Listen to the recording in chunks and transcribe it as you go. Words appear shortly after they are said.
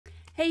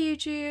Hey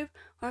YouTube,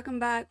 welcome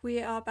back. We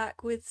are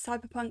back with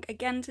Cyberpunk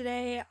again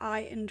today. I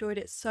enjoyed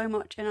it so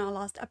much in our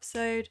last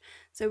episode,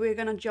 so we're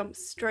gonna jump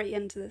straight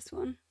into this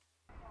one.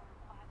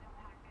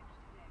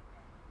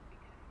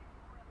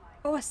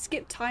 Oh, a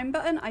skip time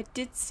button? I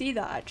did see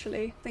that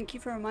actually. Thank you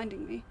for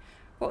reminding me.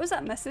 What was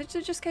that message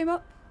that just came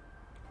up?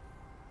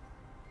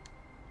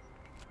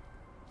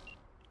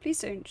 Please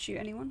don't shoot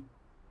anyone.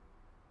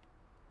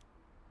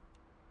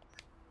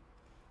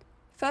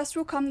 First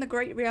will come the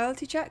great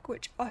reality check,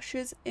 which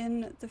ushers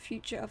in the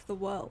future of the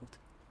world.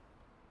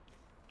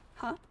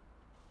 Huh?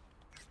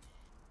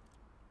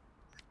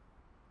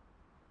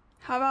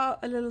 How about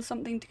a little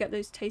something to get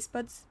those taste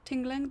buds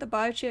tingling? The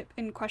biochip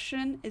in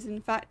question is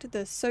in fact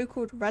the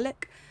so-called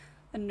relic,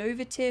 a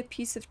Nova tier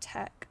piece of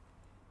tech.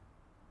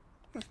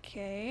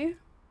 Okay.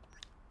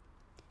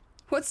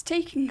 What's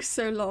taking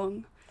so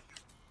long?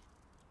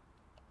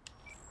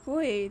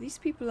 Boy, these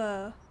people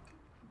are...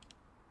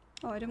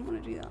 Oh, I didn't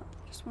want to do that.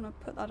 Just want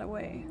to put that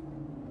away.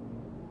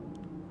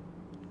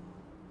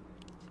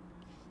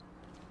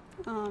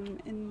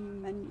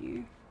 In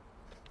menu.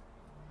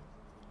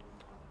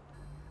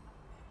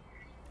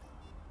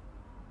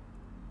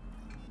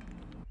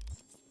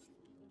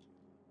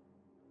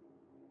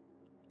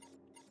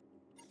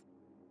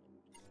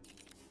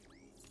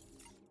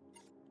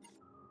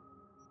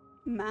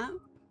 Map?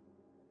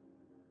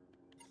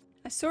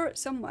 I saw it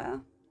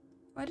somewhere.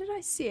 Where did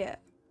I see it?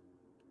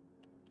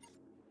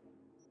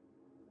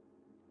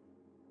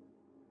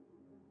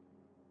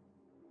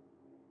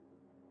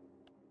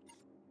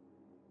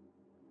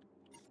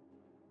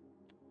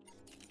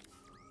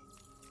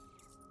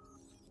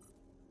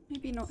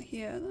 Maybe not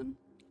here then.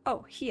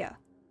 Oh, here.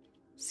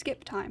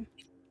 Skip time.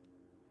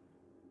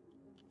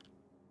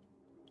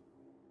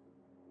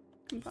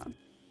 Confirm.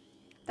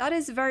 That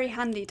is very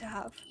handy to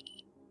have.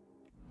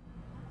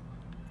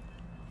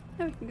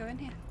 Now we can go in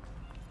here.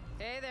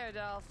 Hey there,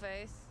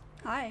 dollface.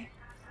 Hi.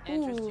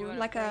 Interest Ooh, you in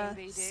like a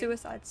VD?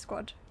 Suicide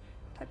Squad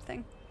type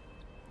thing.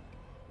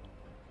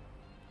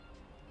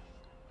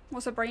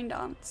 What's a brain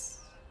dance?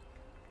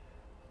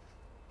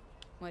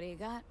 What do you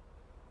got?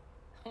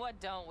 What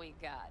don't we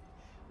got?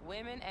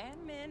 Women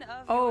and men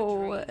of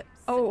Oh, your dreams.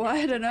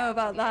 I don't know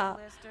about that.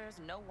 Listers,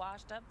 no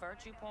washed up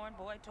virtue porn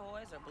boy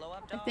toys or blow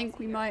up I dolls think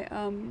we here. might,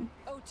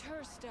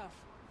 Auteur stuff.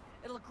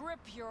 It'll grip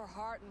your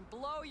heart and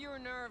blow your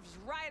nerves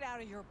right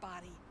out of your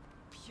body.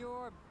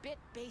 Pure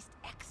bit-based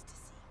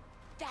ecstasy.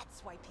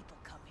 That's why people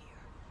come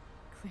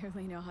here.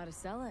 Clearly know how to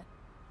sell it.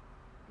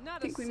 Not I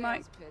think a we sales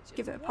might pitch,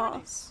 give it it's a warning.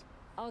 pass.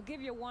 I'll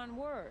give you one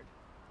word.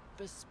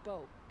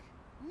 Bespoke.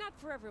 Not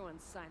for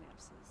everyone's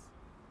synapses.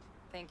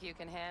 Think you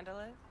can handle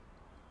it?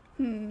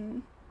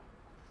 Been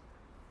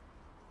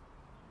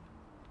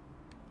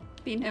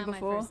here Not my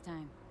before. first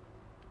time.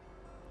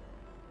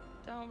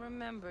 Don't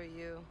remember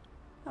you.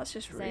 That's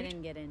just 'Cause I rude.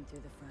 didn't get in through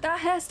the front. That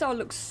hairstyle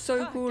looks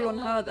so cool You'll on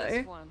her love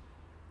this though. one.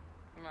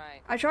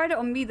 Right. I tried it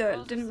on me though, Rules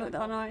it are didn't look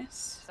that simple. nice.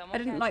 Someone I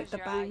didn't like catches the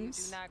your eye, you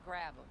bangs. do not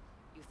grab them.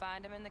 You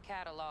find them in the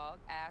catalog,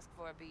 ask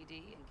for a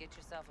BD, and get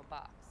yourself a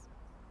box.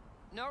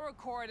 No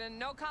recording,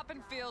 no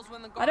copping feels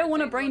when the I don't guards want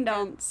to ain't brain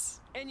looking. dance.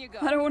 In you go.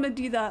 I don't want to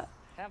do that.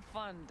 Have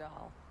fun,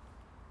 doll.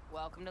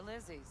 Welcome to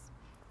Lizzie's.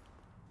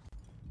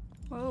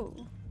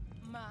 Whoa.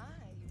 My,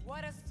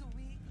 what a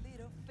sweet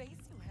little face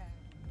you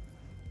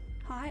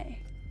have. Hi.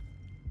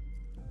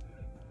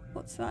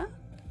 What's that?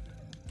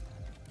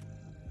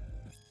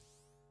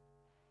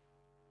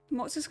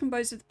 Mox is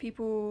composed of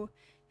people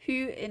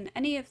who, if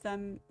any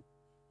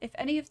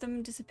of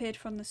them disappeared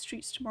from the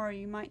streets tomorrow,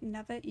 you might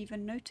never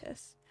even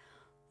notice.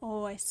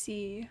 Oh, I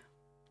see.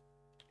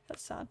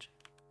 That's sad.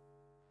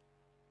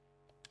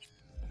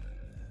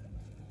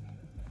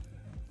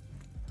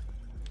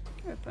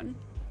 Open.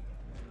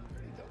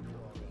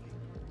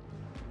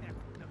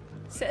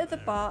 Sit at the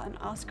bar and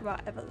ask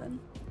about Evelyn.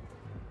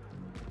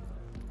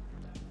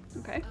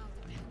 Okay.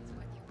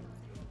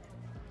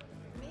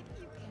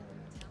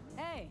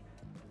 Hey,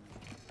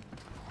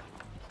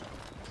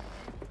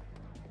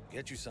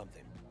 Get you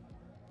something.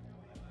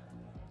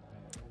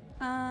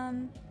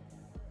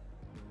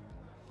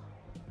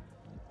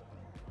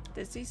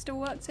 Does he still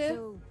work here?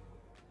 so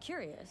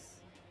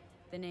curious.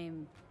 The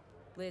name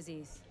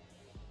Lizzie's.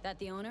 That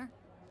the owner?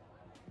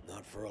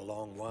 Not for a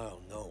long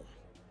while, no.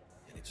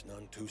 And it's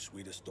none too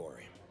sweet a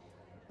story.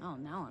 Oh,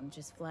 now I'm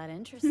just flat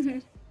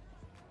interested.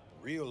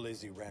 Real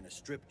Lizzie ran a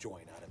strip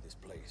joint out of this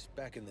place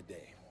back in the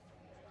day.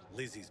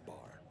 Lizzie's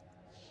Bar.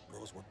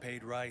 Girls were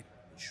paid right,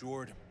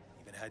 insured,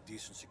 even had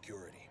decent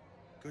security.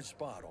 Good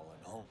spot, all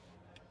in all.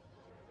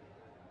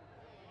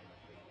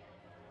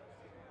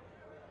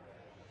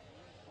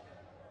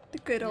 The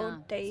good Nah,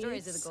 old days.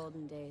 Stories of the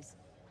golden days.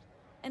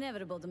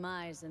 Inevitable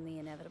demise and the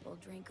inevitable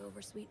drink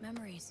over sweet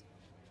memories.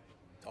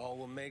 All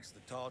what makes the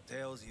tall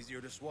tales easier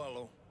to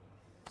swallow.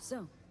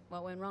 So,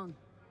 what went wrong?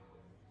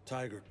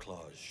 Tiger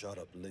Claws shot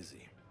up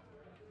Lizzie.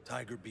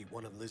 Tiger beat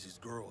one of Lizzie's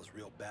girls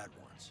real bad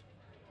once.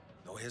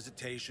 No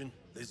hesitation,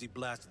 Lizzie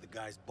blasted the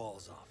guy's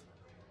balls off.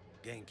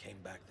 Gang came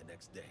back the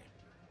next day.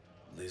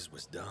 Liz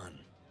was done.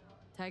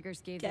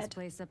 Tigers gave Dead. this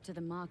place up to the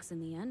Mox in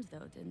the end,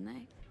 though, didn't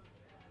they?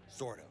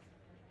 Sort of.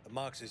 The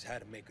Moxes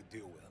had to make a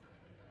deal with them.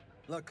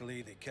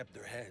 Luckily, they kept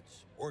their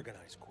heads,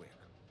 organized quick.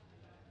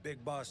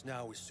 Big boss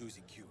now is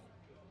Susie Q.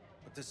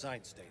 But the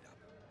sign stayed up,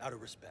 out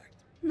of respect.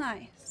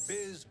 Nice.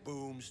 Biz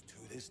booms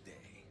to this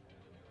day.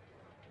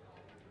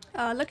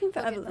 Looking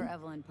for Looking Evelyn. for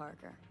Evelyn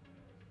Parker.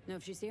 Know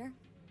if she's here?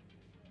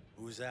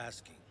 Who's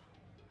asking?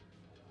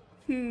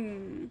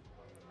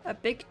 A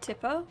big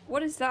tipper?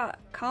 What is that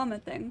karma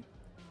thing?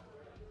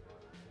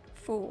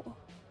 4.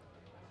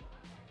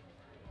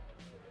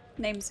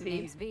 Name's V.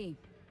 Name's V.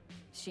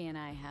 She and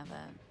I have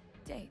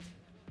a date.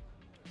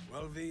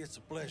 Well, V, it's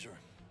a pleasure.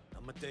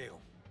 I'm Mateo.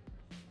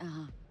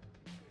 Uh-huh.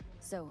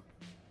 So,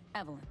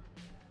 Evelyn.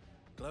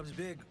 Club's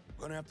big.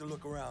 Gonna have to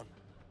look around.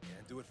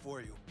 Can't do it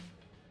for you.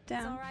 It's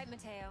Down. all right,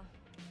 Mateo.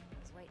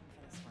 I was waiting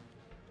for this one.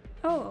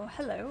 Oh,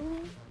 hello.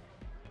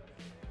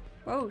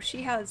 Whoa,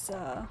 she has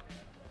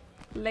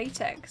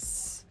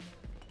latex.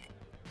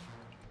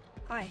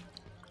 Hi.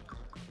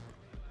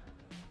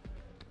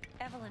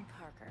 Evelyn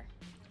Parker.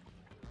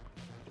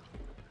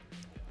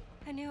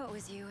 I knew it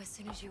was you as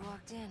soon as you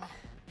walked in.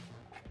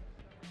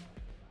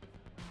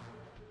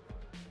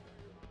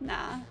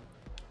 Nah.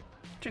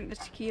 Drink the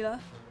tequila.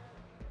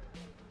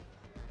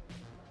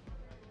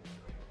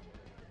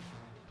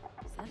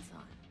 Sense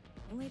on.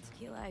 Only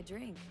tequila I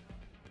drink.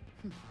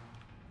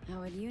 How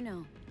would you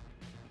know?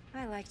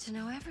 I like to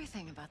know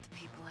everything about the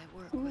people I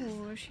work with.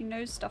 Ooh, she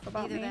knows stuff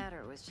about Either me. that or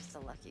it was just a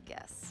lucky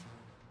guess.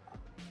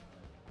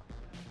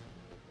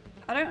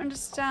 I don't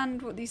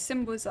understand what these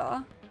symbols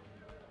are.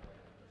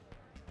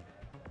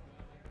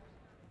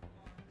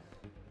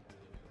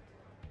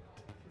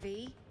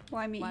 V?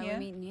 Why meet Why here? we're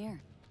meeting here?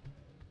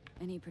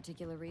 Any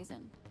particular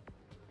reason?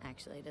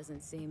 Actually, it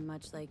doesn't seem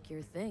much like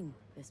your thing,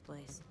 this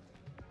place.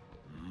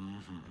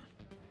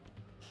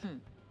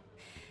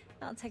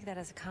 I'll take that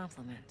as a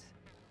compliment.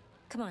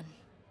 Come on.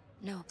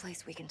 Know a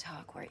place we can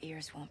talk where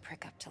ears won't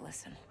prick up to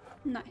listen.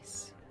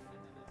 Nice.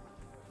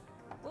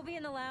 We'll be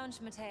in the lounge,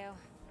 Mateo.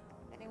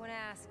 If anyone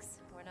asks,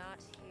 we're not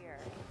here.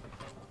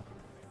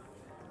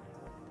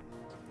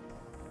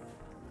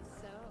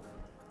 So,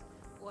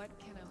 what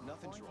can a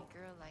Nothing's horny wrong.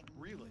 girl like me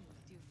Really?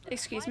 do for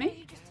Excuse Why me? don't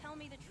you just tell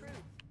me the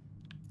truth?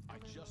 I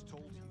just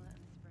told you.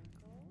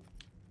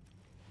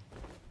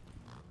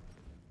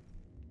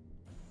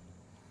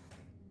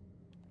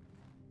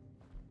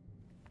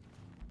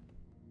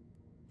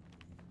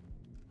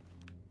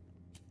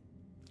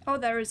 Oh,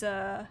 there is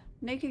a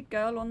naked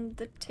girl on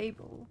the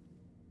table.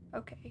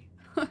 Okay.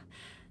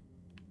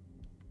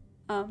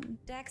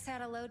 Dex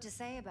had a load to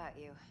say about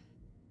you.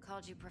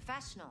 Called you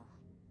professional,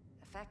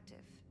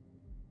 effective,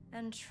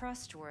 and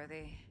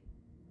trustworthy.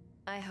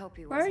 I hope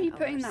he Where are wasn't you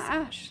putting that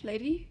overselling. ash,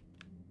 lady?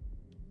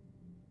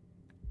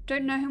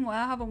 Don't know him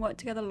well, haven't worked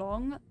together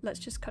long. Let's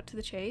just cut to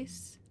the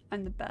chase.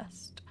 I'm the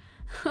best.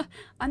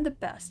 I'm the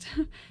best.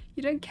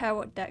 You don't care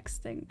what Dex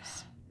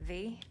thinks.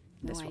 V?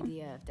 No This one.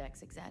 idea if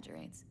Dex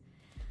exaggerates.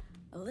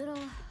 A little,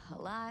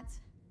 a lot.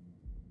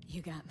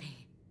 You got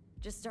me.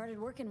 Just started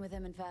working with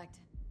him, in fact.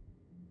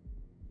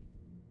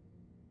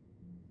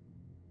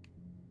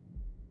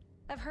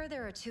 I've heard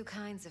there are two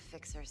kinds of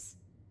fixers.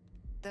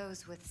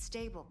 Those with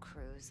stable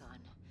crews on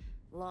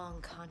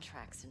long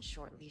contracts and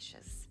short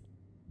leashes.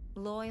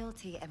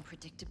 Loyalty and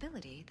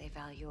predictability they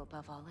value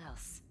above all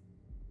else.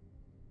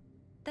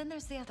 Then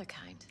there's the other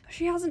kind.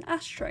 She has an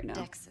ashtray now.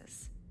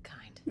 Dex's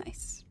kind.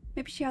 Nice.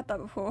 Maybe she had that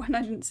before and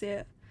I didn't see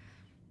it.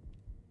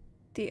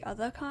 The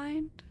other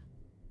kind?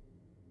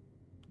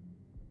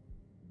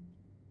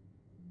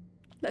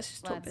 Let's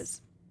just talk Let's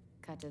biz.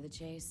 cut to the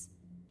chase.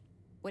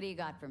 What do you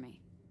got for me?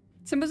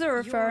 Symbols are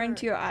referring Your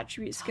to your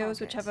attribute skills,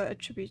 target. whichever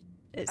attribute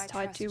it's I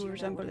tied trust to you will know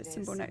resemble what its it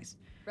symbol is. next.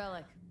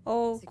 Relic.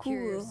 Oh,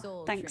 Secure your cool.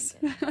 soul Thanks.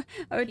 trinket.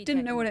 I Key didn't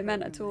tech know in what the it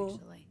meant at program, all.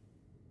 actually.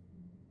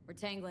 We're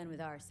tangling with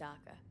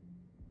Arasaka.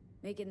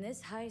 Making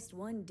this heist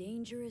one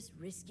dangerous,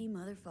 risky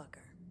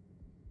motherfucker.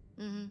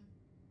 Mm-hmm.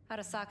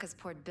 Arasaka's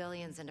poured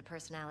billions into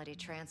personality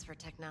transfer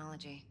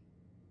technology.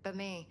 But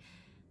me,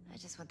 I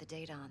just want the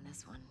data on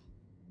this one.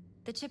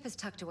 The chip is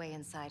tucked away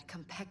inside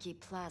Konpeki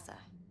Plaza,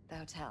 the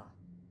hotel.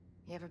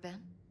 You ever been?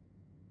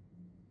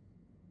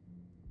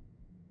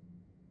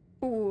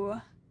 Ooh,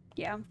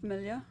 yeah, I'm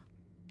familiar.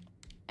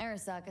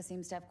 Arasaka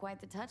seems to have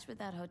quite the touch with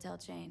that hotel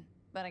chain.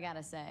 But I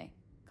gotta say,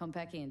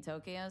 Konpeki and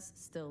Tokyo's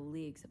still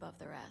leagues above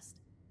the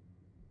rest.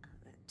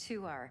 The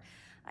two are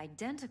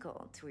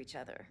identical to each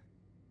other.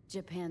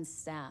 Japan's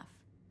staff.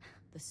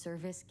 The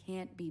service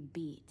can't be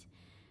beat.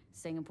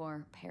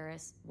 Singapore,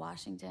 Paris,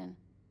 Washington.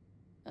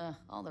 Ugh,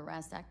 all the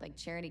rest act like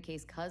charity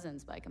case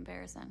cousins by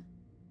comparison.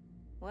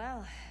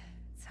 Well,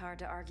 it's hard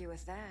to argue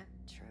with that.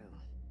 True.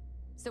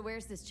 So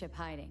where's this chip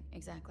hiding,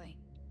 exactly?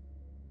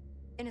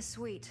 In a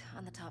suite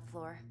on the top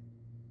floor.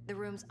 The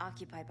room's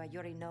occupied by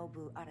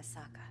Yorinobu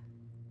Arasaka.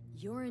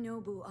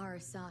 Yorinobu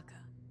Arasaka.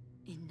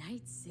 In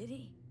Night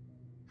City?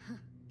 Huh,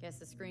 guess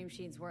the scream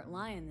sheets weren't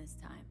lying this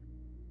time.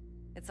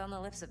 It's on the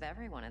lips of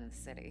everyone in the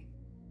city.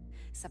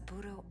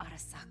 Saburo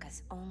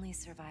Arasaka's only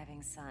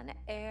surviving son,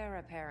 heir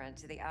apparent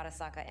to the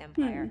Arasaka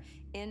Empire,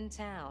 in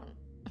town.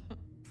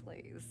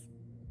 Please.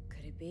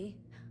 Could it be?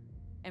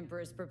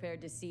 Emperor's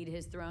prepared to cede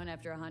his throne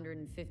after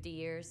 150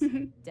 years?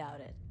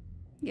 Doubt it.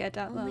 Yeah,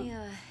 doubt Only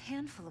that. a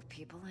handful of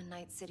people in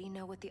Night City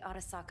know what the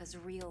Arasaka's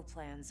real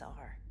plans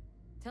are.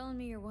 Telling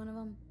me you're one of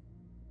them?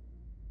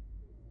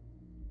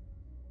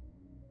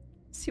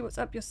 See what's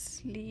up your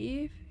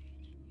sleeve.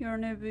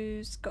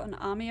 Yorinobu's got an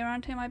army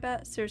around him, I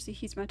bet. Seriously,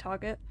 he's my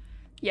target.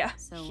 Yeah,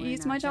 So he's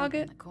we're my not jumping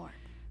target. the corp.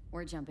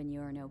 We're jumping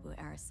Yorinobu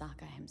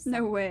Arasaka himself.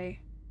 No way.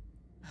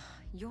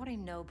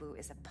 Yorinobu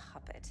is a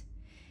puppet.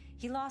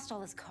 He lost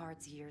all his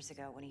cards years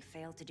ago when he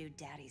failed to do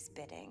Daddy's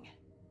bidding.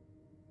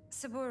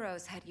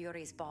 Saburo's had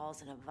Yuri's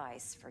balls in a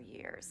vice for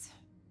years.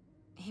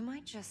 He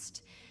might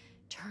just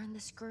turn the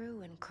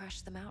screw and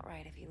crush them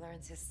outright if he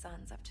learns his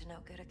son's up to no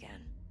good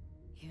again.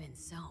 Even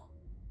so,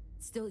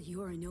 it's still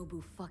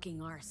Yorinobu fucking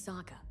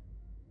Arasaka.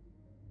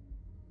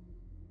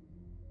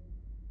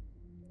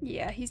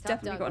 Yeah, he's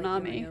Top definitely dog got an like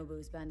army.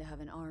 Yorinobu's bound to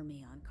have an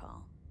army on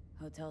call.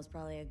 Hotel's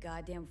probably a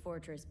goddamn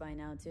fortress by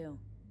now, too.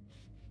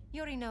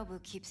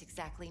 Yorinobu keeps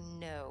exactly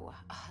no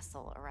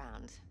hustle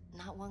around.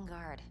 Not one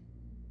guard.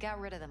 Got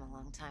rid of them a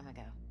long time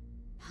ago.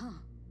 Huh.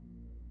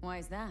 Why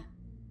is that?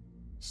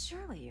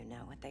 Surely you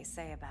know what they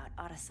say about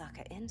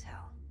Arasaka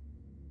intel.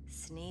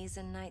 Sneeze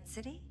in Night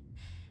City,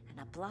 and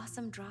a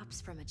blossom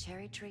drops from a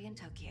cherry tree in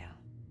Tokyo.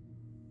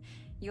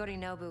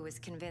 Yorinobu was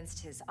convinced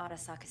his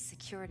Arasaka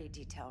security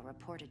detail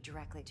reported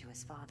directly to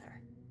his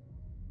father.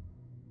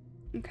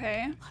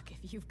 Okay. Look,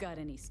 if you've got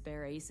any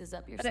spare aces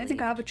up your I sleeve, don't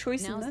think I have a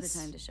choice in now's this. the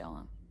time to show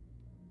them.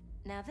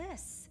 Now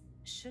this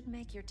should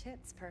make your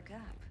tits perk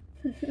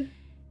up.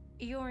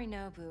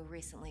 Yorinobu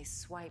recently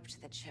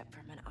swiped the chip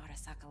from an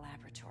Arasaka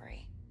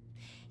laboratory.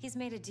 He's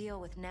made a deal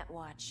with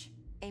Netwatch,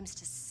 aims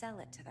to sell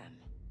it to them.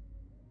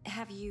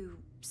 Have you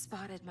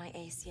spotted my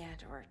ace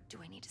yet, or do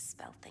I need to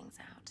spell things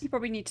out? You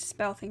probably need to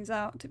spell things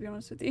out, to be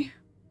honest with you.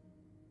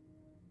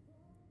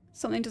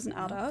 Something doesn't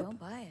add Nope, up. don't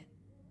buy it.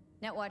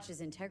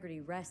 Netwatch's integrity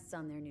rests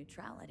on their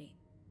neutrality.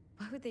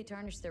 Why would they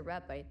tarnish their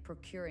rep by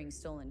procuring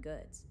stolen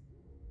goods?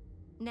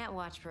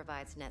 Netwatch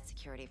provides net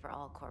security for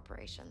all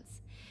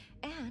corporations,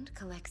 and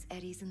collects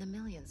eddies in the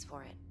millions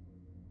for it.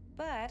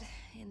 But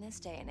in this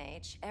day and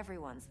age,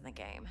 everyone's in the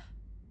game,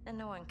 and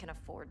no one can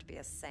afford to be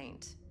a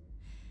saint.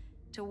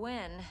 To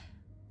win,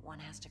 one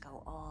has to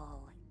go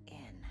all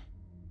in.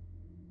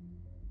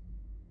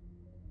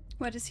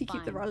 Where does he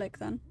keep the Fine. relic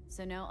then?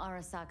 So no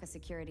Arasaka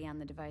security on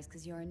the device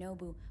because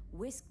Yorinobu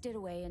whisked it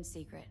away in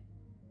secret.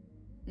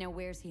 Now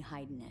where's he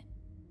hiding it?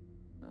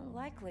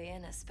 Likely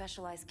in a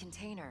specialized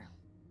container.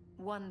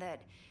 One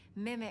that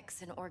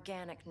mimics an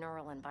organic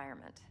neural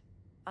environment.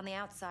 On the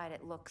outside,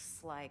 it looks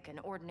like an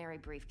ordinary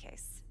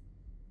briefcase.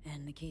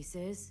 And the case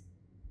is?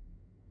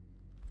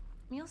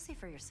 You'll see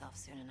for yourself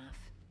soon enough.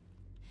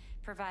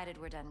 Provided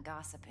we're done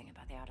gossiping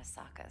about the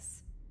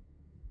Arasakas.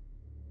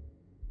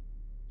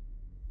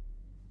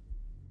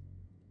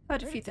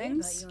 Heard a few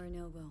things. About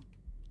Yorinobu.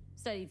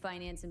 Studied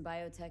finance and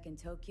biotech in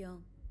Tokyo,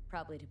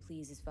 probably to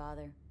please his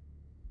father.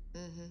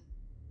 Mm-hmm.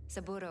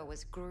 Saburo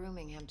was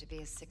grooming him to be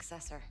his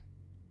successor.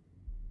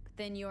 But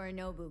then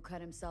Yorinobu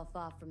cut himself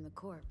off from the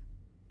corp.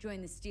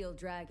 Joined the Steel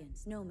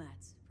Dragons,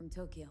 nomads, from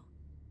Tokyo.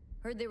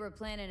 Heard they were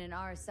planning an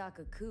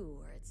Arasaka coup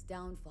or its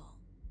downfall.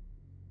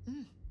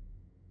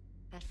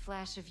 That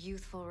flash of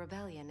youthful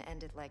rebellion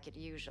ended like it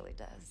usually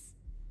does.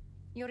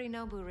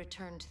 Yorinobu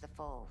returned to the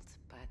fold,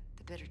 but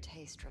the bitter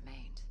taste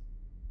remained.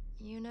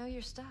 You know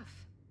your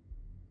stuff.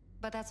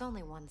 But that's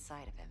only one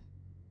side of him.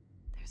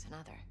 There's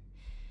another.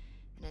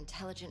 An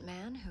intelligent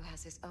man who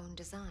has his own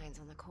designs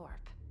on the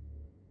corp.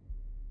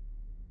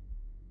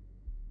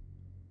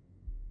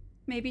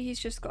 Maybe he's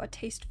just got a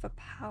taste for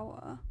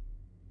power.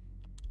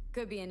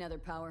 Could be another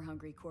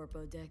power-hungry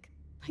corpo dick,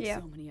 like Yeah.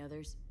 so many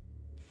others.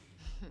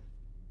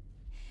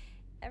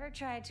 Ever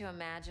tried to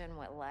imagine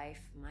what life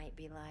might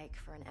be like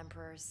for an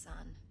emperor's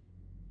son?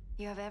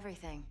 You have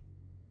everything,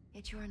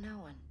 yet you are no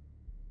one.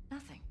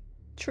 Nothing.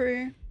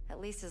 True. At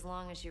least as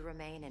long as you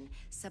remain in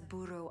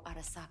Saburo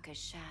Arasaka's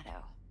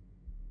shadow.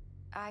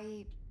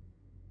 I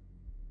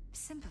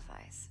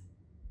sympathize.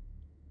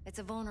 It's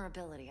a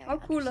vulnerability I How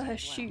cool are her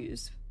understand well.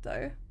 shoes,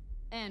 though?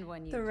 And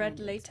when you The plan red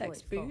to latex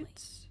exploit fully.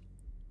 boots.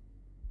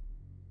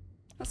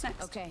 What's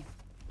next? Okay,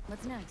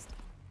 what's next?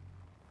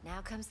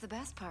 Now comes the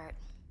best part.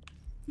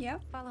 Yeah.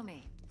 Follow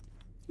me.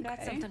 Got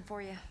Okay. something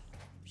for you.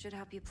 Should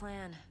help you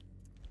plan.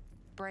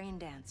 Brain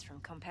dance from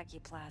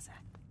Konpeki Plaza.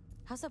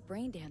 How's a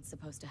brain dance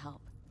supposed to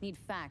help? Need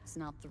facts,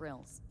 not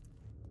thrills.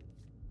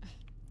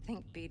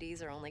 Think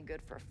BDs are only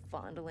good for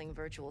fondling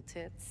virtual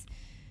tits?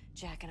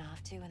 Jacking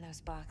off to in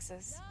those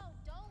boxes?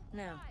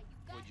 No.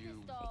 Would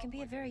you? It can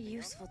be a very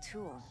useful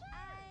tool.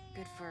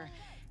 Good for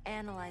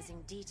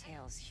analyzing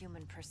details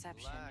human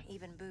perception,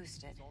 even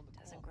boosted,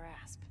 doesn't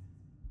grasp.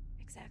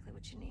 Exactly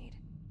what you need.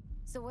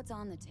 So what's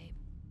on the tape?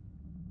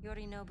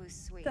 Yorinobu's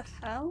suite. The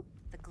hell?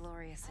 The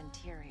glorious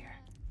interior.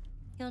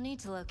 You'll need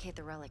to locate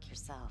the relic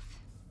yourself.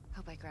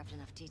 Hope I grabbed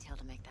enough detail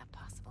to make that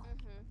possible.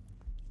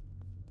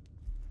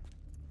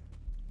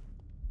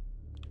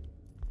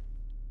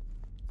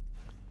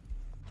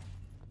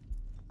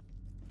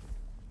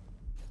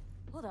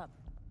 Hold up.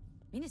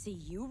 Mean to say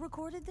you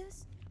recorded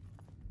this?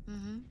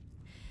 Mm-hmm.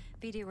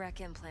 BD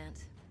rec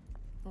implant.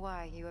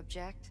 Why, you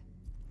object?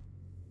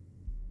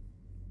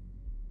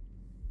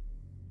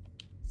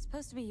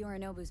 Supposed to be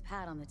Yorinobu's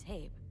pad on the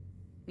tape.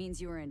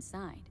 Means you were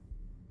inside.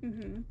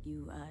 Mm-hmm.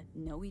 You,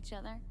 know each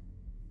other?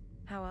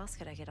 How else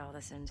could I get all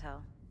this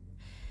intel?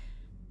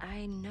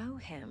 I know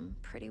him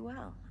pretty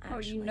well, actually. Oh,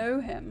 you know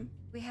him?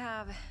 We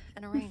have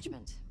an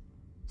arrangement.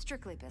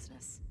 Strictly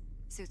business.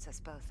 Suits us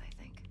both,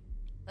 I think.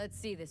 Let's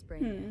see this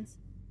braindance.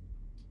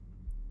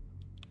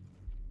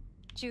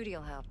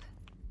 Judy'll help.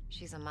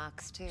 She's a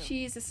mox, too.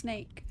 She's a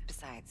snake.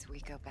 Besides, we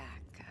go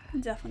back,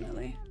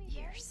 Definitely.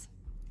 years.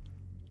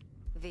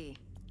 V,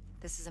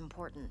 this is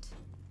important.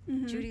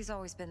 Mm-hmm. Judy's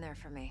always been there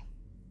for me.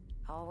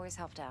 Always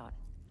helped out.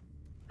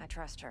 I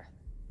trust her.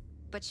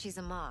 But she's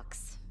a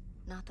mox,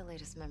 not the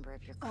latest member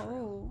of your crew.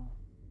 Oh.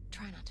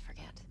 Try not to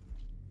forget.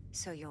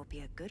 So you'll be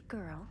a good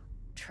girl,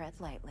 tread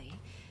lightly,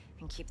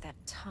 and keep that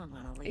tongue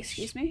on a leash.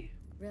 Excuse me?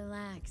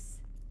 Relax.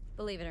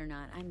 Believe it or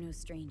not, I'm no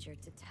stranger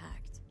to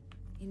tact.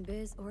 In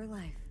biz or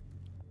life.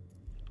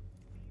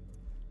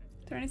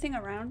 Is there anything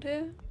around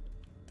here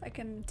I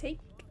can take?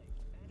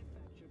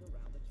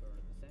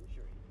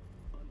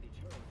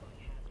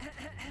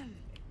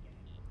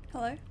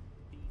 Hello?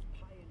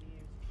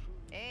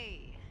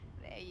 Hey,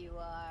 there you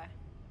are.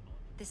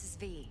 This is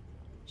V.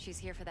 She's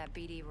here for that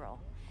BD role.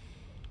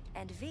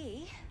 And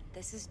V,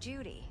 this is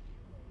Judy.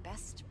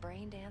 Best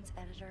brain dance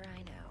editor I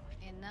know.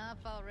 Enough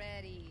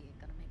already. You're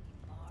gonna make me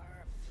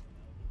barf.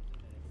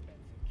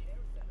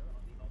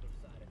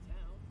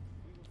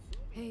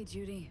 Hey,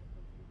 Judy.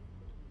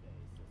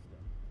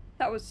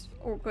 That was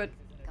awkward.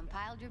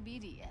 Compiled your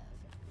BDF.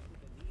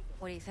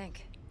 What do you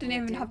think? Didn't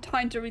even have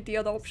time to read the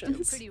other Still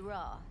options. pretty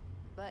raw.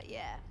 But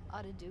yeah,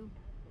 ought to do.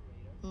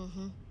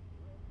 Mm-hmm.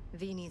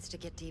 V needs to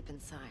get deep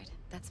inside.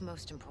 That's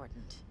most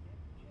important.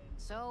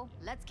 So,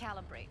 let's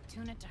calibrate.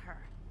 Tune it to her.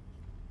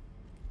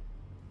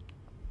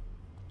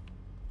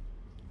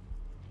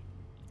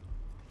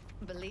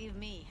 Believe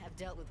me, I've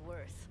dealt with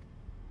worse.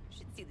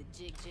 Should see the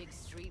jig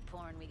street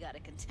porn we gotta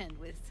contend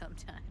with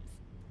sometimes.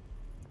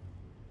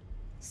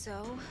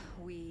 So,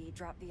 we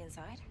drop V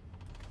inside?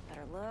 Let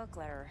her look,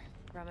 let her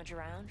rummage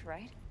around,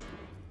 right?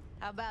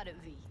 How about it,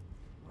 V?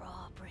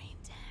 Raw brain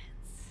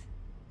dance.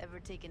 Ever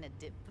taken a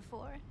dip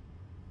before?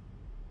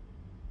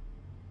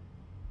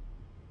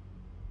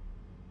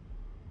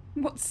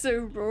 What's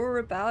so raw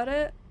about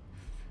it?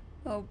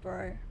 Oh,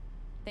 bro.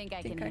 Think I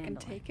I think can I can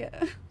handle take it.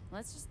 it.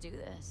 Let's just do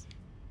this.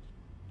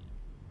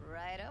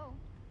 Righto.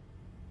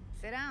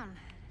 Sit down,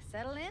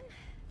 settle in,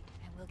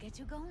 and we'll get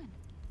you going.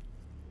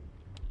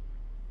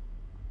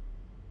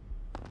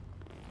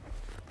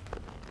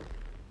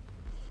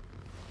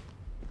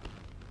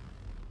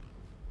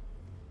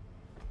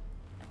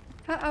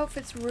 Her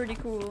outfit's really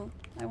cool.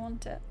 I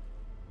want it.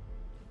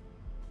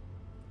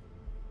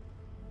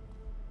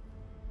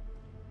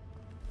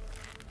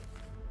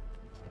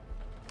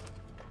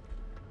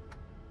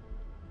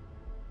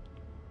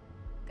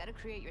 Gotta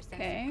create your sense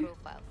Okay. of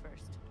profile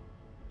first.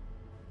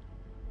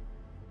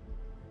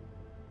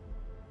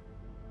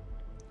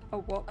 A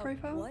what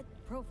profile? What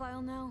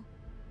profile now?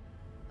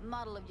 A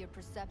model of your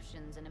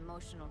perceptions and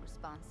emotional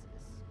responses.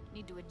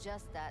 Need to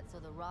adjust that so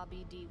the raw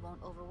BD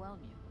won't overwhelm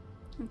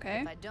you.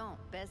 Okay. If I don't,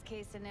 best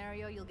case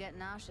scenario, you'll get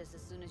nauseous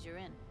as soon as you're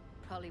in.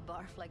 Probably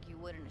barf like you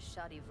would in a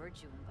shoddy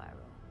virtue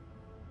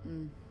enviro.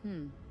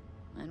 Mm-hmm.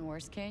 And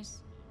worst case?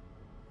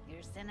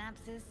 Your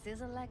synapses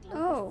sizzle like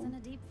Oh. locusts in a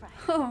deep fry.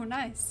 Oh,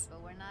 nice.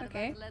 But we're not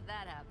Okay. about to let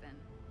that happen.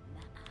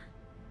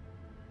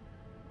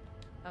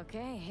 Nuh-uh.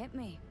 Okay, hit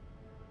me.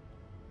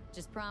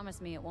 Just promise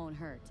me it won't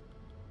hurt.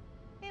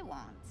 It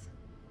won't.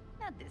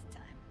 Not this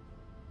time.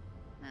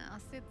 Now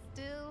sit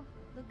still,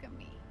 look at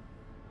me.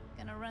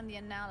 Gonna run the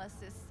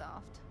analysis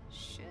soft.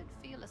 Should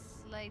feel a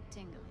slight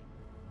tingling.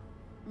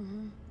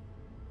 Mm-hmm.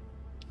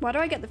 Why do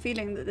I get the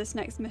feeling that this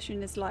next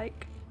mission is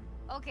like...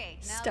 Okay,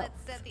 now Stealth.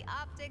 let's set the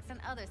optics and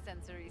other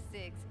sensory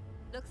sigs.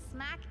 Look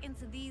smack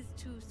into these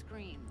two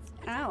screens.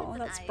 Pretend Ow, it's an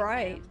that's eye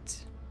bright.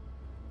 exam.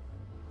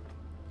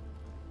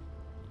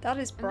 That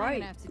is I'm not bright.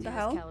 gonna have to What do the this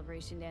hell?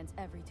 calibration dance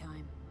every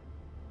time.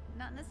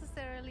 Not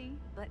necessarily,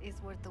 but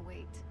it's worth the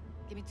wait.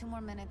 Give me 2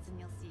 more minutes and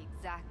you'll see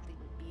exactly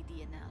what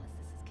BD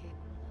analysis is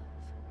capable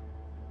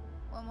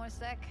of. One more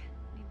sec.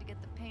 Need to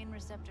get the pain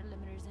receptor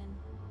limiters in.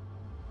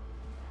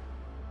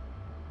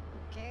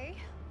 Okay.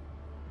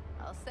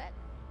 All set.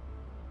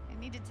 I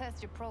need to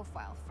test your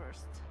profile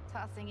first.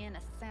 Tossing in a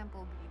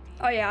sample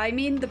BD. Oh yeah, I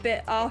mean the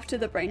bit after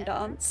the brain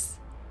dance.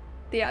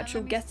 The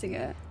actual let me getting see.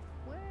 it.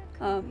 Where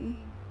could we-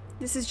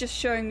 This is just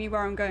showing me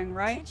where I'm going,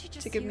 right? Can't you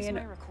just To give me use an,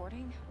 my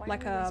recording? Why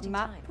like are we a wasting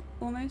map, time?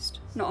 almost.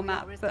 So Not a we map,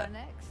 don't risk but... our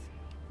necks?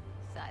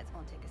 Besides,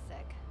 won't take a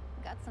sec.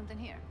 Got something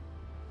here.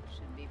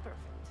 Should be perfect.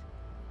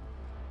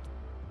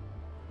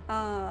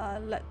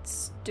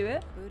 Let's do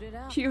it. Boot it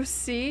up. You'll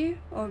see.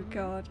 Oh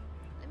god.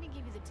 Let me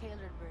give you the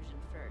tailored version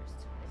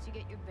first. Let you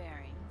get your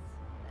bearings.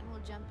 Then we'll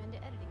jump into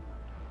editing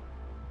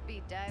mode.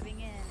 Be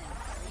diving in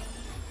 3,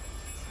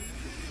 2, 1.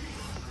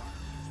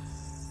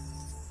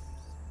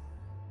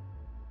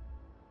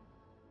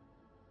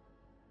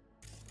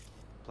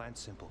 Plan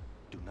simple.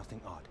 Do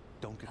nothing odd.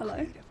 Don't get Hello?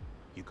 creative.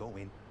 You go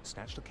in,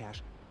 snatch the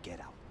cash, get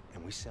out.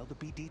 And we sell the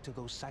BD to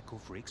those psycho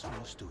freaks from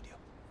the studio.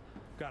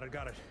 Got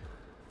it.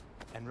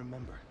 And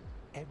remember,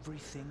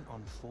 everything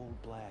on full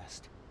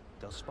blast.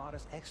 They'll spot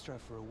us extra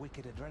for a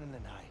wicked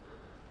adrenaline high.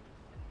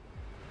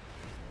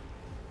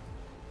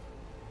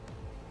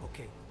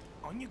 Okay,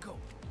 on you go.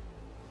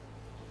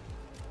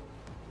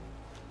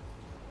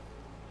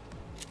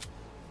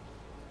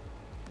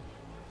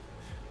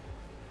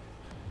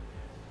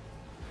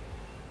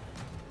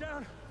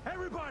 Down,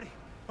 everybody,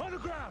 on the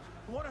ground.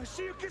 I want to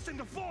see you kissing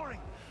the flooring.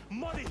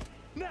 Money,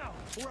 now,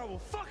 or I will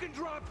fucking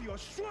drop you, I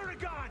swear to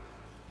God.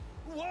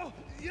 Whoa,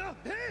 yeah,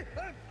 hey,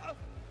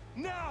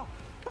 now,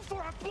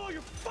 before I blow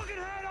your fucking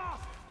head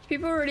off.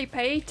 People already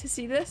pay to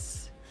see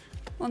this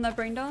on their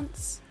brain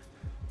dance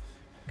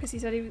because he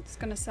said he was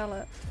gonna sell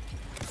it.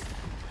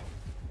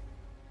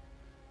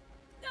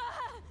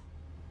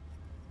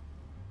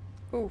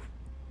 Ooh.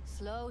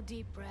 Slow,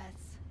 deep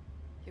breaths.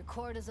 Your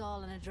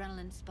cortisol and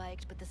adrenaline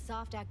spiked, but the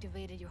soft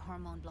activated your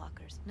hormone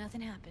blockers.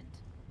 Nothing happened.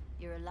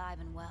 You're alive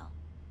and well.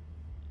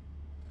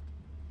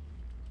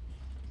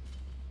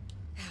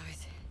 That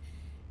was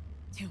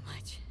too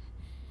much.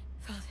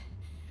 Felt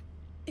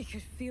I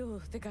could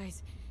feel the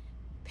guy's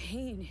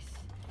pain,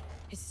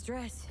 his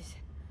stress, his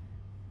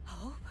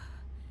hope.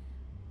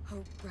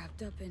 Hope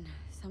wrapped up in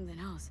something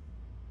else.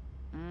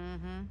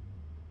 Mm-hmm.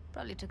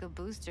 Probably took a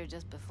booster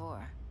just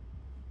before.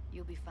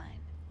 You'll be fine.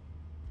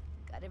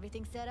 Got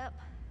everything set up?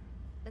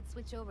 Let's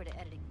switch over to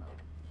editing mode.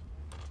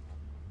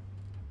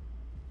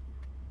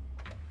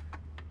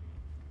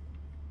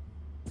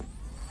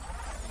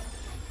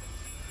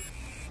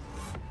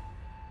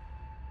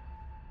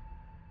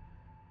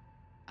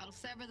 I'll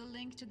sever the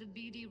link to the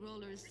BD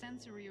roller's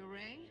sensory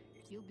array.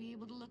 You'll be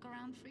able to look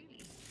around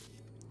freely.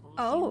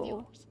 Oh.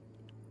 Yours.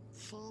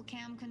 Full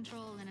cam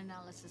control in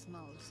analysis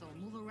mode, so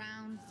move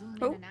around, zoom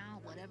Oh. in and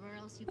out, whatever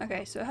else you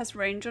Okay, so it has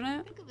range on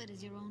it. Think of it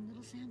as your own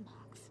little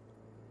sandbox.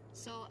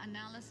 So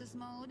analysis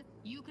mode,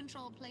 you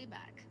control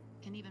playback,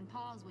 can even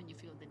pause when you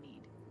feel the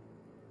need.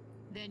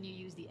 Then you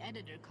use the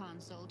editor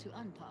console to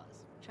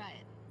unpause. Try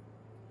it.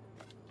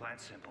 Plan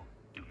simple.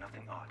 Do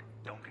nothing odd.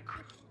 Don't get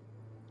creative.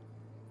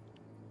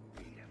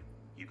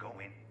 You go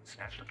in,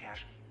 snatch the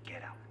cash,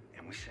 get out.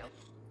 And we sell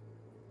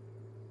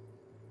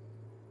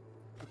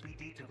the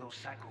BD to those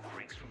psycho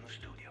freaks from the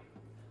studio.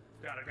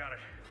 Got it.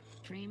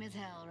 Dream as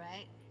hell,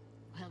 right?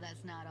 Well,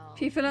 that's not all.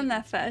 People and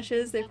their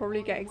fetishes, they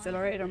probably get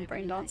exhilarated on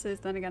brain dances.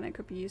 Then again, it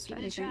could be used for Give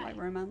it a anything try. like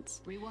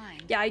romance.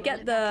 Rewind. Yeah, I Roll get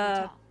it back to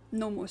the the top.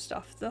 normal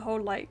stuff. The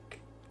whole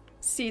like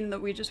scene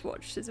that we just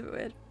watched is a bit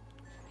weird.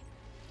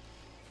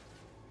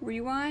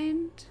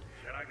 Rewind.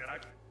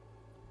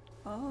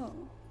 Oh.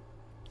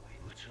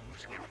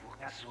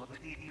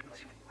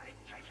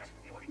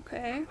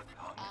 Okay.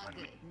 All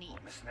good, neat.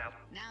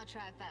 Now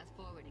try fast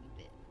forwarding a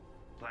bit.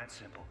 Plan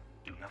simple.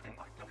 Do nothing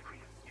odd. Don't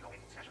creative. You go in,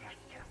 snatch the cash,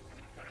 get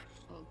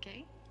out.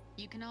 Okay.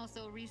 You can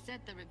also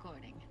reset the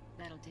recording.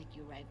 That'll take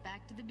you right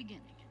back to the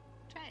beginning.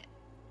 Try it.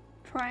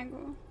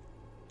 Triangle.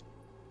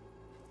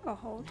 Oh,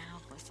 hold. Now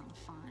for some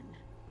fun.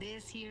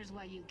 This here's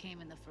why you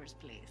came in the first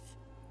place.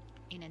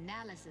 In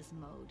analysis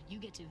mode, you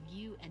get to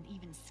view and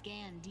even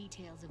scan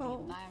details of the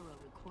enviro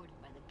recorded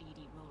by the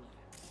BD roller.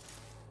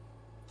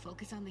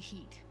 Focus on the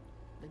heat.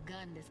 The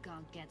gun this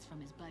gonk gets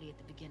from his buddy at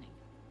the beginning.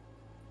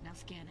 Now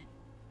scan it.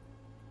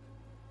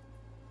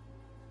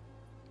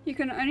 You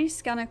can only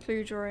scan a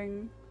clue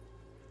during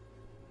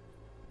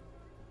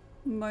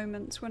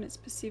moments when it's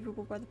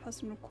perceivable by the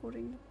person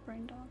recording the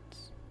brain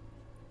dance.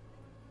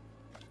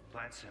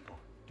 Plan simple.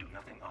 Do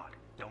nothing odd.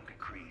 Don't get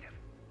creative.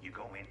 You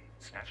go in,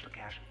 snatch the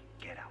cash,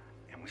 get out.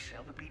 And we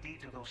sell the BD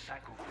to those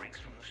psycho freaks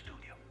from the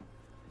studio.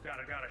 Got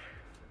it.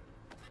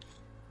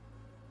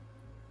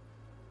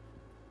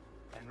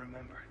 And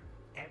remember,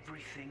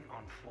 everything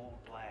on full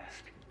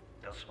blast.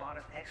 They'll spot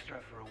us extra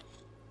for a...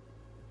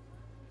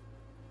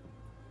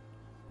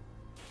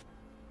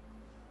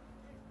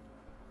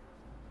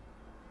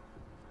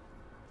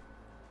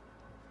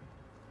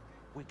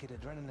 wicked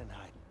adrenaline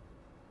high.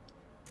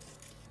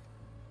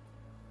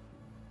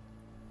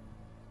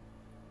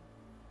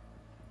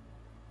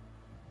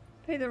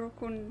 Play the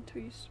recording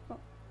until you spot.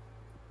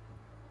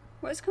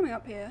 What is coming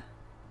up here?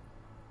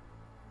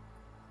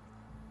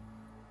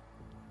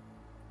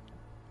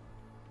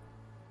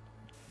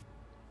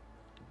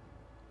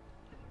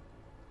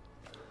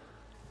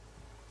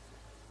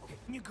 Okay,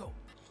 you go.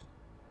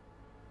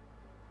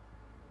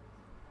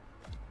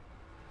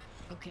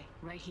 Okay,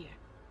 right here.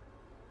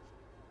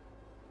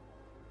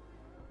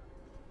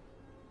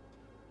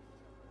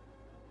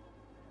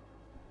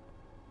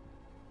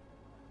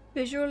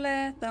 Visual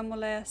layer, thermal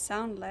layer,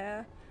 sound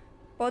layer.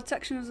 Bold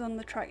sections on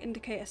the track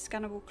indicate a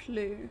scannable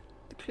clue.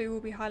 The clue will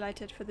be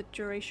highlighted for the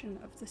duration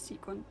of the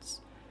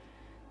sequence.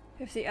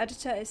 If the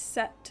editor is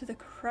set to the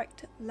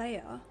correct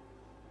layer,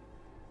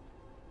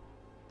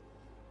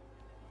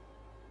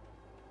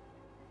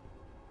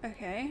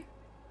 okay.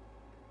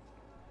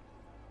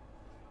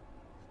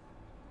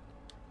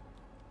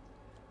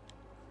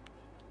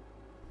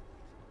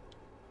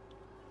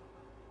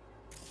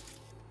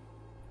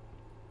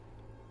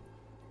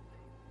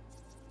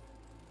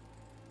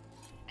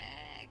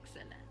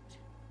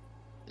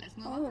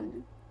 Move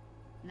on.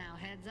 Now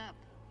heads up.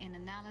 In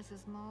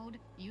analysis mode,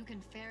 you can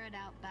ferret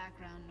out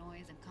background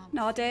noise and in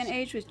our day and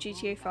conversation age with the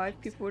GTA roller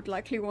 5, people would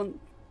likely want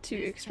to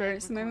This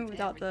experience the tag moment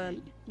without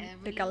records the everything.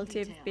 Every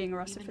legality of detail, being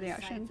arrested even for the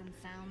sights action. and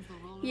sounds the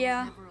roller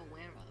Yeah. was never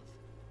aware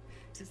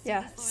of. To see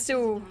Yeah, the sources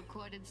still of the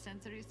recorded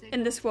sensory in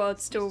signals, this world,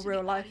 still switch to the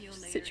real life audio layer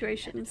in the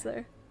situations,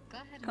 editor. though. Go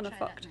ahead and Kind of try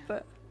that fucked, now.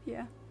 but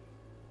yeah.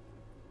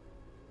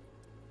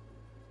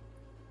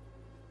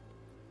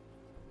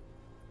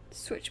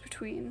 Switch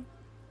between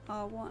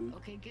R1.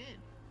 Okay, good.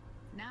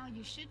 Now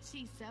you should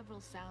see several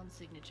sound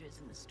signatures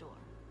in the store.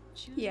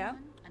 Choose Yeah.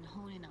 one and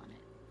hone in on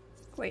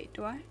it. Wait,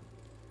 do I?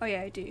 Oh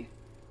yeah, I do.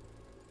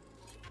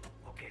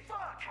 Okay,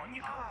 fuck! On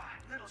you go!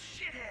 Little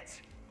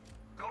shitheads!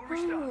 Go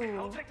restock. Oh.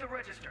 I'll take the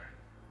register.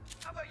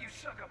 How about you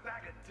suck a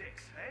bag of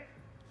dicks, eh?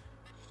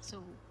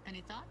 So,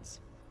 any thoughts?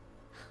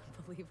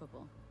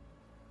 Unbelievable.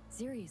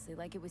 Seriously,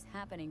 like it was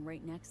happening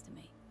right next to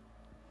me.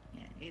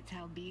 Yeah, it's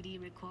how BD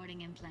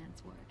recording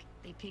implants work.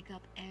 They pick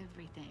up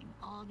everything,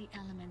 all the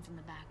elements in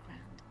the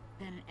background.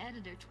 Then an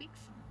editor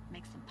tweaks them,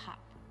 makes them pop.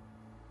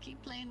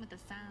 Keep playing with the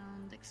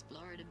sound,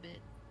 explore it a bit.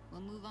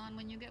 We'll move on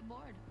when you get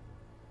bored.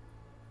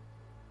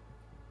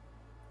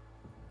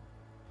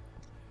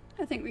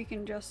 I think we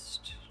can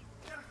just...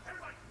 Like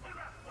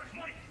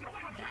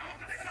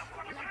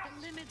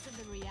the limits of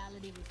the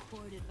reality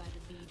recorded by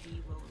the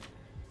BD roller.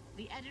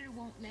 The editor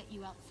won't let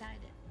you outside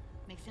it.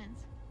 Make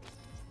sense?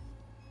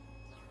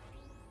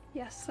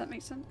 Yes, that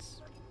makes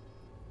sense.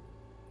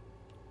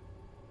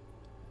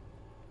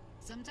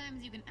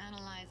 Sometimes you can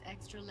analyze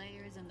extra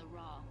layers in the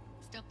raw,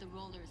 stuff the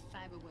roller's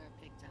cyberware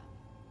picked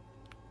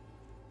up.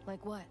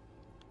 Like what?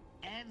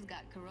 Ev's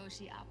got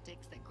Kiroshi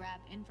optics that grab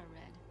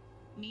infrared,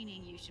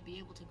 meaning you should be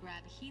able to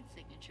grab heat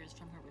signatures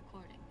from her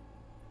recording.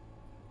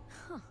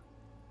 Huh.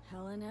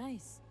 Hella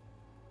nice.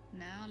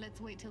 Now let's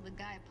wait till the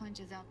guy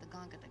punches out the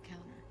gonk at the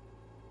counter.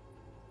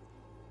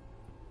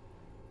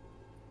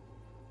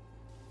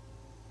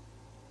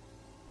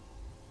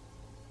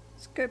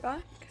 Let's go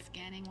back.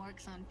 Scanning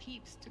works on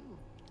peeps too.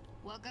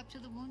 Walk up to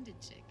the wounded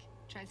chick.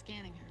 Try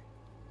scanning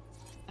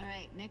her.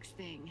 Alright, next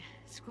thing.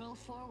 Scroll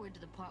forward to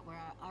the part where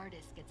our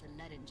artist gets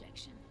a lead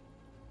injection.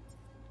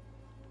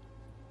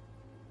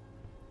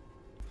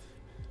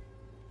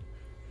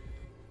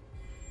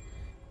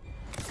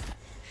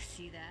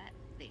 See that?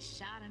 They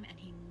shot him and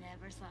he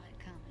never saw it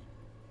coming.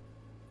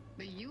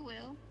 But you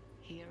will.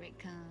 Here it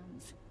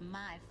comes.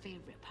 My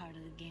favorite part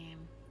of the game.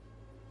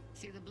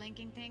 See the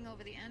blinking thing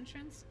over the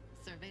entrance?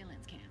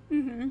 Surveillance cam.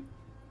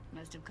 Mm-hmm.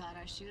 Must have caught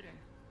our shooter.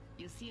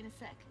 You'll see in a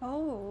sec.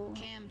 Oh.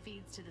 Cam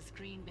feeds to the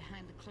screen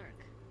behind the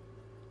clerk.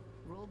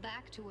 Roll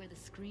back to where the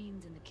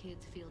screen's in the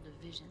kid's field of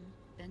vision,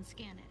 then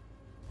scan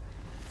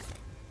it.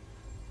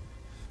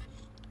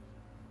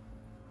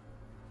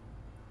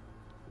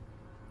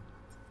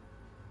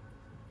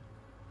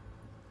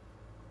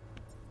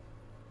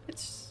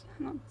 It's...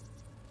 hang on.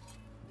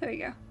 There we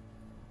go.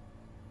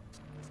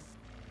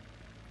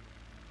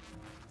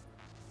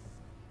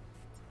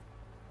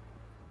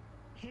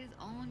 His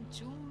own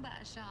Chumba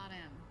shot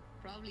him.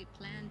 Probably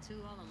planned to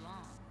all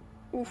along.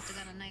 Oof. Must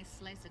have got a nice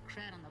slice of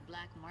cred on the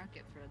black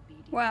market for a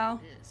BD Wow.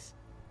 like this.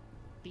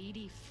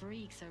 BD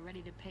freaks are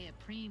ready to pay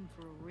a preem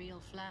for a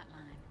real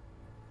flatline.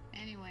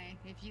 Anyway,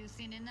 if you've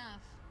seen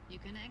enough, you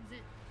can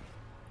exit.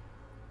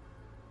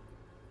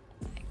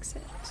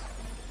 Exit.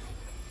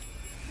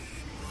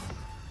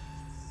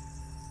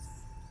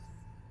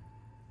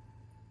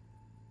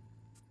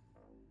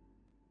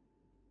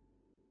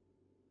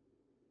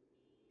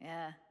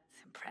 Yeah,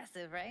 it's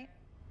impressive, right?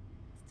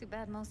 It's too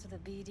bad most of the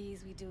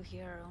BDs we do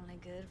here are only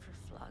good for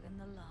flogging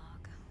the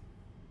log.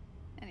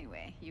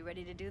 Anyway, you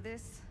ready to do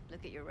this?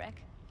 Look at your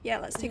rec? Yeah,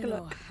 let's take a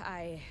No,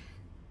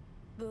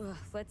 look.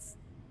 let's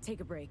take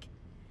a break.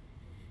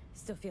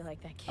 Still feel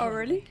like that kid. Oh,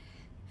 really?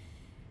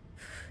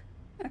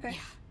 Okay. Yeah.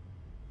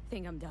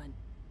 Think I'm done.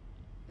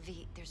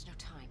 V, there's no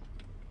time.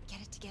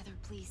 Get it together,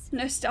 please.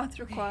 No stats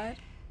required.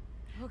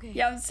 Okay.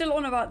 Yeah, I'm still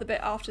on about the bit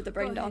after the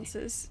brain Go ahead.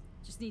 dances.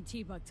 Just need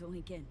T-Bug to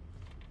link in.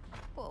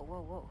 Whoa,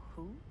 whoa, whoa,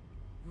 who?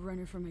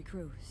 Runner for my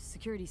crew,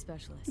 security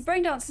specialist.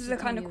 Brain dances are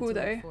Something kind of new cool to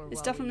though. look for It's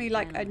while definitely we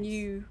like a analyze.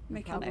 new No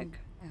mechanic. problem,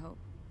 I hope.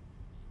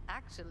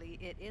 Actually,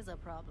 it is a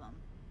problem.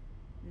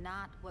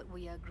 Not what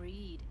we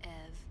agreed,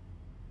 Ev.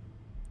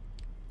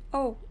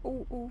 Oh,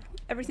 oh, oh.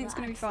 Everything's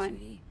gonna be Relax, fine.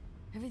 Judy.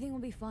 Everything will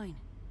be fine.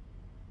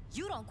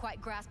 You don't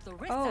quite grasp the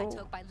risk Oh. I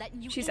took by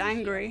letting you She's in here.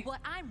 angry. What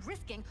I'm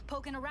risking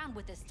poking around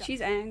with this stuff.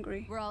 She's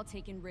angry. We're all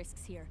taking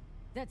risks here.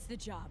 That's the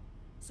job.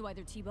 So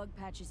either T-Bug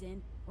patches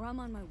in, or I'm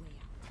on my way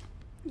out.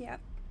 Yeah.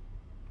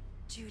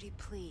 Judy,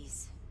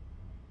 please.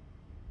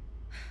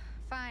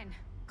 Fine.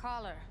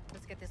 Call her.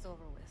 Let's get this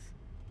over with.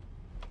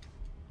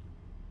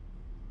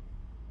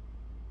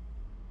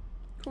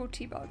 Cool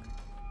T-Bug.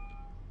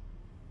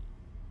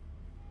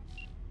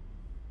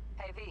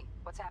 Hey V,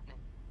 what's happening?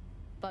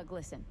 Bug,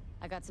 listen.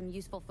 I got some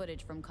useful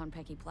footage from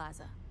Konpeki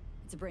Plaza.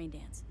 It's a brain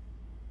dance.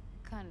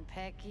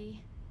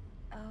 Konpeki?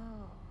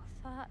 Oh,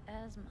 thought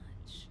as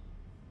much.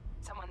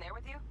 Someone there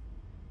with you?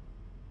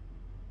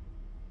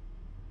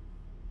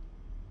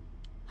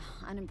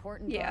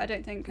 unimportant. Yeah, guard. I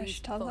don't think I Please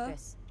should tell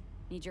focus.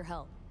 Need your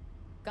help.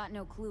 Got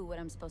no clue what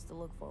I'm supposed to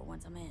look for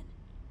once I'm in.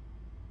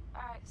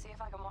 All right, see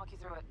if I can walk you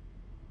through it.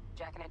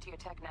 Jacking into your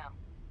tech now.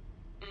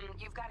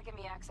 You've got to give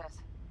me access.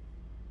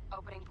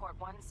 Opening port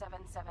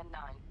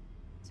 1779.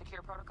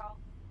 Secure protocol?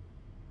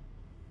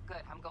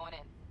 Good, I'm going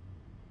in.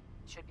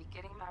 Should be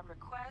getting my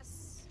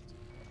request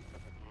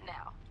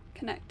now.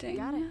 Connecting.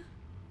 Got it.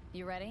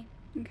 You ready?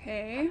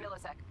 Okay.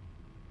 Millisec.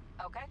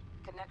 Okay,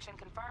 connection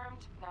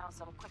confirmed. Now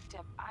some quick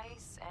temp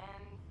ice,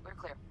 and we're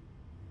clear.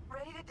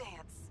 Ready to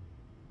dance.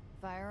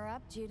 Fire her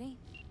up, Judy.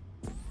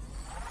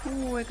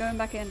 Ooh, we're going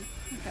back in.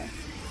 Okay.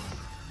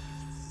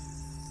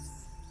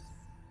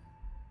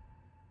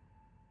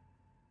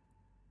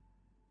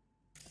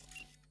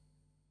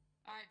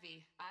 All right,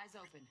 V. Eyes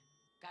open.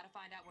 Gotta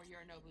find out where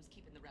Yorinobu's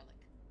keeping the relic.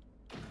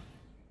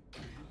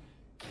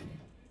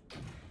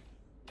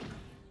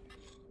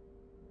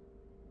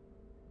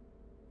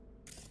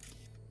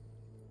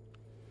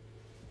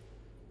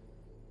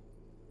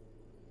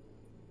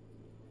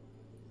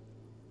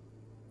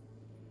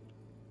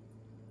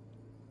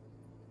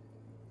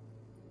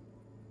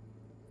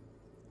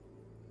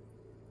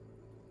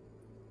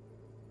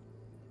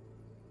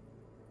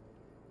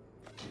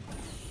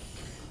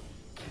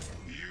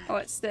 Oh,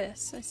 it's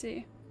this. I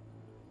see.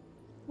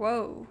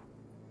 Whoa.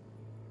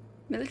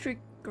 Military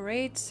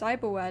grade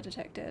cyberware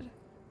detected.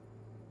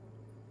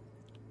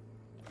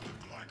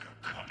 Like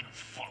a cut of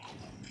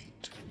fuckable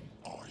meat,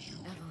 are you?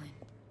 Evelyn.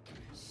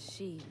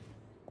 She...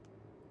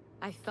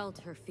 I felt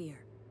her fear.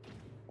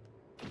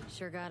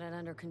 Sure got it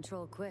under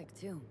control quick,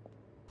 too.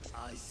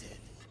 I said.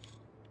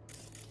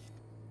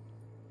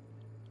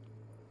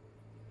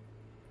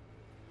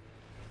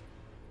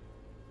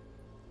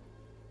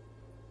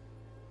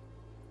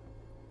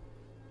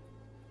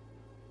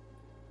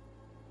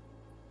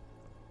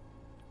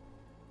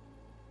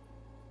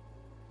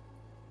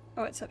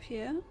 Oh, it's up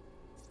here.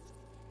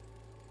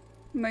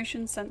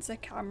 Motion sensor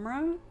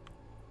camera.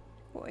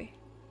 Boy.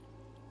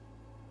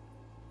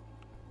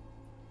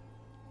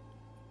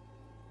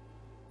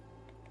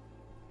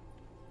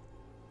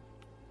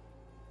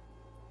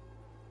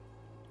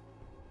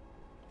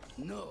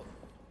 No.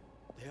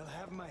 They'll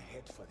have my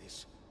head for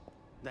this.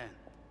 Then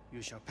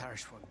you shall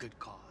perish for a good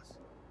cause.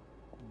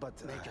 But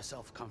make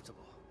yourself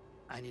comfortable.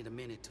 I need a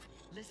minute to...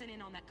 Listen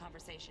in on that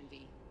conversation,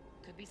 V.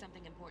 Could be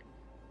something important.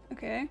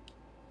 Okay.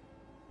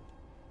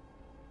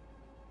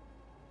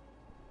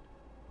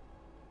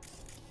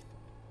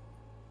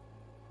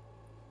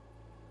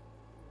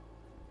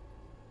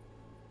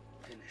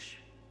 Finish.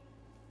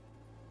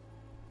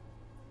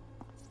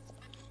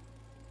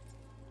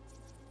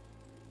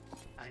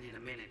 I need a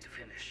minute to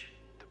finish.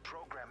 The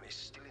program is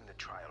still in the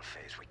trial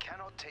phase. We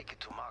cannot take it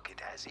to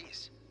market as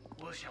is.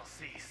 We shall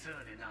see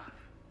soon enough.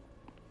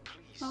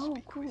 Please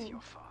speak with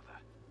your father.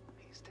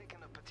 He's taken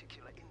a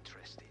particular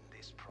interest in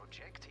this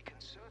project. He can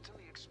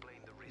certainly explain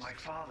the risks. My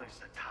father's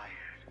a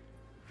tired,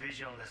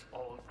 visionless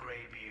old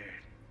graybeard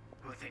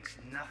who thinks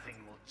nothing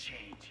will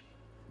change,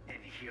 and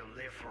he'll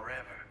live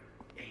forever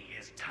in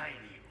his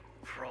tiny,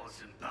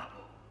 frozen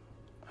bubble.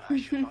 I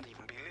should not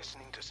even be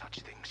listening to such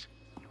things.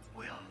 You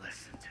will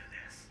listen to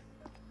this.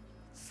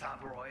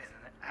 Saburo is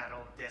an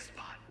adult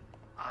despot,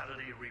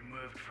 utterly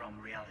removed from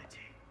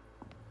reality.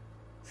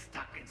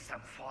 Stuck in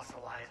some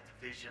fossilized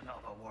vision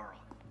of a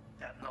world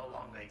that no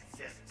longer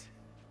exists.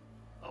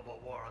 Of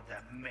a world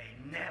that may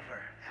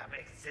never have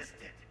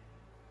existed.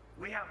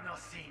 We have not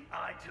seen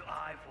eye to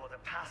eye for the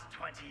past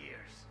 20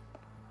 years.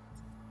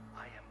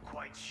 I am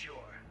quite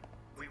sure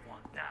we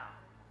want now.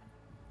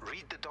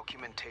 Read the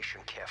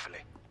documentation carefully.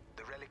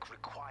 The relic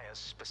requires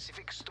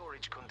specific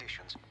storage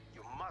conditions.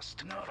 You must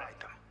provide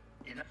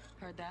them.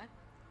 Heard that?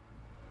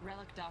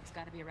 Relic doc's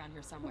gotta be around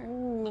here somewhere.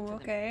 Ooh,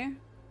 okay.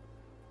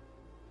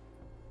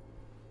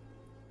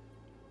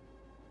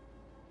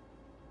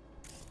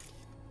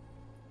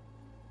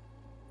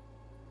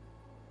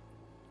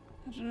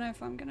 I don't know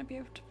if I'm gonna be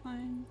able to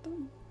find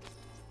them.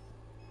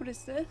 What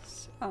is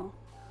this? Oh.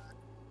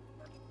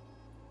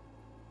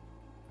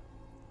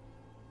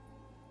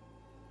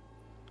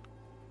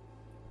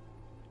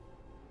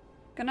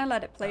 Gonna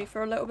let it play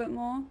for a little bit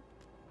more.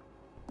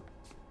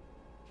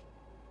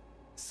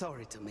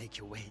 Sorry to make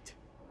you wait.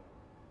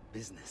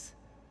 Business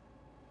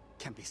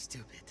can be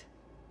stupid.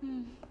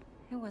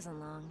 It wasn't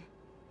long.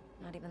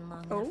 Not even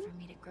long Oh. enough for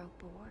me to grow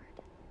bored.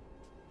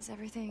 Is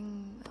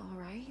everything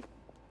alright?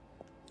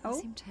 Oh.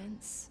 You seem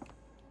tense.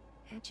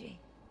 Edgy.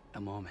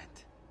 A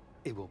moment.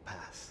 It will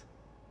pass.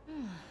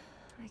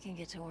 I can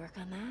get to work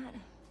on that.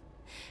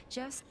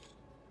 Just...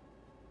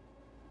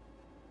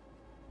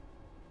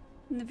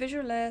 In the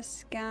visual layer,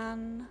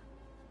 scan.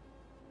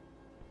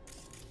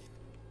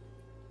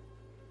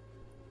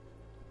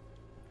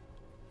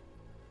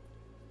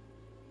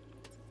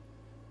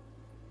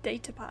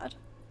 Datapad.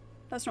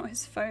 That's not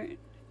his phone,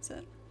 is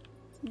it?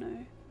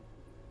 No.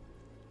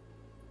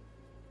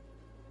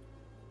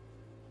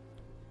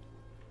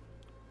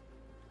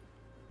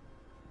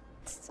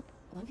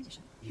 Long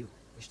condition. You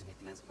wish to make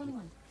plans for Only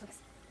one. Focus.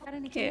 Got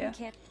any Here.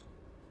 kid?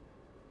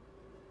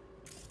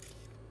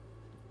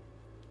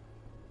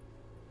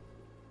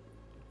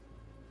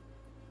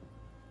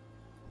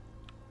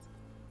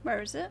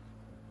 Where is it?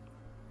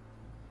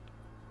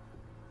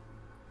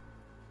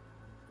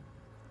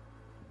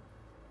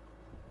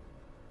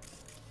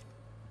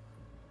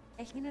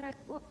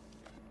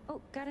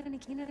 Oh, got any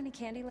candy?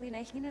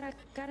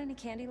 Got any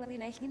candy?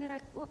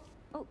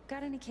 Oh,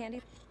 got any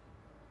candy?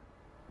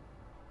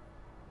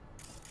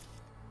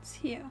 It's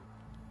here.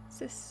 Is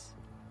this?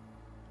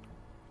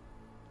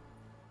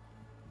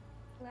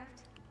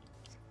 Left.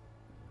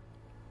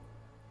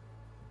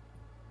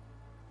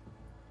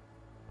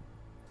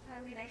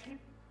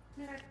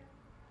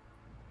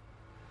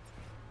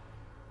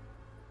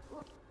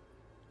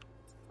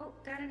 Oh,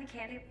 got any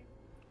candy?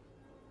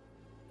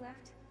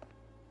 Left.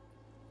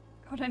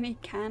 Got any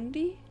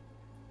candy?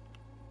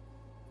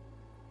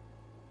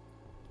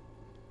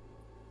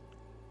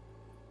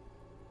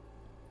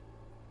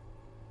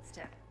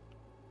 Step.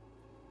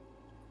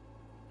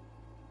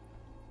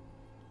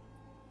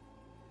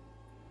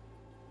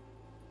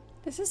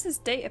 This is his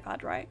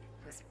datapad, right?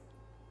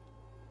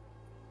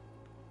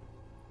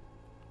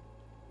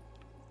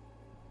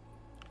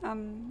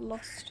 I'm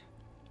lost.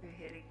 We're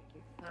hitting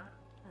fun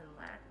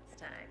last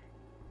time.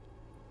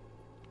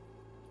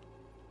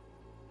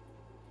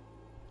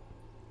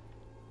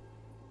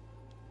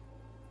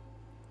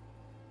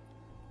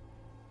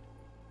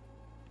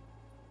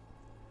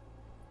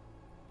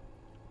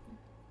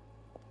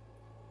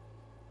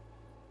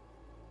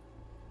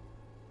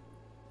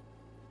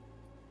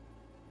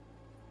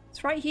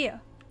 It's right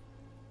here.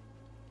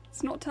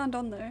 It's not turned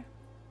on though,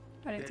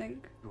 I don't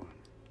think.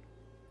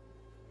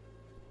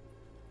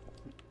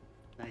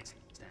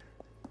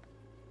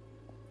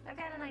 I've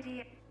got an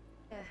idea.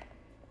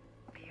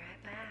 Be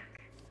right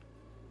back.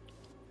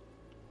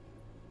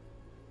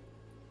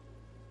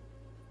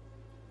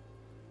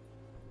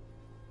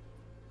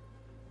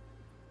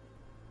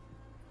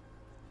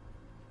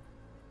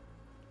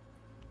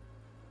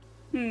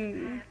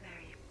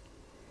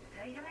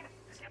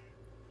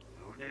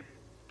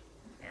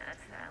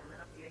 That's that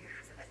little beauty.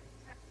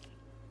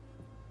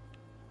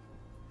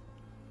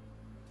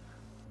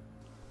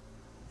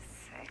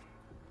 Sick.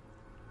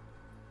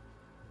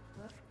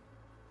 Look.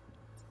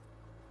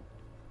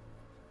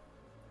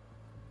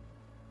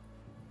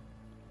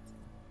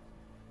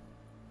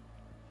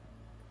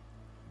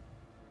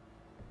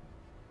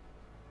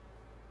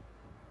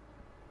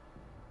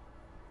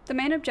 The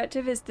main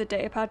objective is the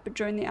datapad, but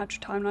during the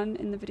actual timeline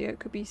in the video it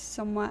could be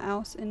somewhere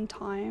else in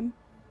time.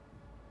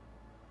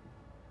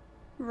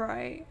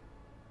 Right.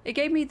 It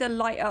gave me the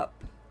light up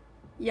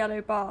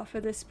yellow bar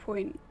for this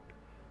point,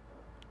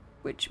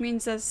 which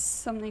means there's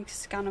something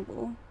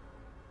scannable.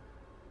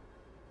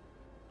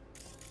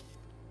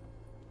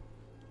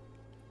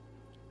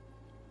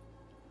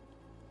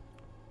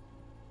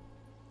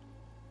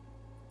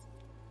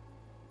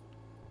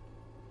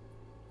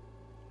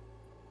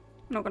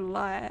 I'm not gonna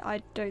lie,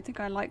 I don't think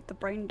I like the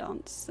brain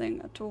dance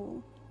thing at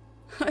all.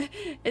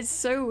 It's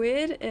so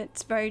weird,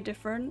 it's very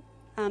different,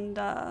 and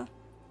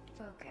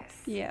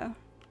Focus. yeah. On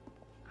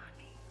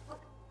me. Oh,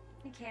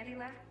 any candy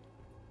left?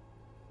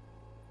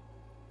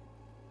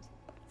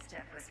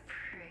 Steph was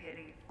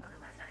pretty fun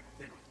last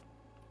night.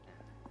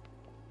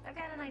 I've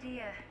got an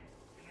idea.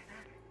 Hear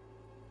that?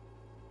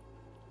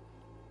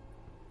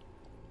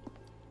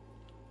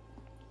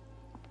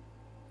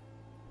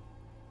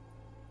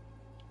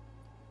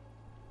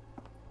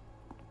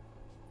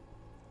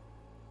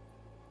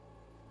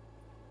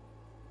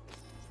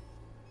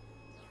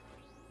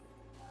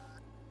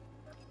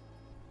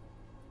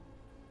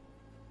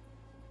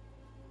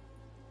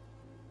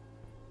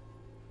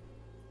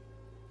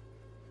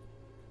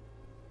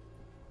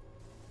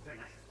 Very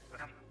nice.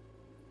 Welcome.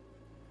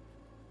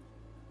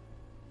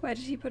 Where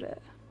did he put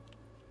it?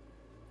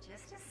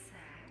 Just a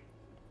sec.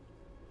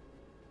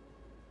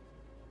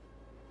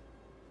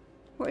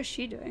 What is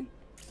she doing?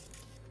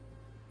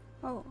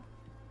 Oh.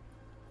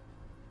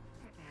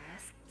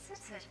 Yes.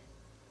 Sit.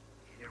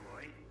 Here,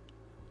 Roy.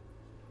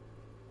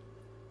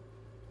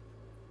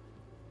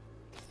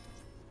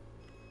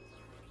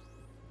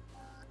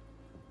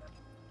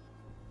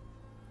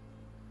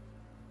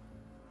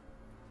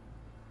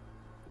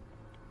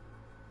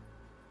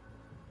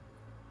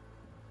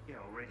 Yeah,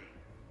 already.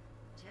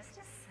 Just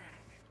a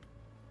sec.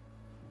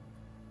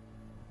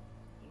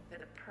 Looking for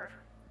the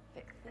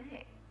perfect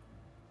thing.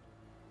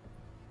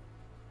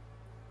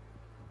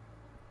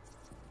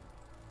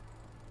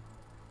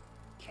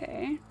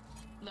 Okay.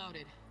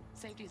 Loaded.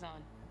 Safety's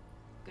on.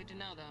 Good to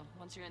know, though.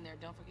 Once you're in there,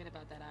 don't forget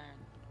about that iron.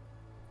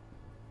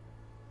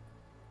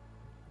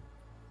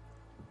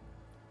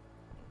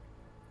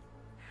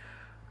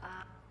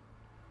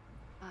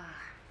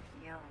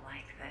 You'll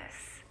like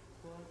this.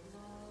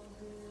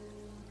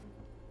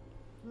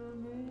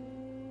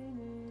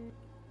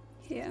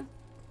 Here.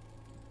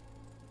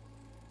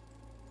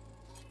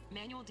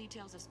 Manual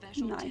details a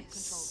special Nice.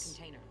 tip-controlled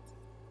container.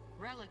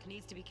 Relic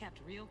needs to be kept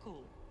real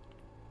cool.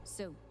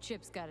 So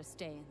Chip's gotta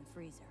stay in the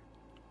freezer.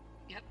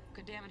 Yep,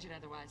 could damage it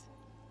otherwise.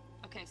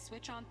 Okay,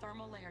 switch on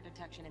thermal layer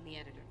detection in the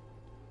editor.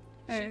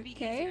 Should be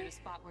Okay. easier to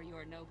spot where you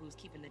know who's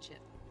keeping the chip.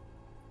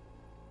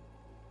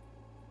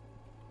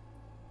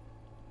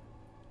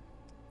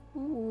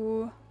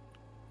 Ooh.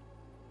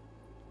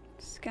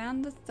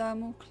 Scan the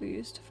thermal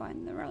clues to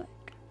find the relic.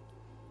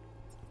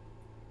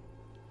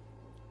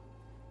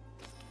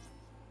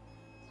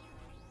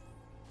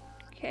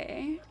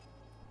 Okay.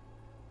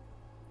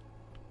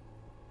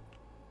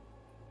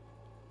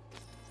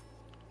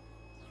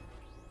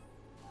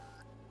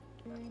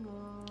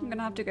 I'm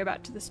gonna have to go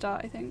back to the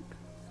start, I think.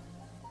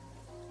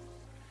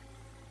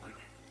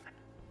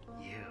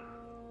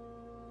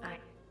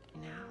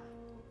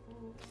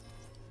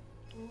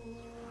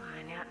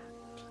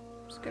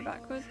 Let's go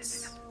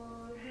backwards.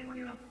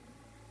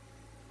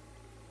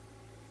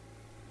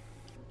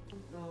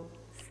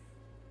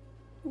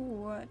 Ooh,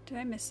 what? Did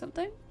I miss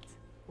something?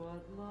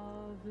 What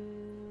love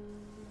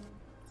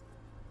is.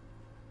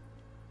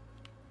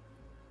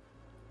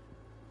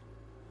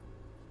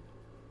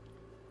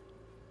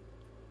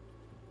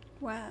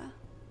 Where?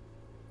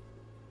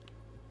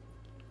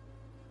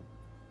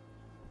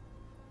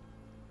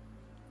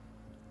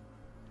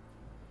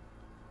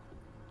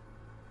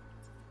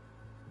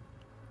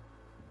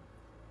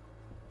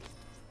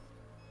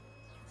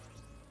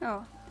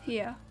 Oh,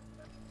 here.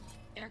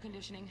 Air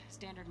conditioning,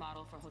 standard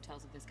model for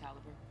hotels of this caliber.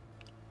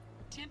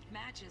 Temp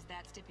matches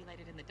that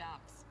stipulated in the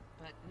docs,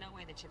 but no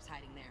way the chip's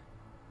hiding there.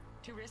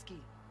 Too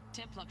risky.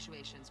 Temp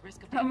fluctuations,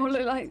 risk of That damage.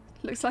 more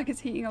looks like it's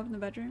heating up in the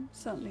bedroom.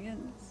 Certainly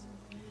is.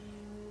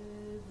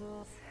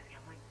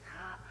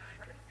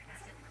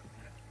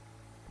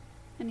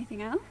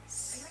 Anything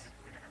else?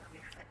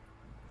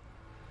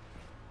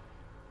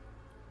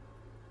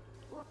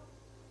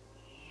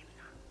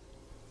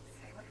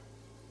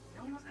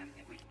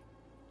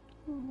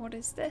 What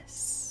is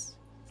this?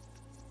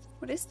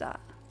 What is that?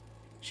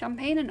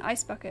 Champagne and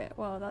ice bucket.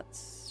 Well,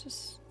 that's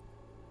just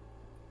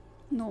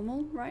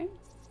normal, right?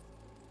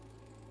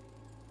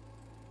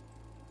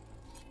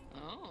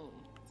 Oh,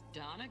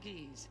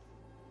 Donaghys.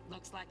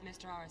 Looks like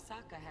Mr.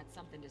 Arasaka had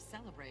something to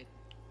celebrate.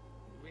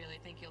 Really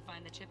think you'll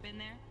find the chip in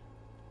there?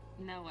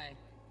 No way.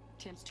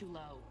 Temp's too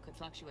low. Could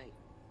fluctuate.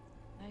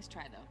 Nice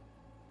try,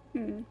 though.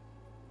 Hmm.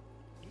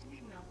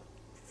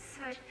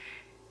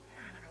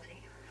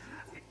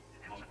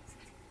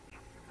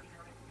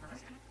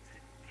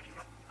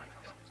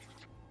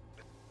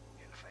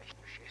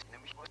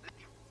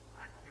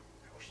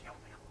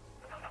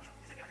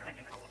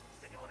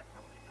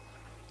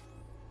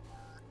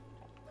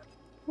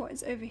 What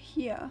is over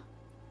here?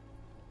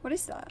 What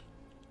is that?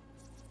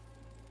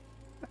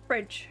 A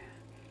fridge.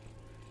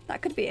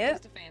 That could be it.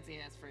 Just a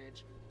fancy-ass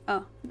fridge.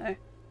 Oh, no.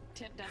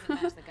 Tip doesn't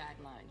match the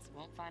guidelines.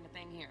 Won't find a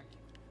thing here.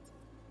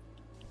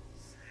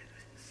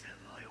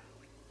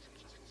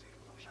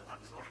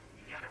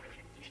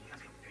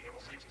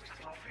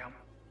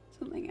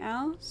 Something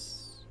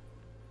else?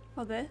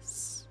 Or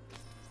this?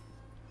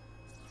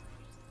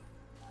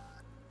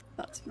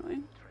 That's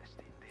annoying.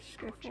 Just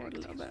go forward a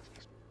little bit.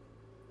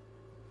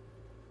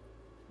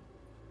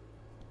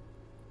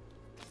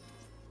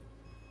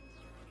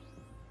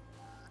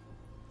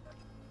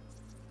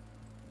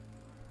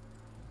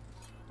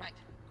 Right.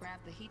 Grab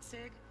the heat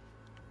sig.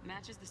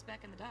 Matches the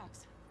spec in the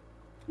docs.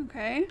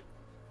 Okay.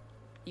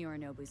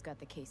 Yorinobu's got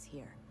the case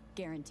here.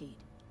 Guaranteed.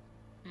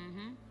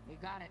 Mm-hmm. We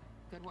got it.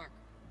 Good work.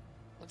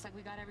 Looks like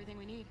we got everything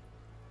we need.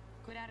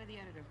 Quit out of the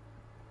editor.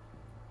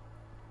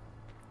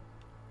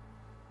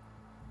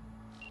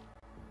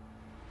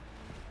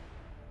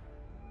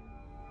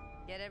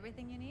 Get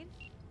everything you need?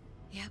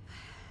 Yep,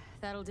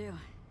 that'll do.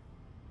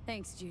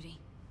 Thanks, Judy.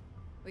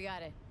 We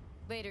got it.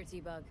 Later,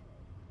 T-Bug.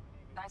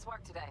 Nice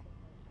work today.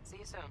 See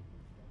you soon.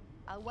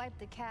 I'll wipe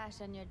the cache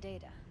on your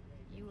data.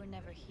 You were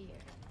never here.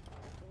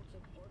 Reports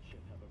of hardship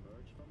have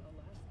emerged from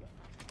Alaska.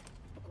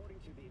 According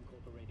to the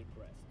Incorporated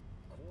Press,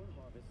 corn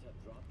harvests have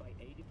dropped by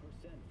 80%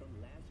 from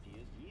last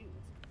year's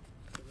yields.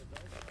 The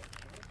result of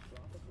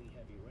catastrophically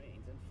heavy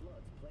rains and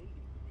floods plaguing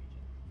the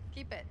region.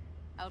 Keep it.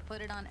 I'll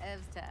put it on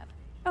Ev's tab.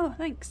 Oh,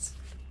 thanks.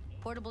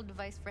 Portable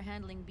device for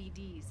handling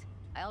BDs.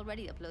 I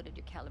already uploaded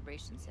your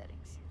calibration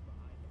settings.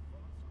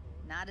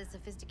 Not as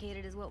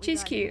sophisticated as what we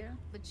She's got cute. here,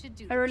 but should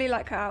do. I really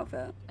like her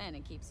outfit. And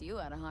it keeps you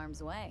out of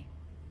harm's way.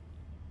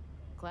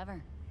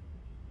 Clever.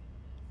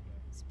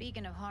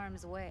 Speaking of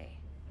harm's way,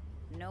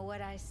 know what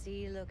I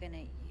see looking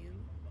at you?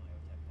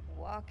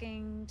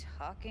 Walking,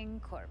 talking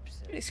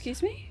corpses.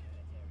 Excuse me?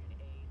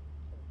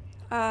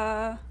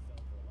 Relax.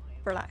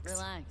 Relax.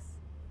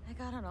 I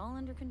got it all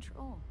under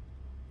control.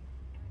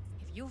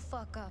 If you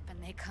fuck up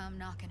and they come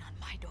knocking on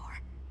my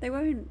door, They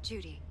won't.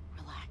 Judy,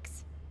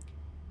 relax.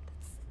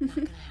 That's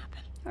not gonna happen.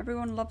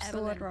 Everyone loves the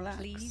word Evelyn, relax.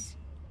 please,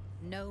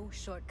 no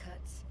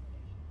shortcuts.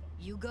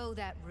 You go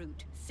that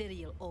route,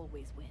 City'll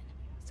always win.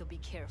 So be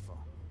careful.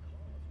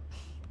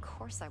 Of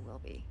course I will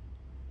be.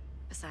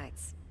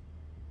 Besides,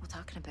 we'll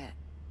talk in a bit.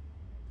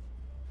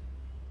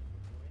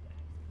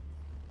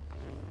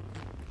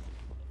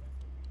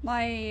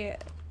 My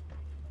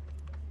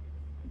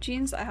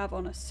jeans that I have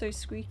on are so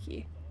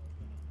squeaky.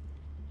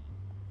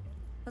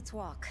 Let's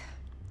walk.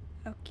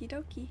 Okie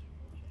dokie.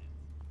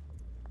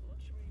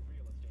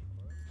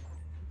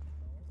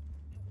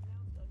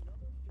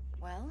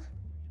 Well,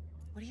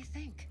 what do you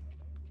think?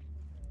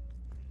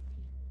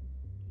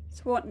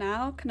 So what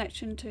now?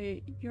 Connection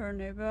to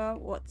Yorinobu.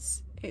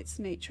 What's its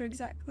nature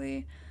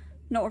exactly.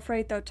 Not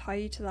afraid they'll tie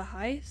you to the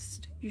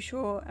heist. You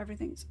sure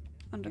everything's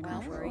under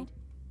control?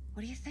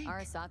 What do you think?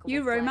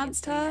 You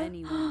romanced her?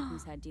 Anyone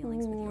who's had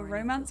dealings with Ooh, your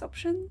romance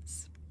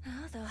options?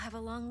 Oh, they'll have a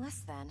long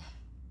list then.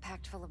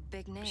 Packed full of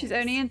big names. She's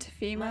only into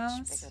females.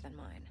 Much bigger than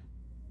mine.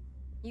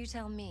 You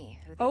tell me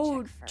who they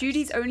Oh, check first.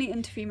 Judy's only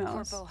into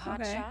females. Corpo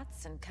Okay.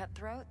 hotshots and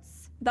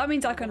cutthroats. That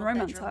means I Or can little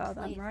romance bedroom her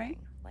then, right?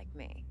 plaything, like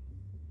me.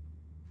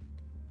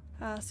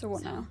 So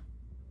what now?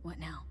 What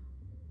now?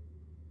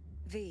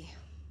 V.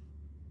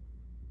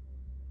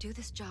 Do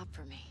this job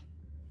for me.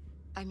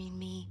 I mean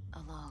me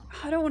alone.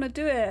 I don't want to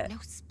do it. No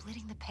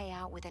splitting the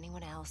payout with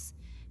anyone else.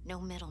 No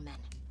middlemen.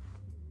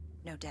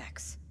 No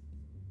Dex.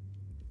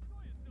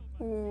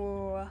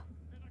 Ooh.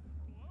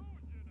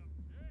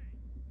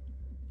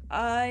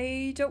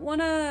 I don't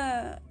want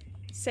to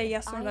say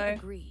yes or no. I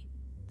agree.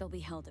 They'll be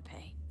hell to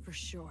pay, for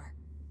sure.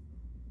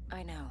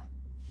 I know.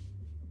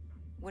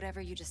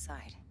 Whatever you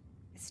decide,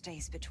 it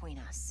stays between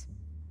us.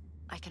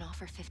 I can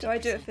offer 50%. Do I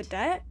do it for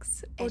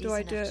Dex or do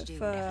I do it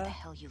for whatever the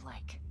hell you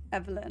like.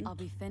 Evelyn? I'll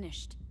be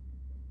finished.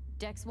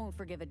 Dex won't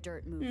forgive a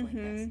dirt move like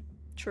this.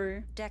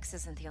 True. Dex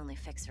isn't the only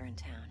fixer in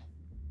town.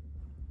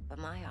 But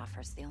my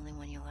offer's the only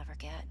one you'll ever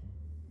get.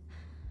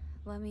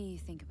 Let me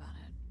think about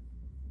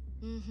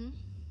it. Mm-hmm.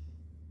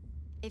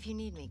 If you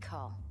need me,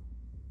 call.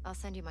 I'll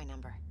send you my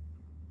number.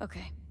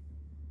 Okay.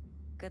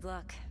 Good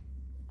luck.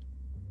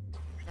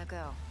 Now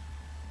go.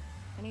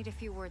 I need a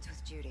few words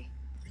with Judy.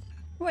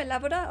 Oh, I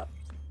leveled up.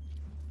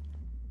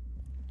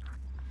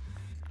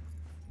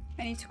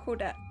 I need to call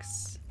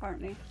Dex,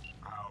 apparently.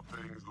 How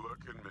things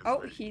looking, Miss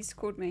Oh, Lee? he's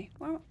called me.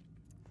 Well,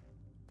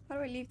 how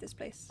do I leave this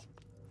place?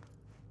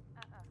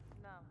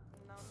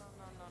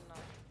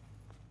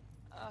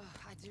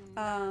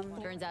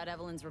 Turns out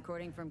Evelyn's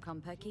recording from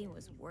Kompeki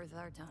was worth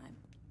our time.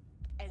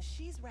 And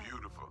she's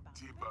beautiful.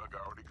 T-Bug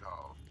already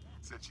called.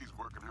 Said she's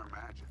working her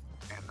magic.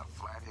 And the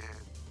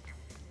flathead.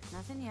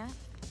 Nothing yet.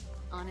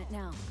 On it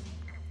now.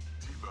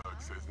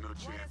 T-Bug says no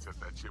chance at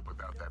that chip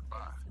without that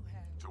bot.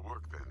 To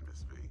work then,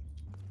 Miss V.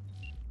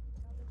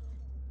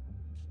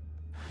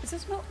 Is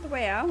this not the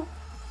way out?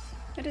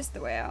 It is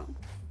the way out.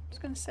 I was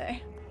gonna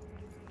say.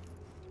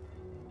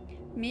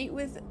 Meet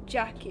with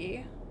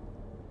Jackie.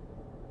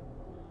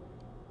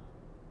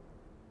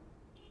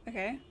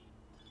 Okay.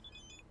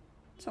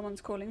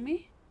 Someone's calling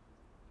me.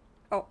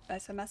 Oh,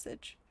 there's a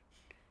message.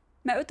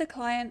 Met with the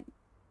client.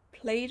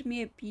 Played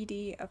me a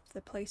BD of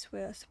the place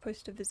we're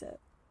supposed to visit.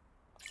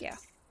 Yeah.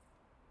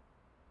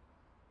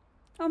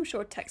 I'm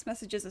sure text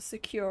messages are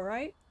secure,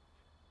 right?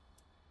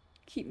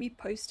 Keep me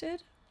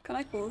posted. Can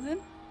I call him?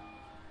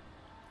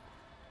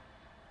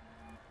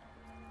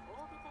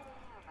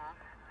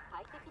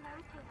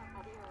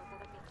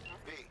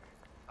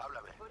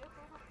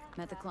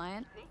 Met the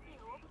client?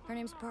 Her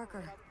name's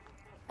Parker.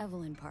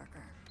 Evelyn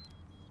Parker.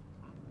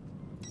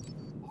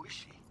 Who is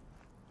she?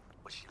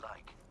 What's she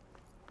like?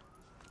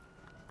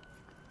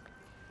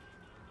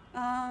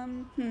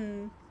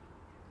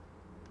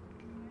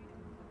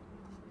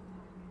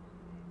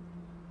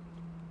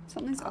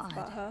 Something's off Odd.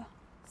 about her.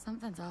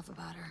 Something's off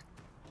about her.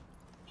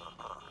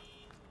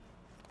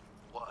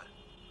 What?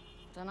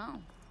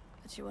 Dunno.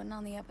 But she wasn't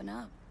on the up and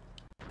up.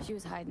 She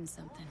was hiding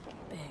something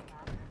big.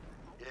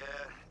 Yeah,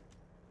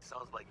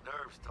 sounds like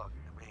nerves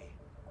talking to me.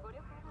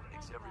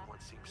 Makes everyone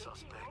seem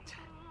suspect.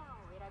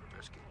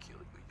 Nerves can kill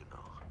you, you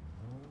know.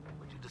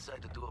 What'd you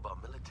decide to do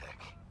about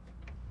Militech?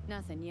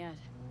 Nothing yet.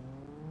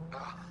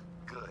 Ah,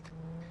 good.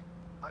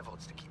 My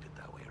vote's to keep it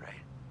that way,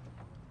 right?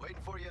 Waiting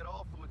for you at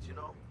All Foods, you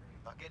know.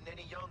 Not getting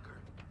any younger.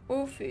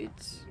 All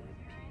Foods.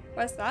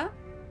 Where's that?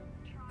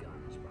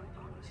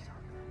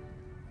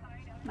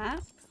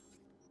 Map?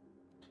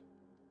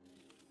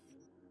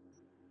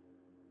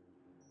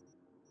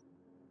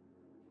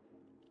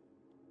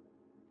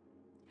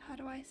 How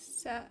do I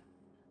set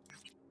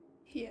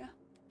here?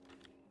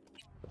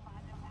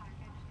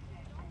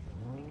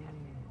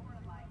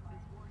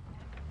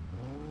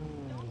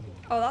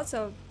 Oh, that's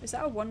a... Is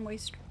that a one-way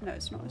street? No,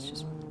 it's not. It's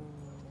just...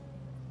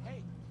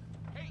 Hey!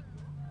 Hey!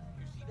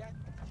 You see that?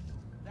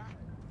 That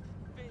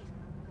thing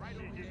right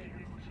over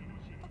there.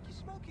 What you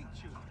smoking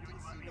to?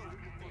 Didn't see no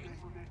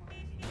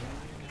thing.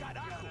 Got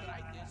out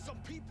right there. Some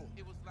people.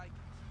 It was like...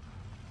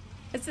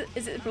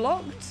 Is it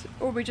blocked?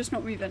 Or are we just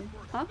not moving?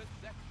 Huh?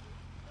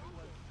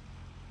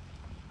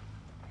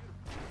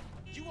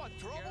 You want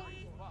trouble?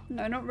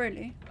 No, not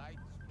really. Light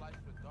spliced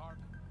with dark.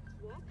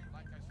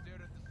 Like I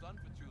stared at the sun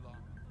for too long.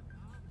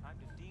 Time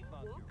to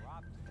debug your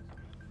optics.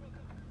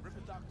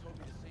 Ripperdoc told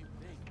me the same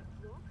thing.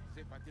 As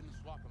if I didn't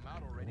swap him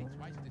out already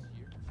twice this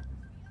year.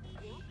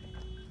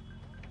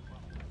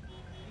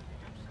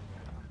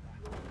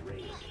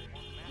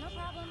 No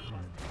problem.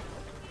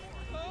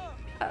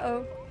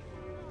 Uh-oh.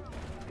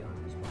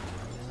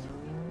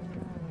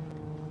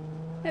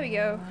 There we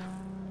go.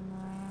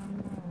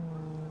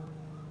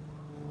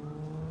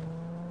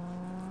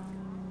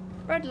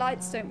 Red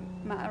lights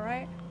don't matter,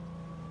 right?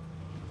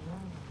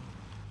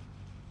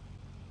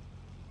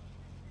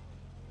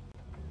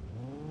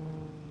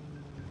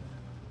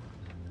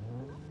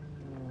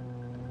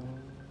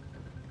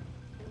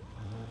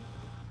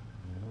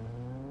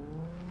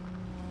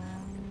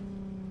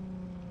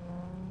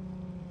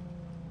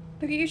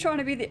 Look at you trying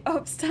to be the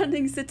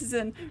upstanding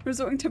citizen,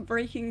 resorting to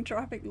breaking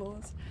traffic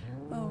laws.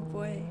 Oh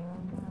boy.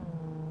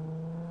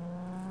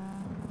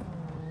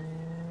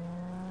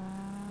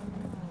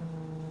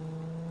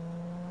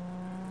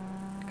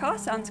 Car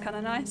sounds kind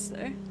of nice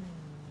though.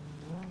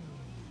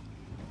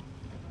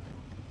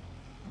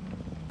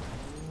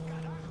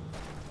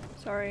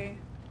 Sorry.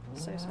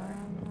 So sorry.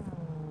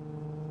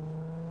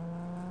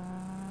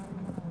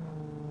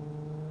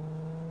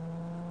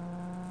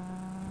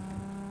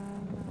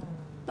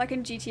 Like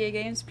in GTA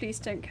games, police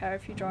don't care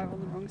if you drive on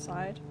the wrong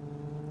side.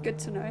 Good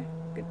to know.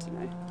 Good to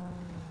know.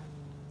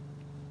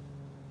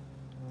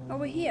 Oh,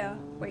 we're here.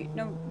 Wait,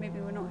 no, maybe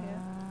we're not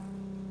here.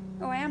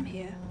 Oh, I am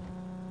here.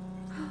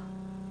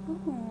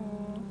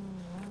 Oh.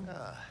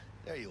 Ah,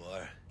 there you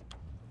are.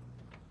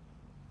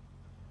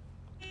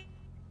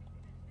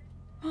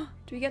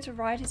 Do we get to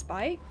ride his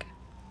bike?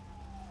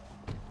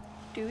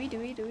 Do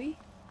we?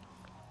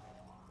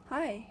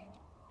 Hi.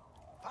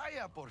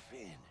 Hiya, por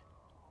fin.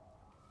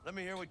 Let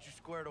me hear what you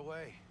squared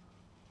away.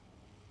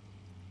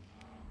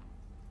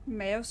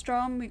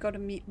 Maelstrom, we gotta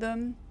meet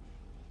them.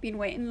 Been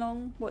waiting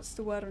long. What's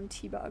the word on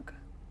T-Bug?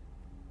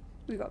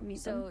 We gotta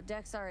meet them. So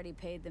Dex already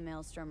paid the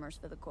Maelstromers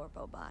for the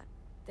Corpo bot.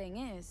 Thing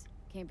is,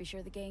 can't be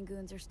sure the gang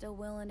goons are still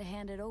willing to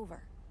hand it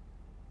over.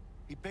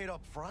 He paid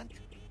up front?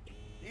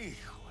 Híjole.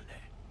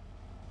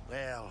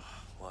 Well,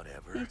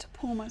 whatever. I need to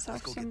pour myself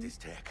Let's go some get this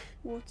tech.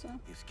 water.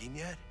 You scheme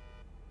yet?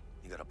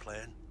 You got a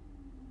plan?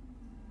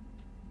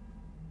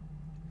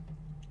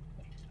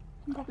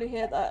 You can probably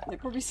hear that, and it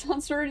probably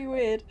sounds really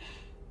weird.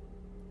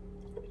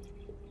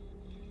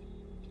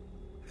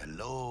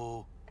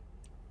 Hello?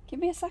 Give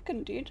me a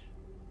second, dude.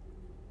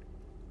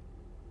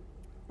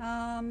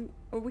 Well,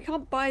 we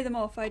can't buy them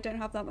off. I don't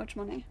have that much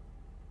money.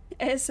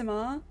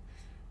 ASMR?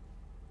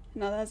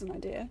 No, there's an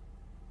idea.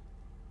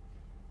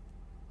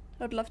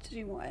 I'd love to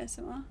do more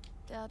ASMR.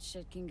 Doubt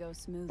shit can go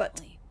smoothly.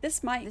 But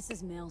this might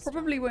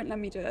probably won't let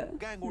me do it.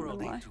 Gang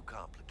world ain't too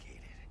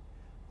complicated.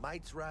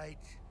 Might's right.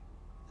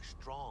 The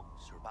strong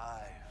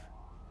survive.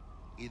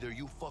 Either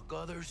you fuck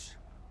others,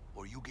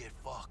 or you get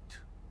fucked.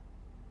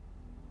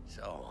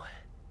 So,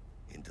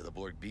 into the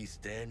Borg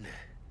Beast Den.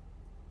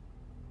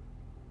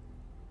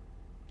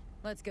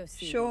 Let's go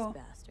see Sure.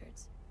 these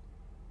bastards.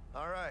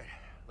 All right,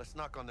 let's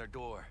knock on their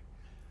door.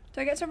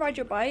 Do I get to ride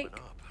your bike?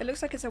 It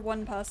looks like it's a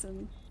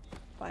one-person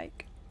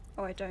bike.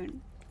 Oh, I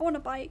don't. I want a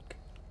bike.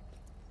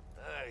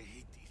 I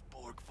hate these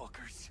Borg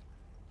fuckers.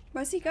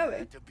 Where's he going?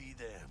 Had to be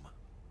them.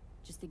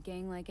 Just a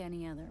gang like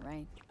any other,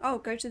 right? Oh,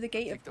 go to the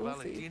gate Take of the all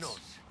foods. Valentinos.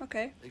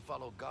 Okay. They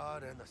follow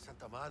God and the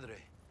Santa Madre.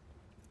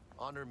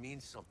 Honor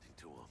means something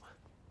to them.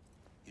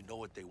 You know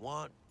what they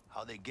want,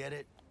 how they get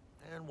it,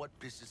 and what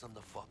pisses them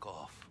the fuck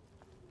off.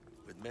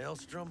 With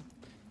Maelstrom,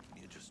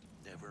 you just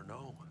never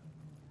know.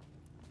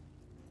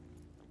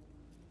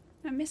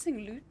 I'm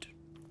missing loot.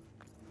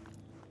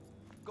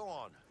 Go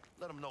on,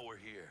 let them know we're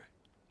here.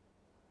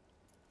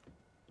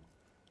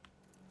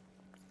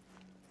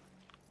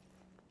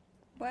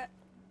 What?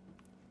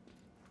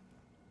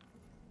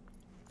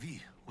 V,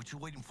 what you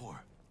waiting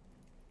for?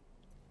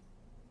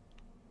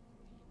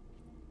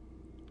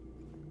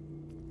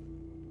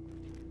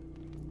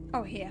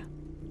 Oh, here.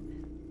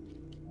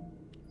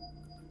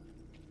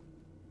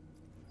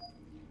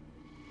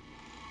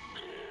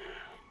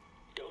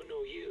 Don't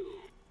know you.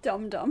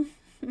 Dum.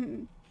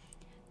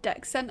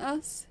 Dex sent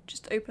us.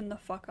 Just open the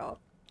fuck up.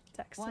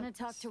 Dex Want to sent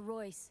talk us. to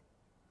Royce?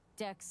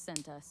 Dex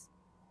sent us.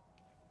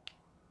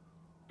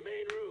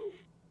 Main room.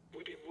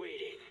 We've been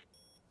waiting.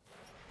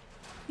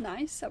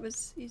 Nice, that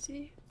was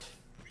easy.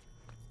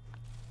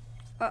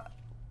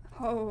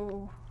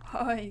 Oh,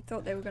 I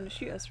thought they were going to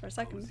shoot us for a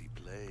second. Cozy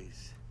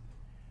place.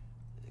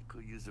 They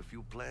could use a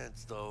few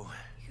plants, though.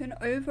 You can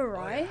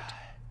override?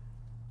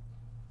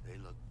 They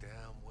look damn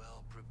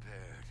well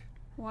prepared.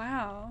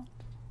 Wow.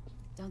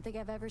 Don't think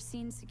I've ever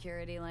seen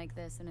security like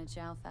this in a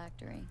chow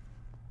factory.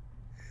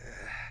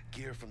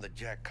 Gear from the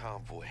Jack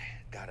convoy.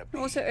 Gotta be.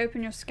 Also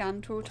open your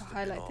scan tool to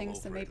highlight things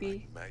that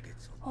maybe...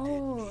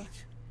 Oh,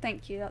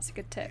 thank you, that's a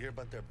good You tip. hear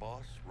about their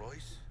boss,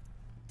 Royce?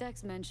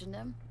 Dex mentioned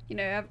him. You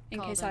know, in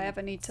Called case I him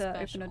ever need to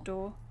open special. a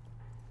door.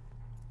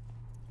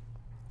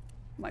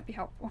 Might be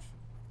helpful.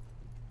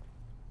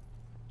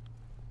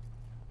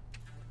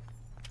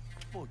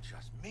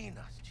 Muchas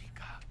minas,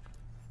 chica.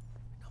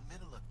 In the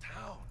middle of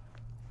town.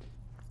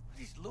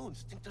 These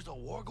loons think there's a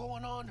war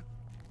going on?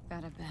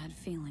 Got a bad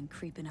feeling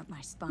creeping up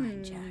my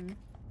spine, Jack.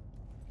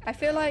 I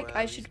feel like Well,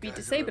 I these should be guys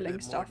are a disabling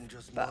bit more stuff, than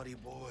just but naughty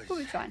boys. we'll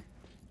be fine.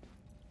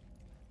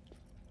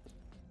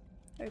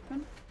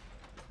 Open.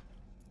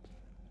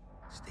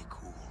 Stay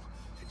cool.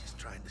 They're just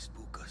trying to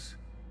spook us.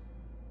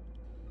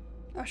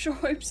 I sure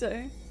hope so.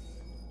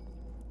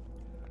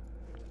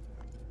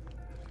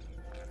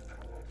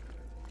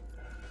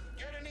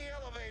 Get in the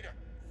elevator,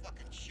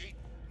 fucking sheep.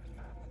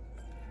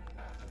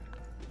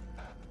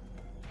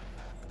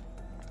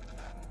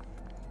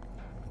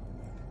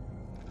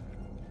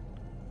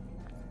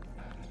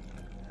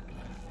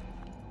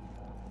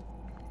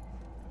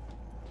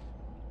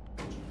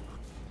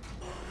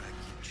 Alright,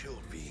 keep chill,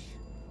 V.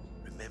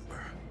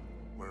 Remember,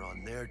 we're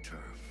on their turf.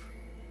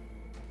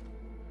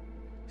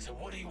 So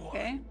what do you want?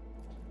 Okay.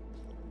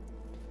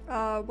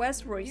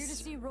 Where's Royce? Here to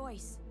see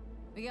Royce.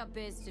 We got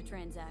biz to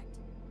transact.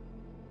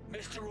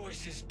 Mr.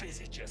 Royce is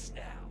busy just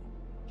now.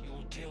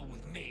 You'll deal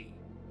with me.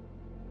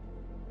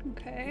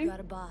 Okay. We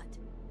got a bot.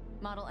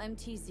 Model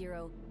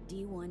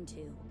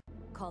MT0D12.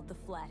 Called the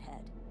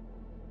Flathead.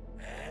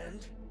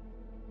 And?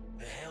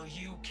 The hell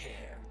you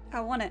care?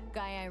 I want it.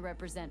 Guy I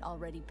represent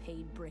already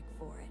paid Brick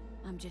for it.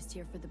 I'm just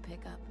here for the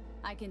pickup.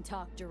 I can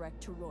talk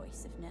direct to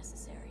Royce if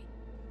necessary.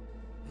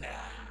 Nah,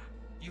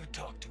 you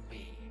talk to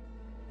me.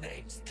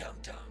 Name's Dum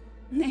Dum.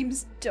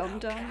 Name's Dum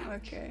Dum.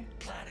 Okay.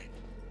 Planet.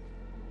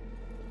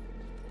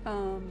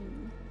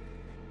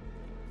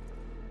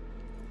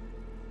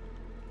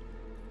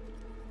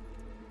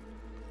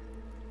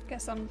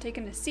 Guess I'm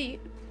taking a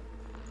seat.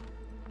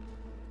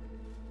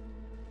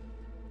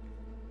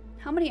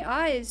 How many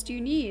eyes do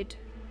you need?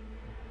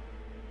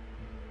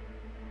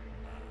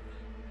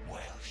 Well,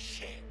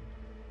 shit.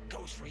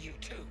 Goes for you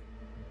too.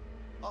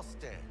 I'll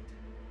stand.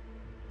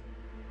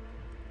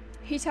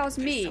 He tells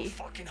me So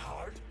fucking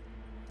hard.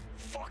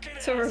 Fucking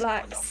to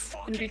relax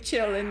and be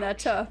chill in their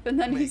turf, and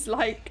then he's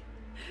like,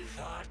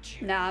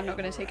 nah, I'm not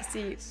gonna take a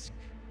seat.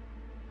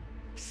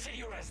 Sit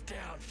your ass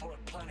down for a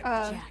planet.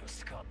 Jack,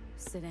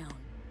 sit down.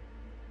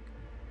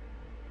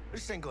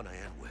 This ain't gonna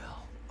end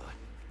well, but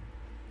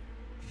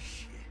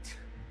shit.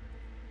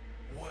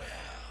 Well,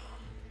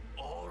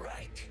 all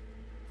right.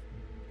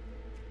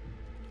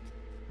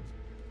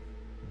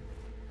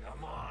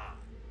 Come on,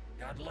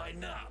 gotta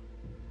lighten up.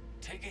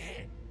 Take a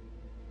hit.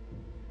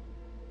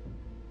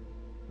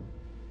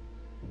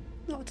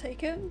 I'll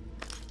take it.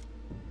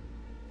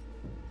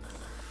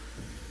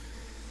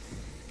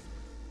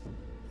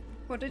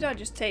 What did I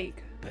just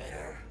take?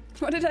 Better.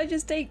 What did I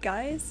just take,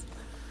 guys?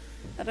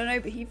 I don't know,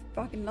 but he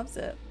fucking loves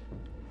it.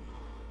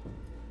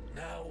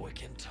 Now we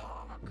can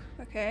talk.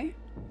 Okay.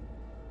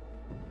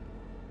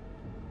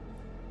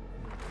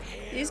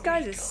 These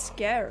guys are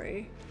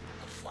scary.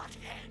 The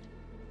Flathead.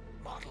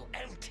 Model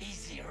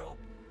MT0D12.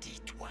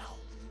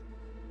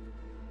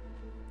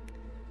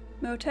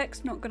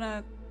 Miltech's not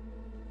gonna...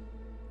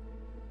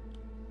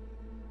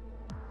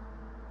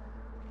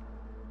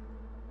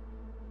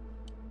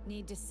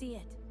 Need to see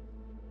it.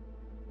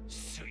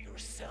 Suit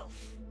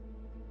yourself.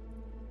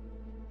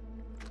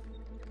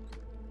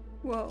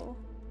 Whoa.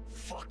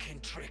 Fucking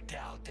tricked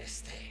out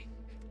this thing.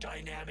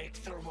 Dynamic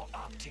thermal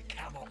optic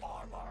camo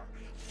armor.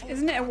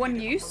 Isn't it a one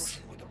use?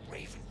 With a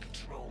Raven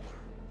controller.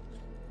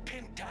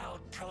 Pimped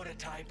out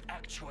prototype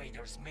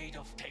actuators made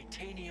of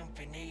titanium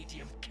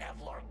vanadium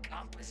Kevlar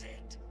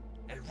composite.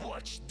 And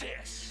watch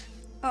this.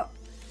 Oh.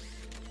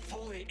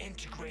 Fully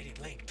integrated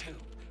link too.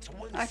 So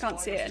when I can't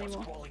see it starts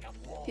anymore. crawling up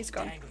walls, He's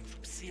gone. dangling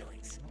from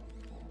ceilings.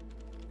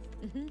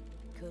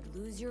 Could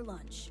lose your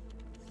lunch.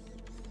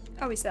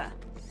 Oh, he's there.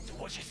 So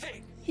what you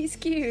think? He's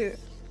cute.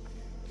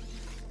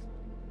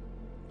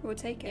 We'll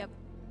take it. Yep,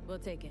 we'll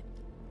take it.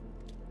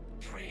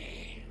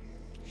 Free.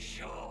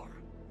 Sure.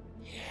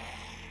 Yeah.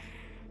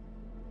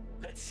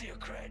 Let's see your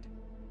cred.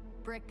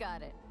 Brick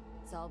got it.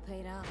 It's all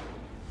paid out.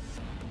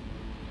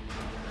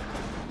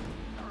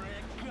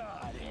 Brick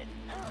got it.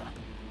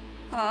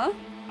 Huh?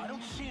 I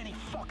don't see any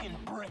fucking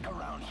brick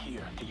around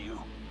here, do you?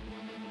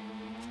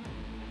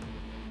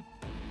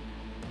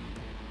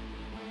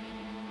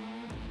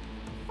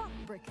 Fuck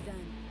Brick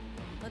then.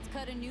 Let's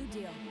cut a new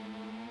deal.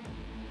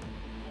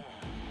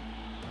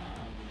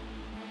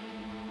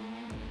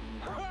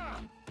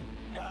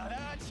 Now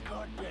that's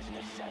good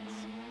business sense.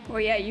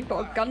 Well, yeah, you've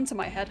got a gun to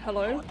my head.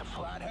 Hello?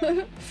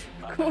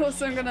 Of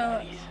course I'm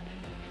gonna...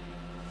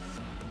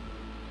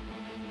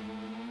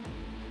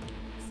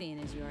 Seeing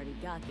as you already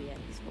got the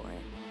Eddies for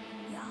it,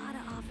 you ought to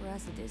offer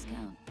us a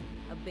discount.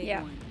 A big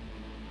one.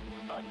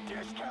 A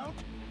discount?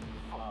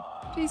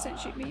 Please don't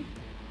shoot me.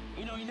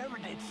 You know, you never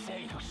did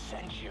say who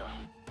sent you.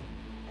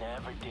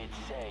 Never did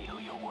say who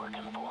you're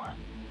working for.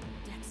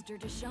 Dexter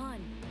Deshawn.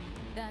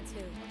 That's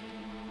who.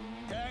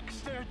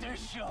 Dexter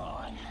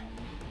Deshawn.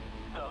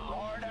 The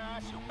lord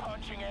ass who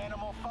punching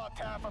animal fucked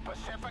half of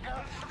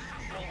Pacifica?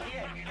 And he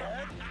ain't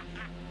dead?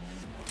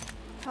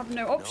 Have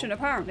no option,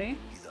 apparently.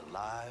 He's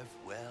alive,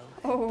 well.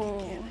 Oh.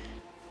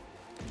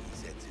 He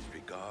sends his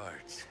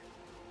regards.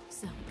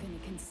 So I'm gonna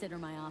consider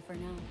my offer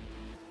now.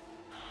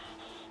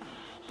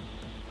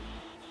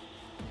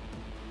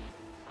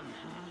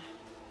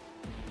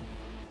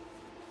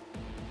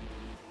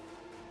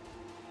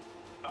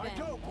 I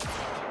don't.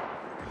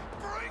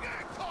 Bring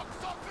it,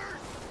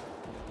 cocksuckers!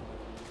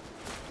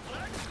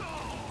 Let's go!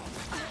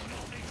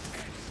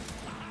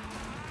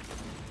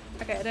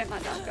 Okay, I don't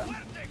like that gun.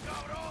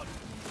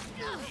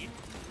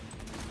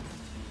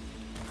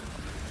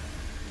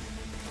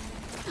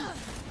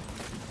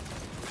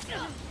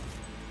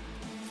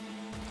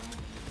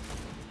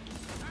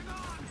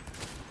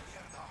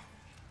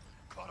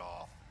 Cut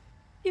off.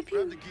 Yippee.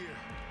 Grab the gear.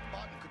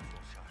 Button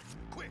control side.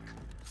 Quick.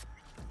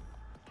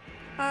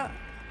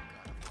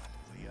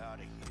 We out of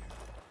here.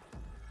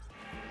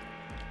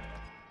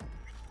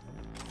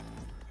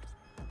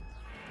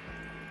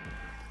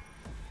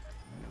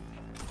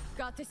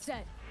 Got this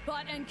set.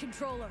 Bot and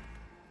controller.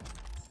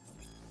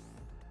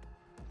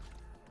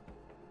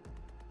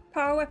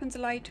 Power weapons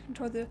allow you to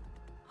control the...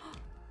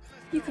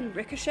 You can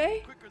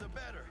ricochet? Quicker the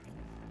better.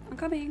 I'm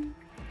coming.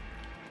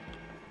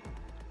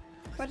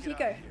 Where did he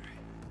go? I'm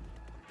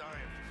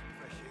dying for some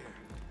fresh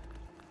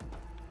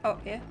air. Oh,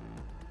 here.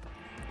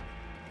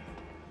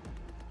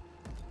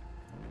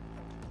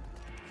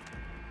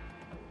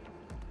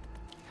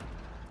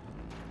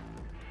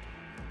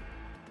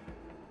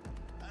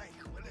 Ay,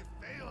 when it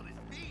failed,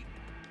 it's meat.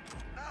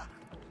 Ah,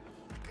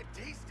 I could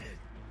taste it.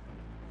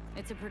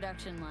 It's a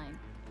production line.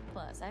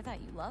 Plus, I thought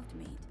you loved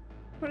meat.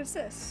 What is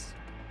this?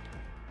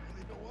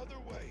 Really no other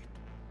way.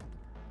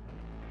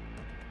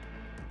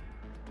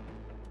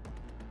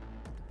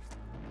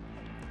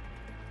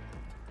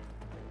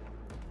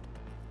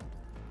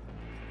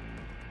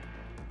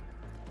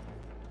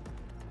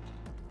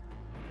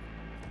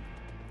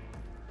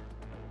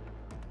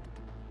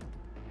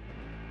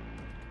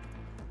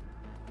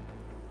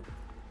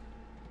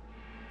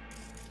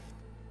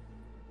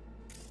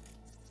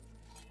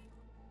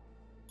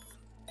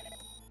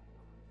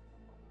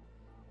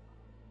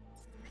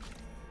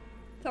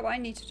 Is that what I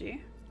need to do?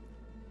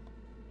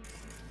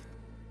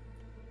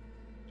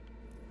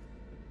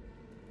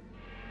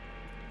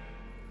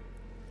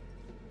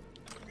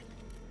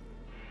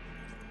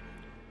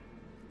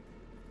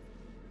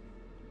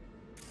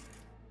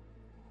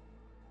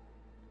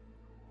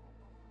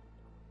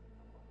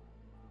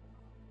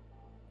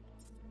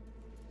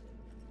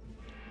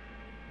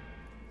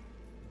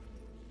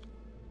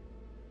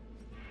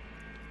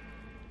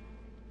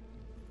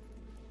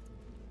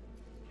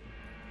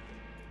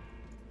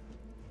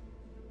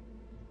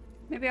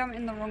 Maybe I'm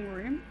in the wrong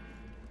room.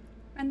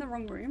 In the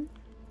wrong room?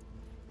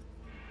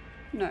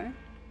 No.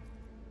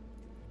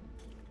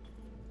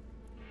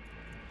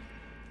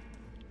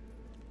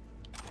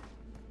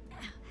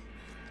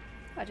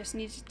 I just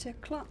needed to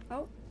climb.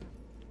 Oh,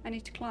 I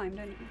need to climb,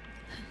 don't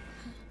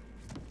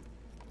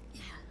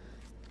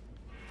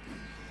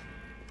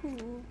I?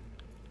 Ooh.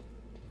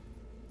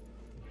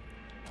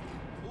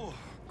 Oh,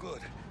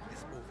 good.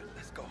 It's moving.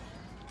 Let's go.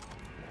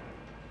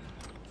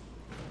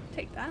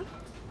 Take that.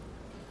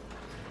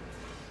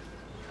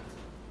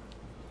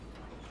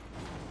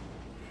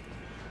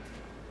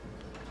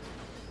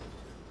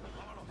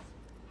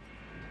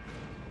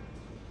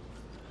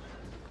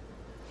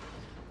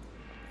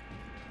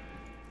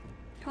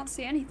 Can't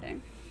see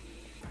anything.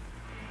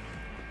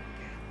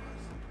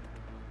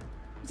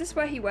 Is this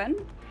where he went?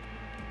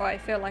 Oh, I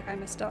feel like I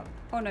messed up.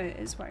 Oh no, it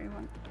is where he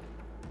went.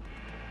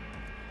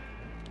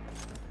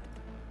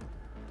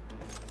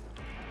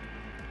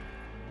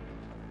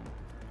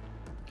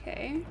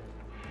 Okay.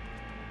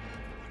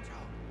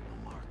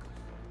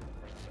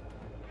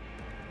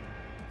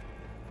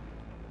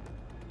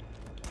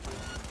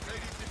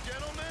 Ladies and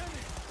gentlemen,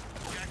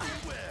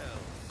 Jackie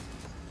Wells.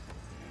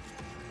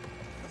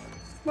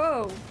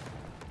 Whoa!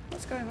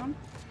 What's going on?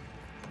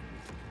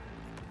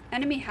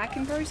 Enemy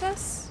hacking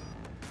process?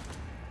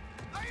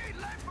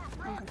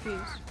 I'm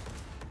confused.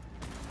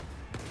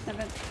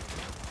 Never.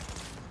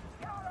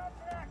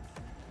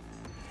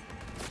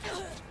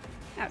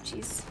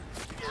 Ouchies.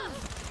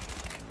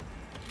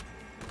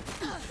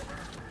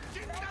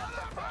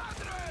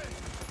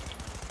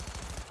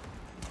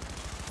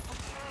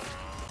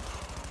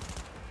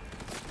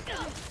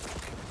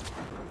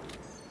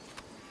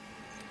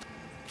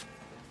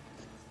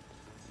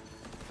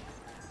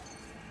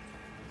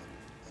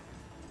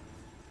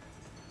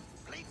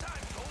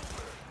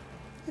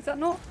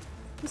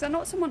 Is that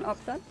not someone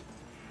up there?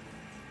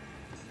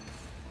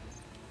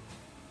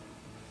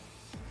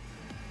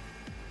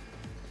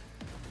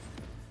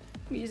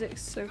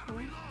 Music's so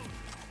cool.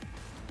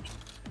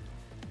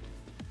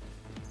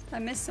 I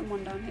missed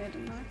someone down here,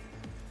 didn't I?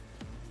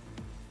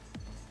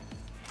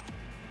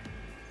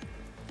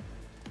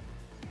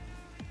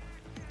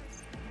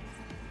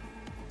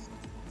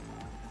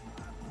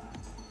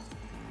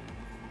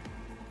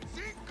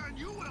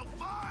 You will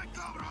find,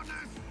 cabrones!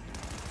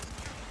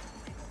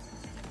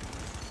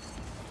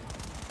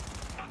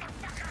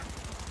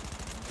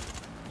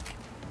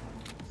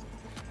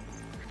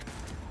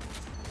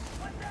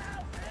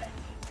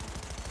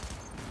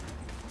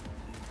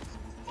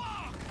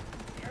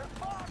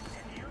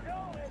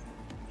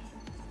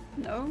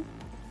 No.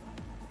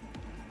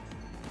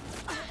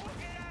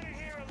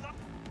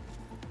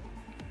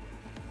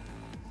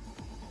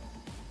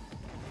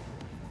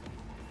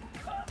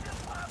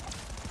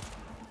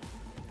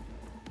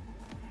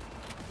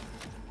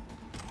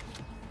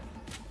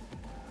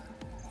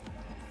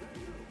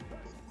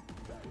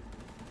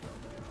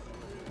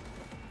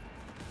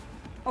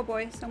 Oh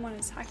boy, someone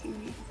is hacking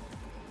me.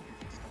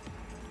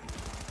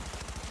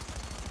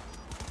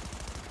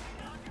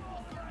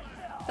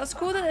 That's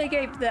cool that they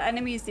gave the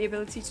enemies the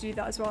ability to do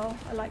that as well.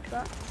 I like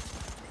that.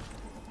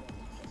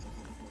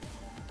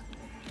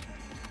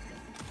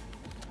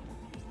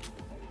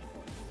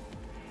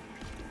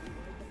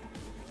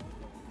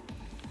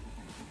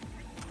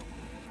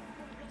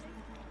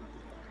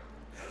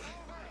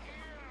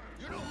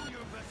 You know who you're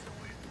messing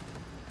with.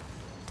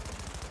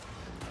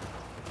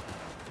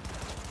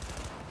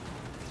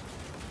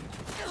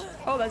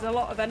 Oh, there's a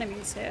lot of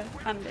enemies here,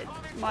 and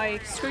my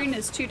screen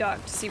is too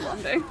dark to see what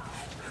I'm doing.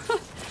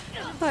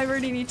 I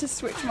really need to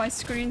switch my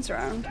screens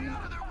around.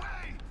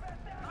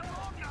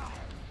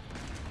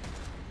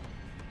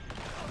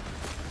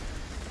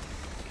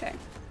 Okay.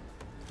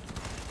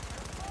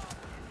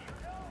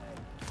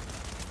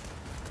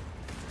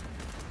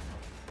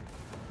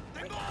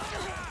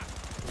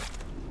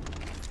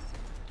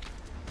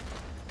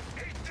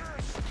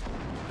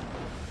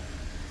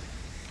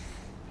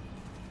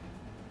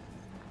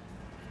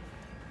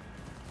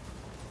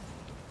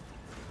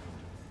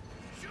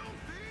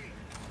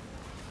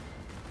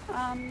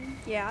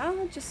 Yeah,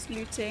 just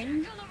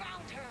looting.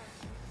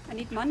 I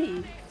need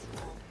money.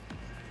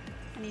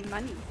 I need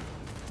money.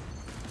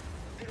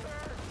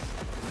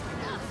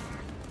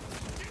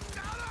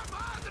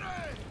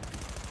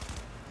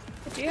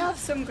 I do have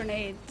some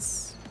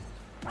grenades,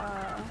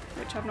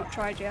 which I've not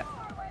tried yet.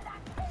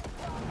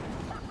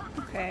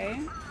 Okay.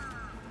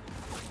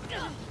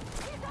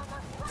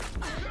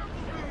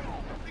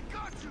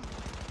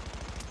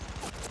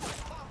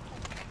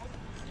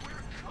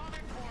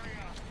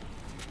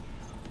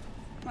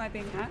 Am I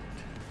being hacked?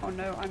 Oh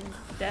no, I'm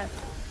dead.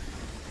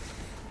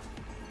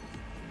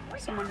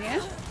 Someone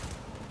here?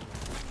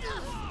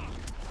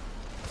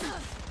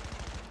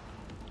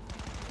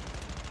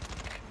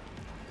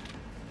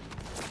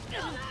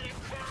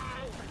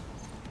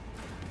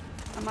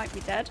 I might be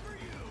dead.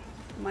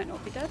 I might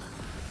not be dead.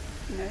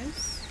 Who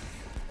knows?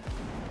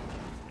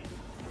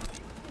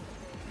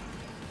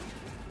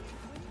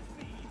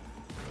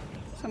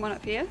 Someone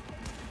up here?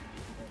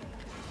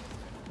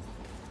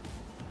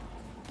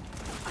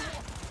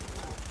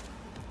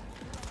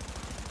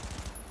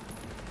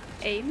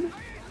 Aim.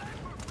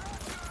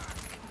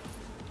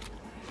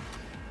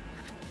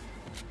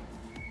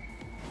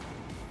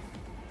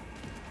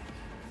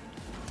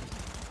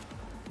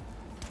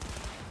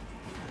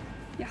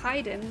 You're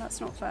hiding,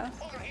 that's not fair.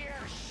 Over here,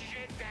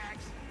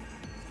 shitbags.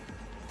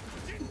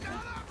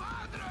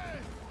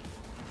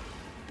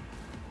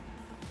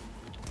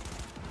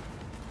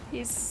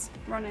 He's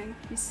running,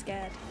 he's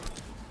scared.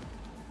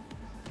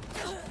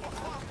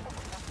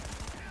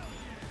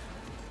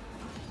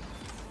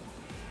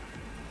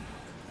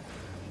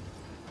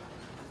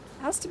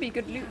 Has to be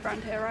good loot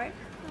around here, right?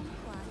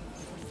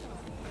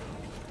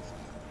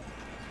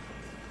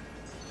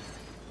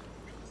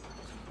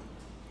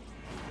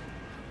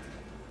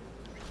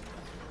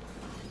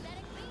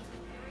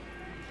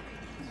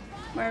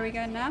 Where are we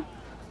going now?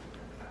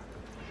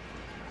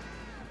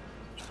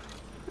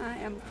 I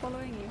am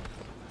following you.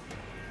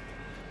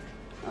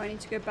 Oh, I need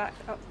to go back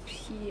up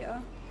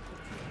here.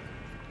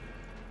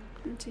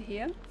 Into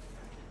here.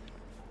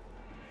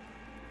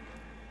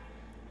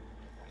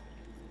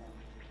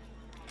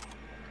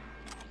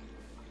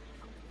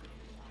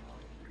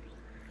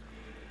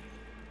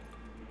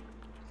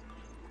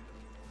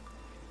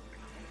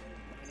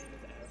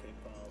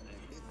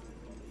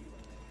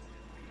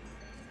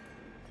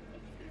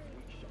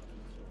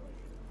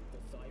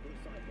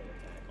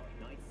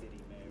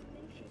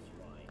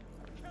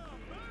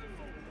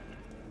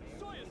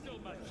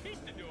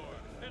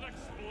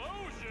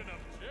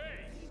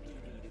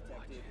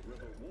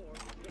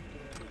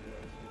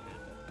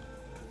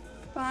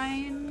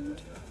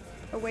 Find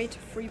a way to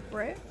free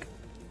brick.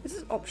 This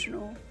is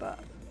optional, but...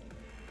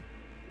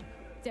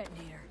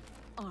 Detonator.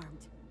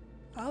 Armed.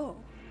 Oh.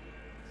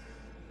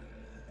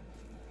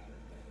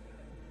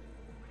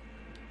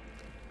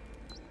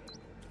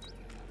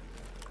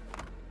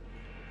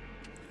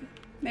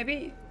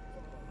 Maybe...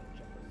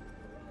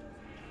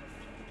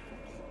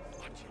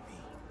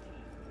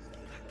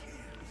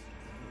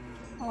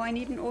 Oh, I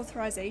need an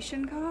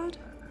authorization card?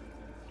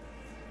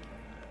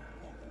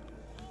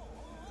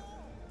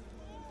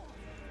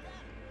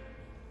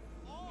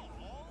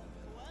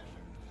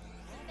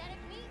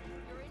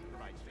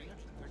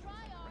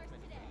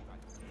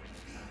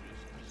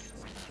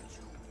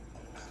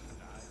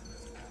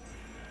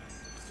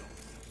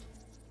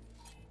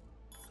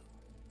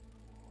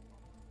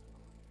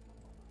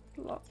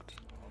 Locked.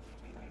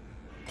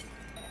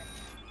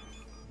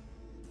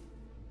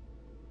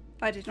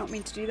 I did not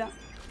mean to do that.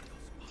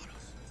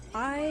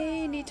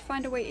 I need to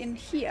find a way in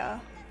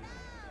here.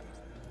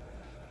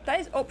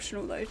 That is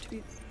optional though, to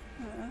be...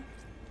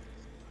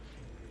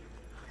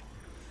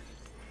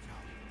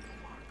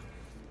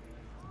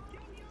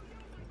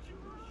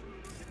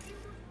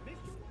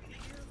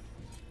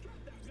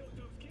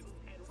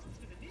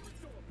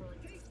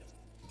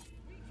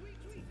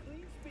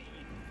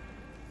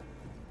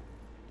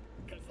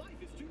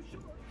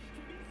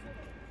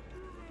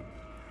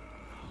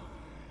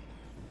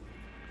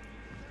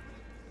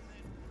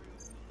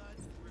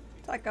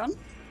 Is that a gun?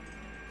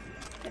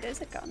 It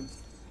is a gun.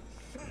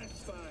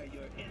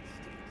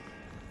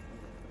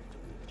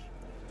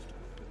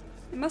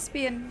 It must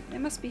be in. It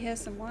must be here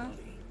somewhere.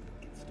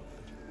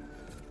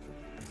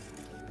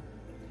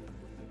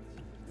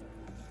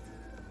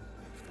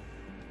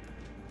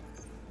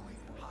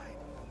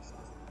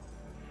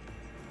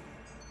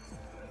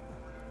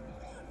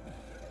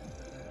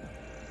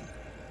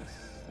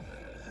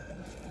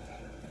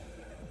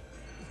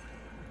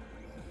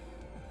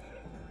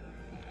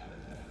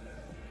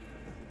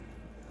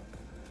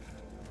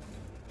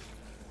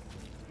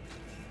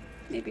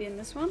 Maybe in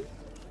this one?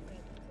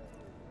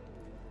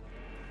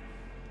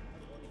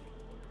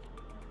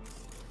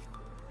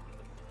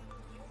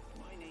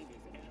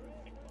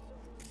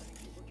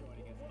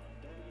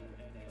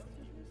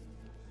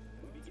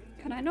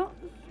 Can I not?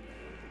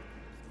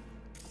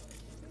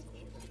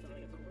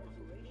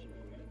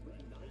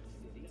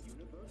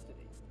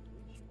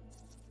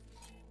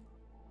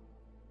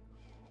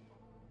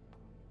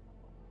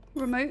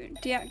 Remote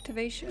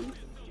deactivation.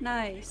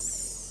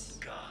 Nice.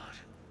 God,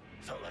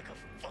 felt like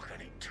a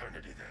fucking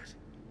eternity there.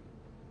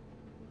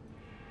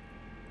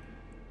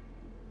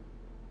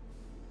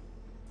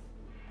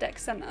 Deck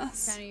sent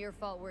us. Kinda your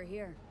fault we're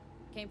here.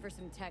 Came for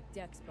some tech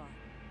deck spot.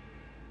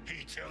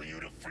 He tell you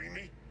to free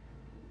me?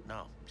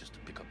 No, just to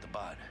pick up the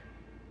bot.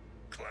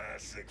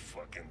 Classic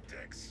fucking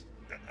Dex.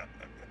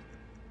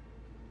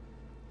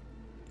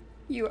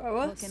 You owe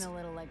us? Looking a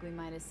little like we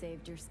might have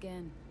saved your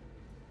skin.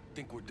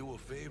 Think we're due a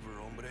favor,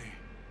 hombre.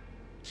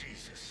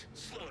 Jesus,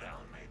 slow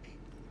down, maybe.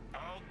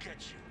 I'll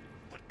get you,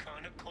 but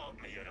kinda caught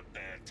me at a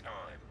bad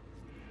time.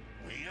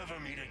 We ever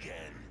meet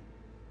again,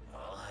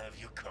 I'll have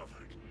you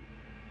covered.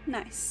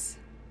 Nice.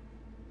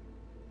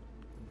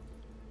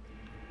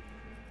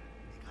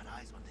 They got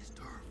eyes on this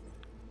turf.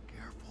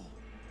 Careful.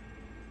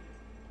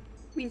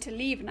 We need to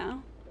leave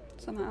now,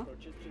 somehow.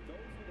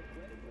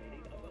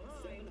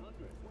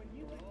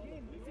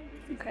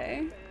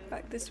 Okay,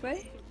 back this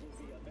way.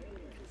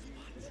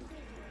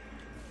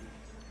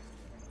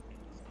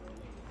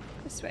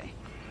 This way.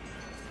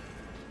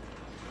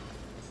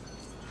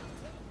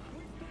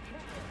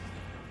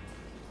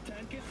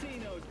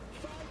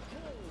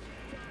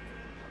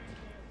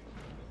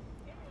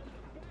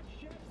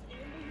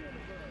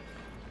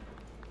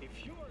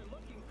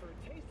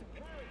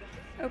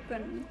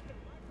 Open.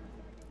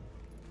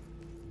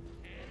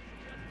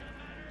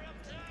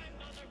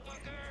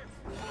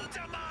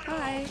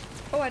 Hi.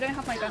 Oh, I don't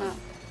have my gun up.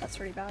 That's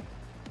really bad.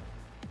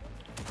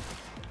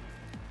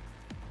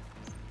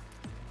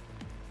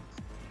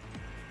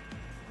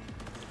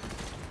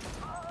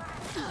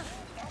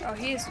 Oh,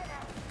 he is.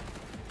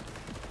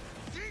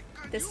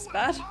 This is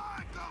bad.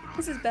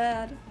 This is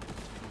bad.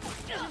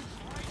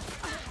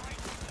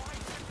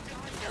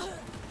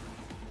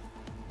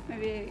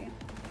 Maybe.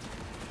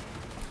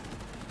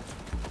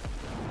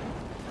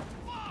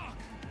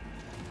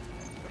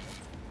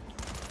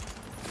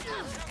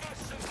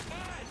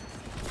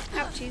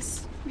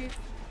 Ouchies. Move.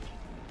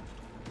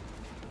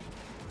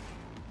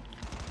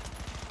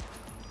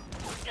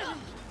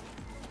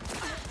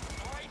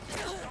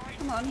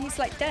 Come on, he's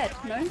like dead,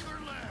 no?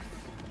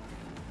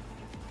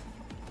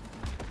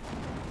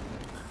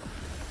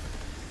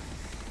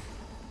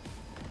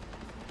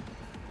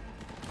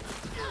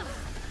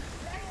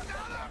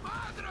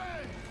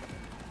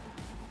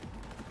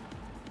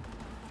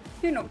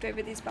 Who knocked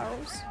over these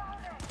barrels?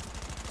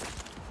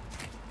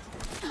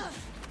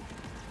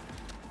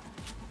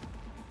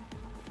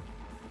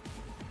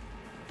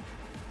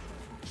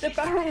 The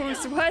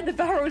barrels! Why are the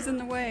barrels in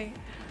the way?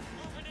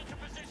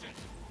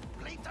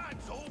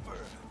 Playtime's over.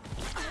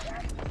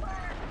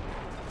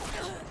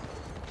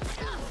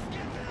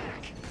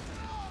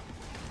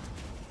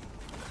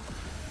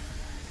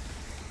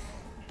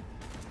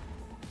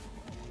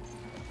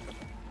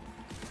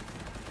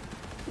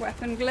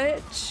 Weapon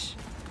glitch.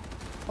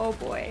 Oh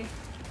boy.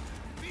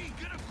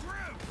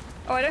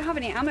 Oh, I don't have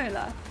any ammo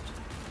left.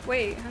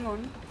 Wait, hang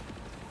on.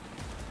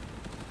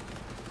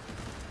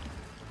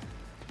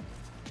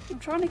 I'm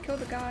trying to kill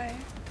the guy.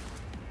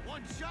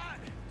 One shot,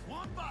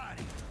 one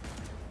body.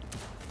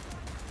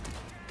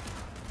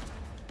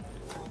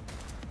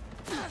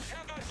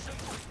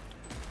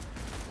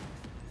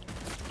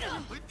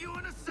 With you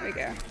in a There we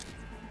go.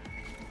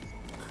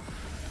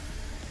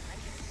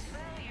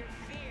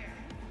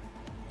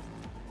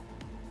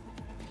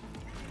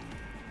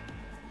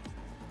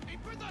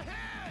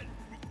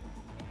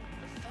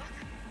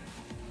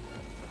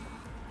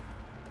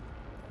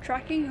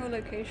 Tracking your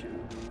location.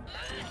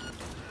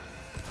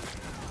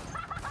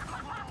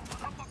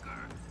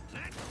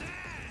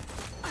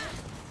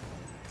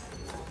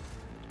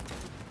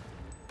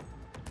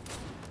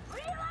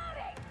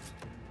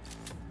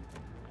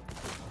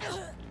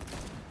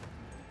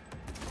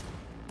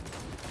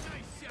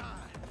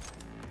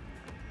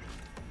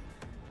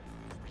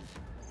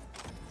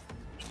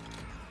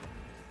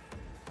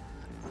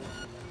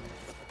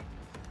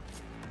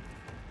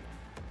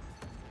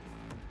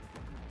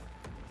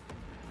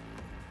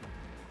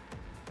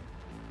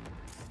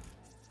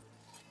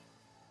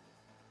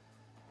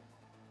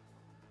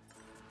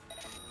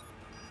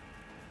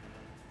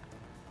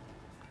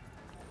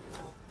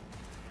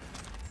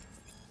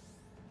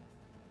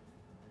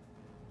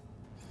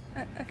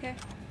 Okay.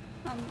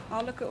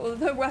 I'll look at all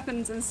the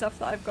weapons and stuff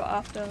that I've got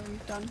after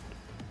we've done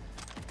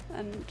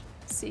and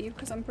see,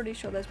 because I'm pretty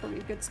sure there's probably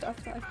good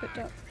stuff that I've picked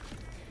up.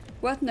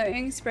 Worth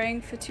noting,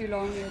 spraying for too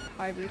long with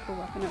high recoil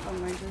weapon at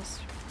long ranges.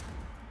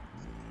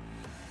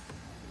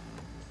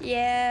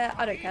 Yeah,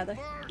 I don't care though.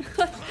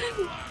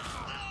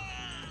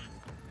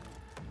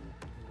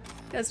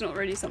 That's not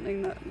really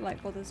something that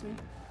like bothers me.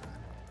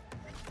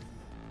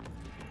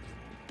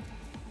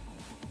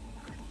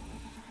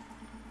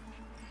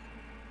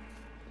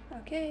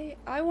 Okay,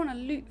 I want to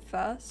loot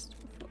first.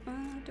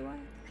 Do I?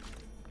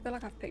 I feel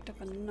like I've picked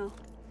up enough.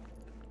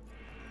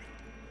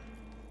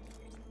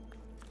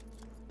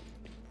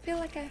 I feel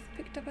like I've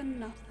picked up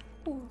enough.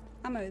 Oh,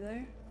 ammo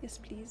though. Yes,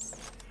 please.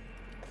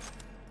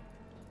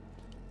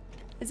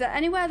 Is there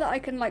anywhere that I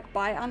can like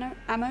buy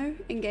ammo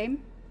in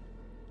game?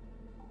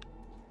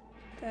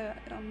 There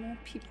are more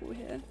people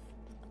here.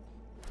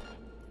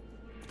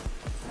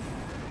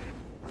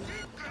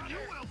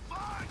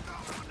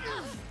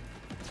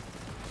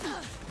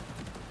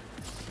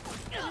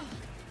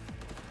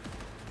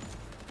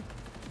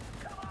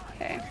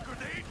 Okay.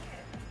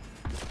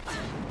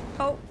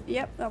 Oh,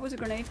 yep, that was a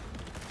grenade.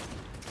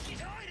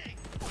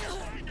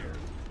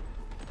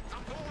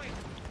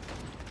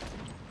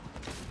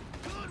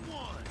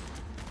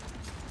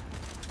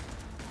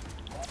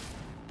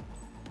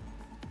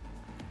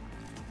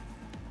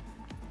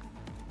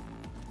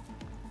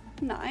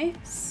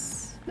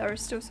 Nice. There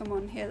is still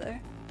someone here though.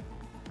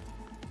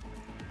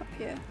 Up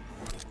here.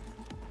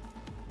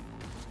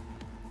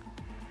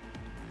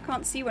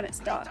 Can't see when it's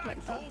dark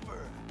like that.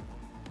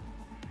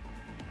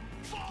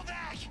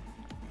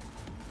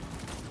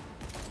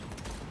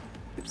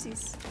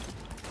 Oopsies.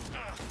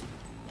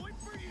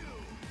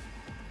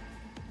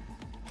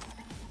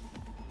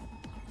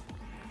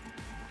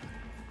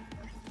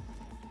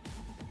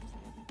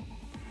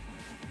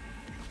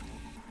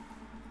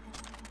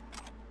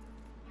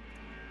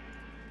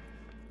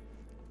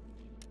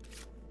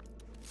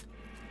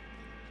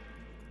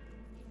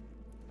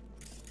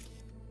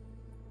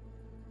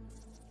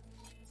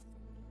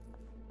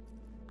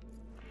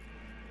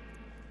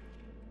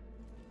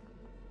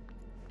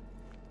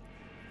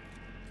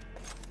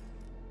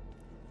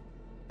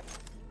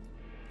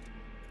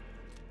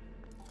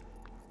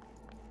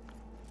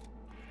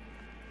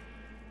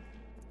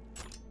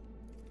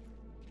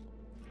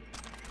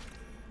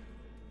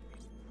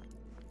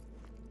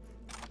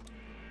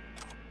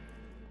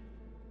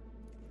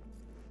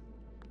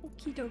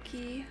 Okie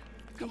dokie.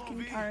 We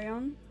can carry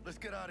on. Let's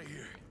get out of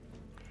here.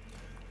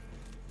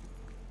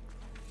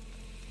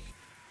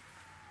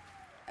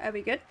 Are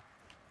we good?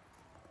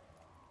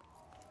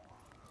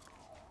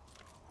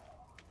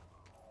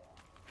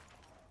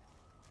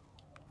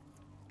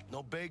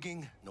 No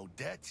begging, no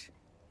debt,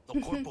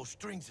 no corpo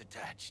strings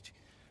attached.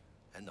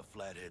 And the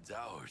flathead's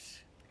ours.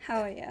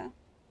 Hell yeah.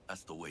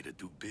 That's the way to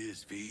do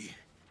biz, V.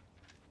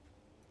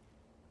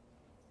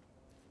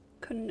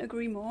 Couldn't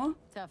agree more.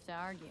 Tough to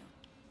argue.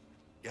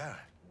 Yeah,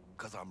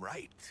 'cause I'm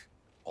right.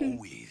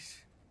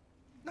 Always.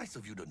 Nice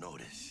of you to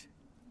notice.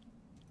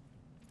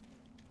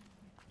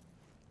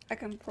 I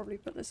can probably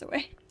put this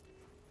away.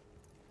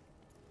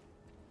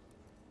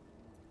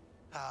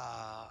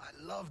 Ah,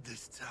 I love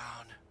this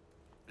town.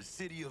 The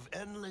city of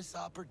endless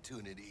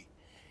opportunity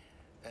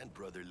and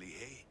brotherly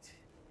hate.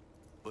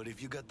 But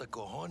if you got the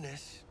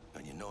cojones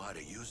and you know how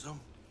to use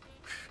them,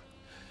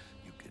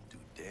 you can do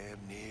damn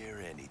near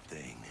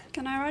anything.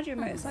 Can I ride your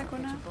motorcycle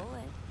now?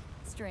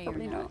 Stray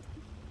Probably or not.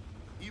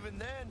 Even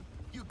then,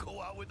 you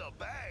go out with a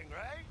bang,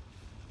 right?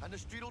 And the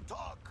street'll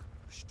talk.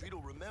 The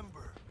street'll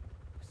remember.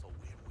 It's a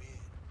win-win.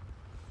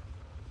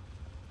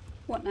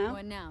 What now?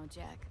 What now,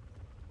 Jack?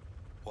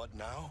 What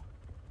now?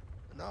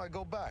 Now I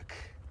go back.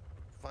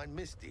 Find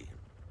Misty.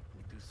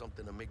 We do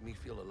something to make me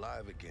feel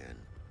alive again.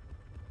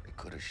 They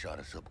could have shot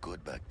us up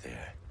good back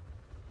there.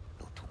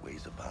 No two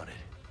ways about it.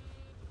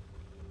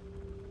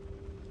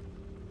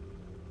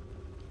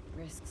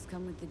 Risks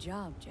come with the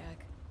job,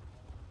 Jack.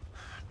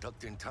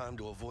 Ducked in time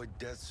to avoid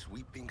death's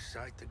sweeping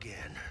sight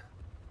again.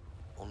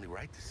 Only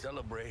right to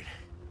celebrate.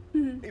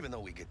 Even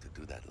though we get to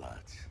do that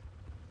lots.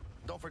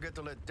 Don't forget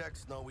to let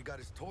Dex know we got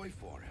his toy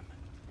for him.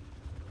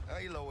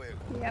 Ahí lo veo.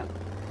 Yep.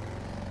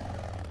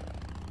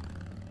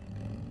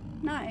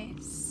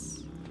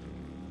 Nice.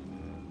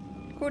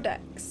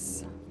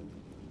 Codex.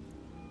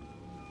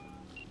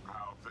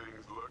 How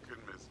things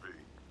looking, Miss V?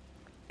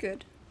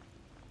 Good.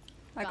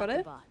 I got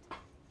it.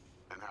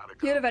 And how to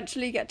You'll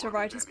eventually get to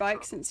ride his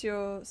bike since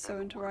you're so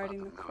into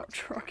riding the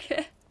crotch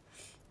rocket.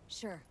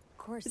 Sure, of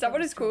course. Is that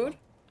what it's called?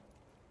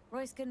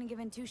 Royce couldn't have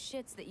given two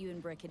shits that you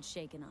and Brick had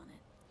shaken on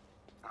it.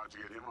 How'd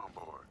you get him on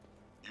board?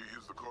 You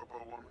used the corpo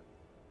woman?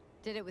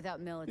 Did it without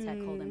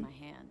Militech holding my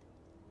hand.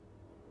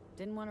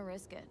 Didn't want to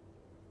risk it.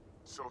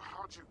 So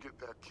how'd you get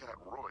that cat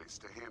Royce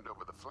to hand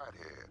over the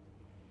flathead?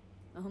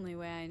 Only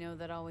way I know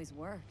that always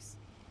works.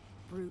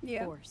 Brute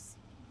force.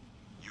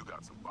 You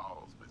got some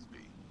balls, Miss V.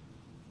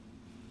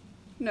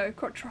 No,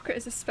 crotch rocket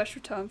is a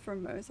special term for a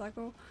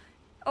motorcycle.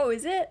 Oh,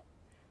 is it?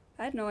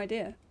 I had no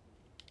idea.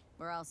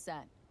 We're all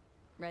set.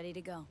 Ready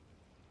to go.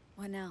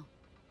 What now?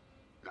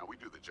 Now we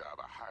do the job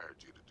I hired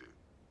you to do,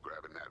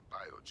 grabbing that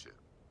biochip.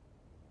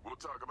 We'll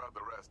talk about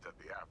the rest at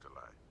the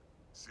afterlife.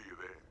 See you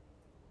there.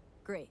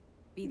 Great.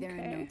 Be there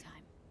in no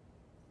time.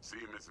 See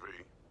you, Miss V.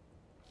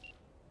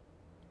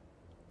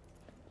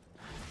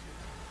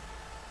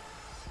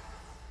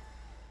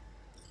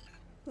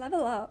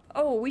 Level up.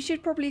 Oh, we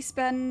should probably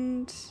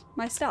spend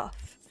my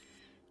stuff.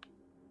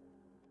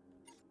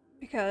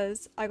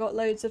 Because I got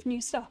loads of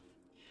new stuff.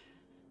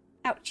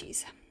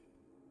 Ouchies.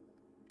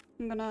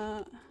 I'm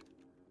gonna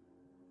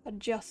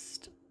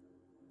adjust.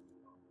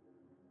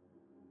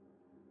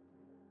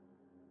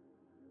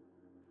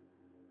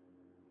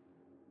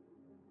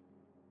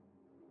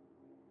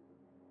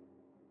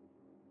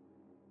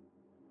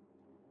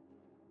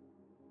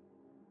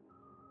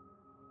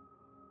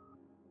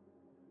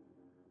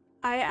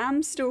 I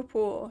am still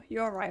poor.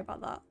 You're right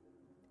about that.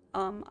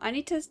 I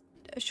need to...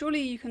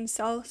 Surely you can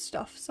sell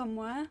stuff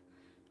somewhere.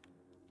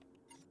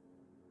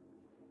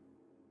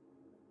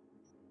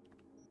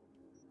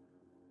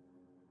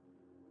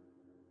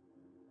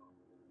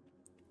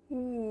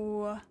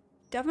 Ooh,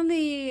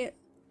 definitely.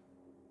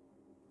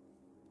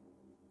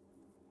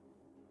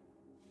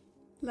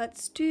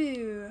 Let's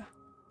do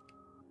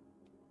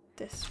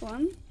this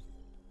one.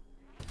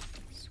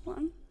 This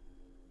one.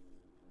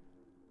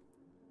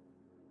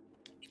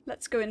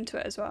 Let's go into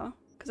it as well,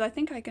 because I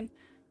think I can...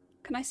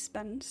 Can I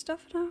spend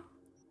stuff now?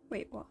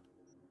 Wait, what?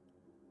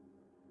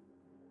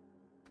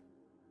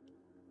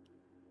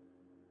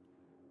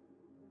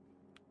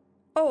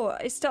 Oh,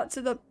 it starts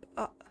at the...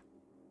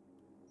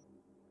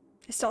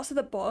 it starts at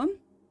the bottom?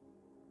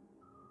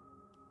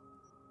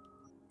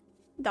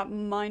 That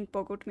mind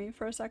boggled me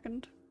for a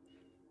second.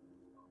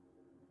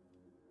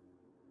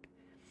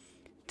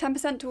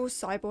 10% to all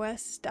cyberware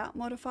stat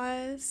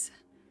modifiers.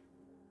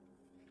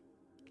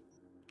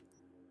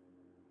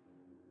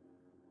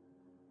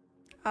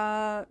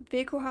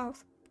 Vehicle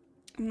health,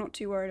 I'm not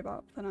too worried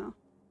about for now.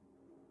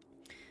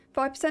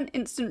 5%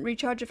 instant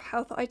recharge of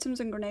health items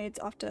and grenades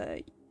after...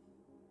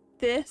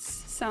 This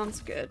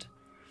sounds good.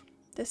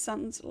 This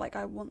sounds like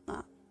I want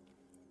that.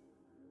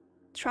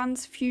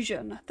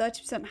 Transfusion,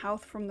 30%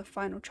 health from the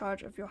final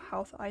charge of your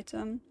health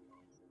item.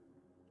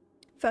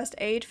 First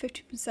aid,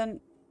 50%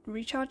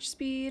 recharge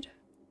speed.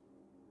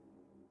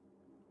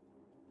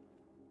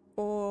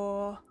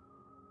 Or...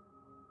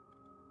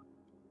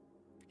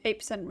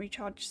 8%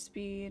 recharge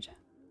speed,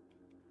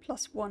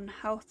 plus 1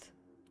 health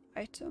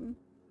item.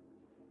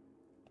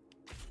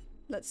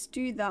 Let's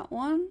do that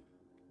one.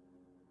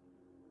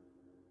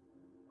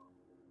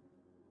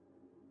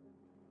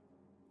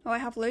 Oh, I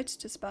have loads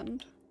to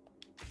spend.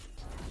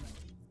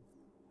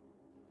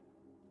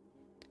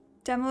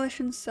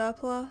 Demolition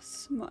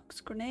surplus, max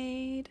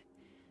grenade.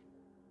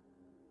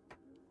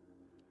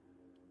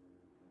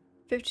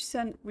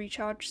 50%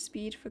 recharge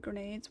speed for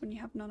grenades when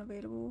you have none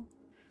available.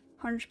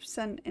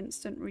 100%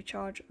 instant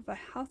recharge of a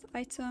health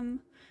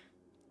item.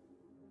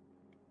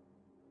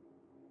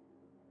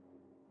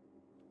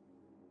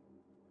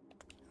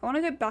 I want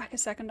to go back a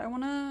second. I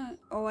want to...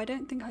 Oh, I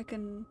don't think I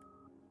can...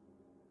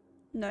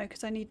 No,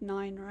 because I need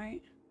 9,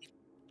 right?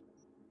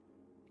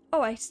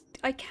 Oh, I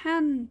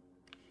can...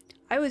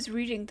 I was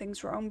reading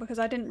things wrong because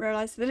I didn't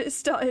realize that it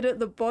started at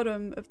the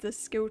bottom of the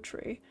skill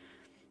tree.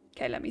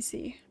 Okay, let me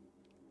see.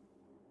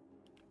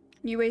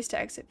 New ways to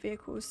exit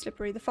vehicles,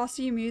 slippery. The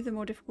faster you move, the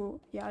more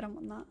difficult. Yeah, I don't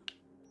want that.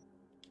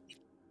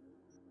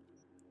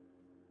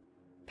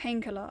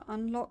 Painkiller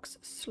unlocks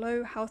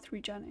slow health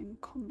regen in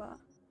combat.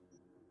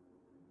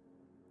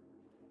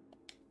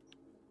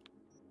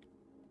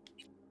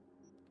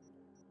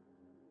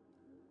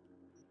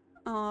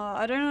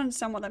 I don't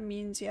understand what that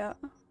means yet.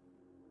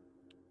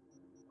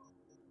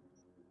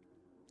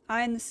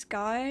 Eye in the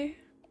sky?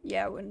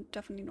 Yeah, we're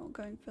definitely not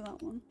going for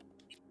that one.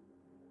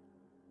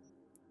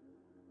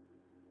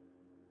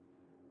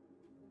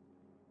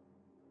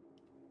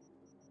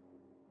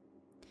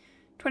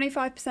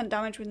 %25%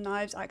 damage with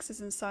knives, axes,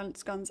 and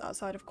silenced guns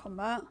outside of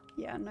combat.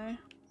 Yeah, no,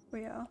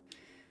 we are.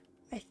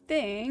 I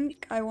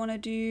think I want to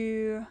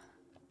do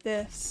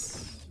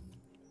this.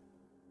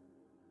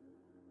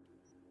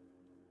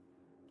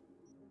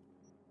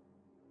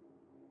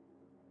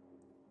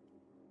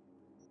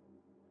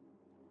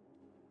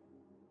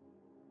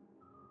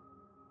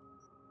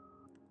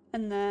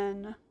 And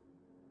then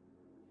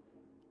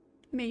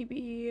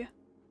maybe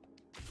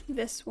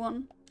this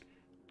one.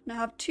 And I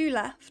have 2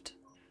 left.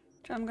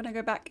 So I'm gonna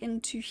go back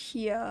into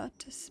here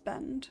to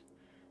spend.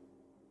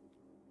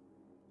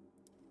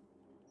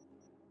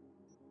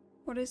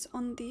 What is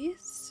on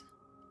these?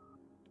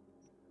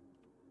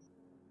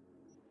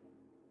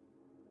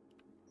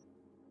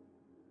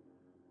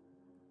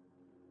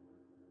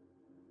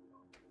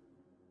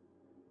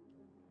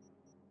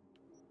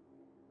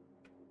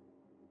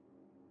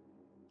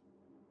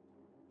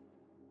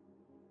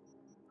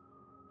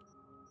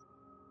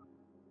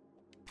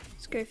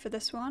 Let's go for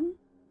this one.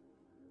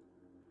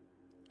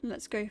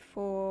 Let's go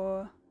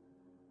for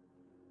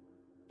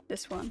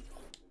this one.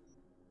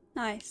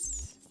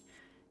 Nice.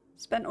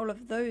 Spent all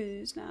of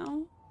those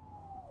now.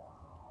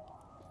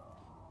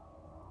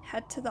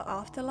 Head to the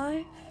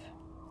afterlife.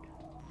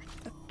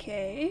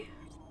 Okay.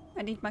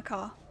 I need my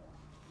car.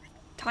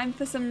 Time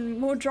for some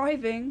more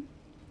driving.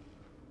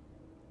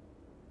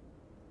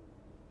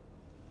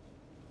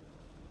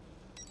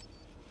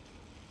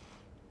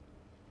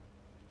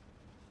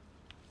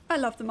 I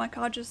love that my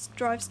car just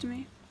drives to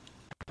me.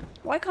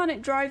 Why can't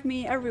it drive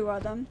me everywhere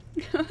then?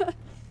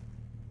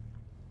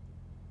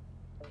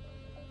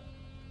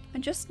 I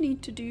just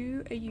need to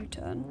do a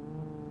U-turn.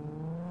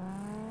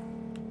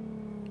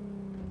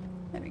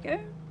 There we go.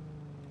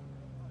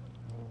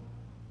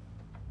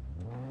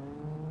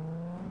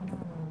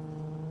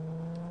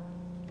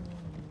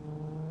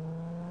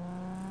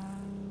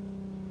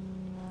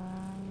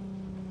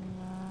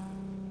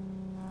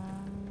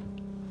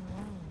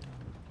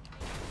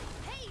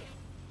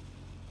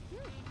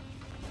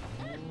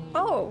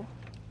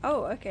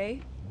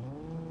 okay.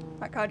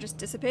 That car just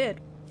disappeared.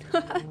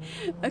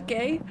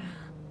 Okay.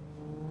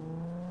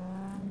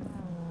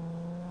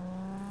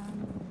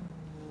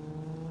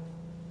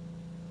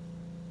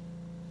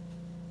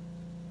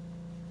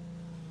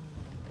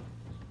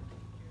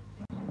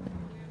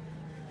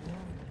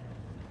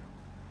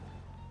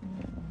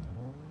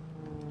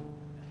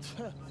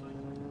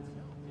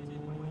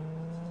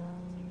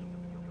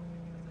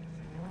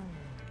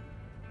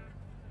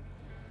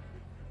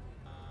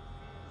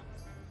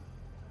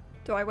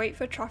 Do I wait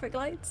for traffic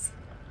lights?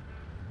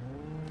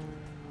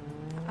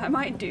 I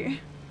might do.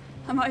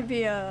 I might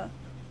be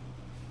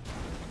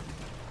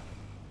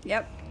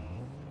Yep.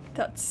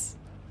 That's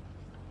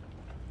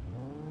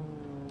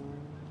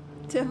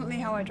definitely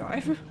how I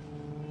drive.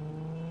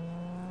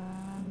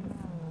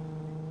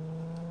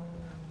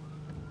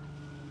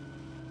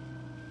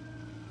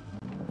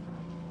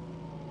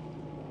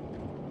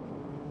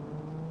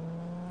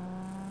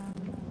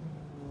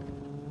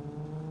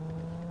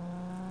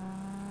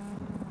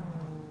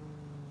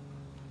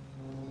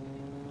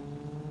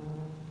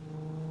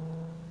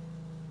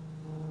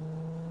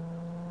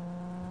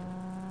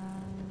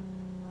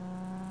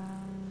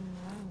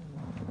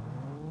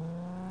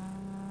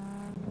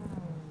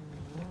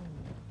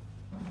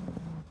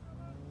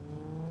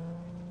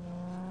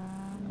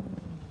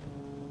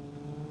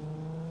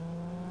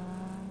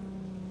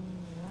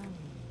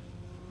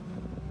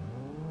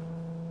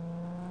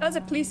 There's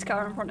a police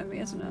car in front of me,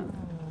 isn't it?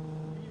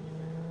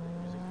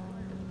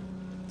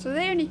 So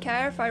they only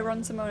care if I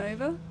run someone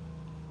over?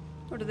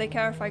 Or do they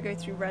care if I go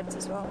through reds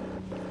as well?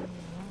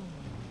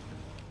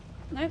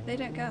 Nope, they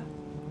don't care.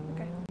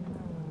 Okay.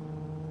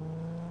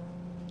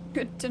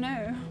 Good to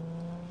know.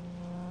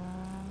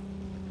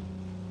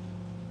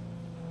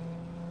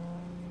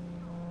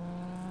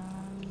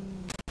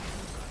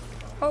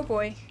 Oh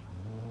boy.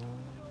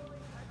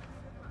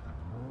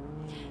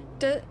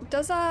 Do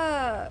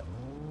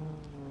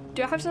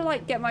I have to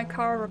like get my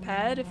car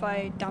repaired if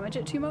I damage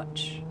it too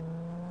much?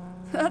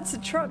 That's a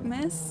truck,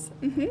 miss.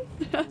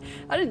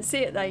 I didn't see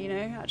it there, you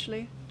know,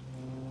 actually.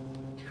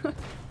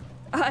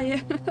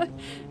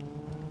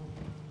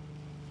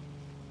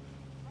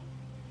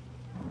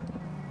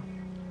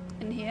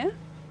 In here?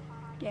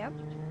 Yep.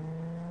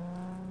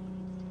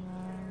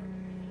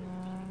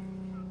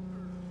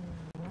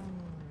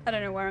 I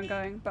don't know where I'm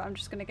going, but I'm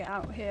just gonna get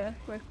out here.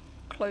 We're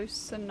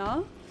close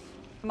enough.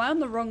 Am I on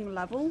the wrong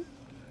level?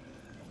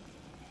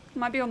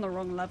 Might be on the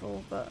wrong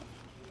level, but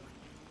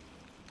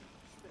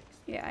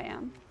yeah, I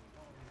am.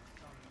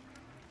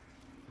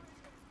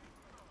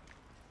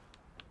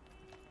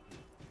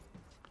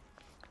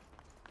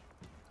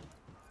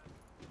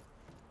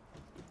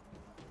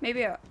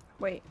 Maybe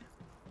wait.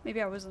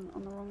 Maybe I wasn't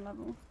on the wrong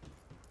level.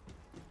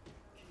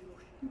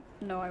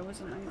 No, I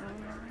wasn't on the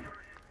wrong level.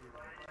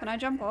 Can I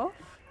jump off?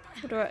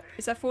 Or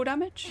is that full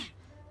damage?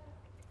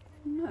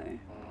 No.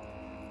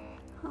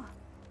 Huh.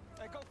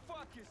 Hey, go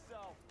fuck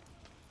yourself.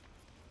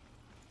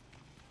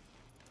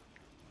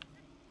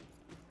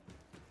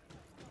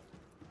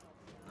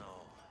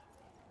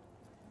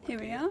 Here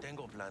we are.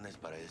 Tengo planes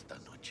para esta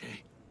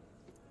noche.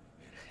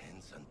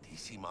 Virgen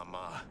Santísima,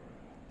 ma.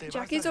 Te vas a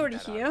Jackie's already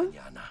enterar here.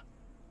 mañana.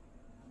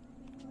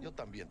 Yo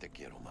también te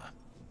quiero, ma.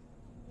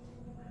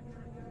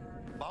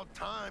 About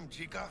time,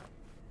 chica.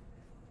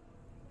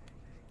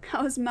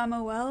 How's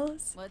Mama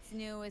Wells? What's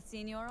new with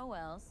Senora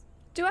Wells?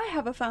 Do I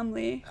have a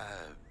family?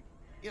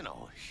 You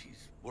know,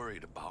 she's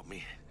worried about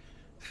me.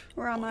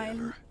 Or am I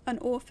an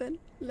orphan?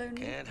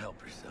 Lonely? Can't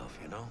help herself,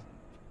 you know?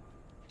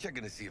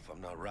 Checking to see if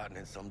I'm not rotting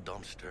in some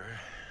dumpster,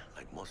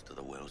 like most of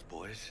the Wells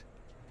boys.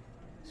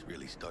 It's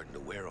really starting to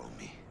wear on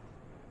me.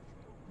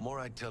 The more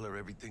I tell her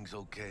everything's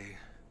okay,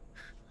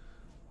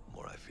 the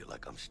more I feel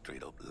like I'm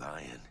straight up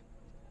lying.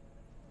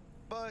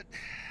 But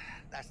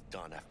that's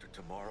done after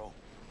tomorrow.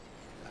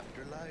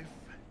 Afterlife,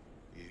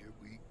 here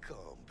we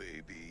come,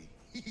 baby.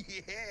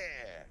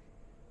 Yeah!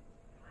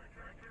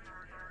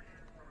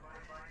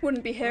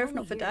 Wouldn't be here if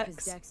not for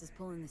Dex. Dex is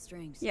pulling the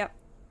strings. Yep.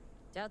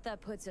 Doubt that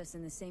puts us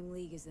in the same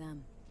league as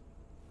them.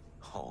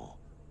 Oh,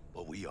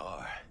 but we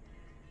are.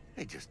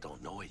 They just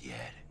don't know it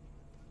yet.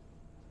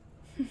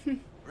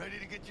 Ready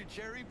to get your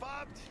cherry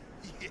popped?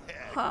 Yeah,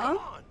 come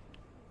on.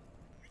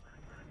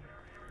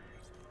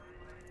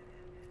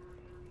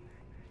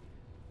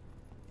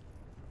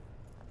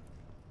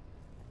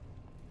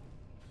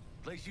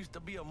 Place used to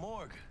be a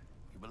morgue.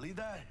 You believe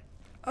that?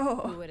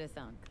 Oh. Who would have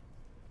thunk?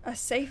 A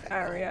safe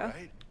area. Know,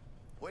 right?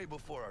 Way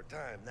before our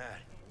time,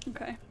 that.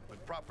 Okay. When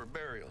proper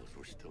burials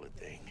were still a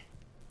thing.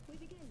 We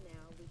begin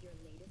now with your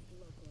latest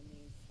local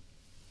news.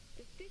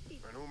 The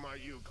 50 And who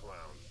might you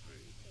clowns be?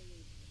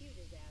 Q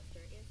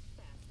disaster is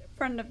fast.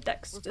 Friend of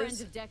Dexter's. We're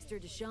friends of Dexter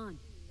Deshawn.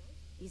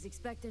 He's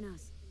expecting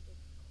us.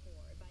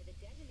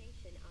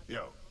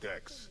 Yo,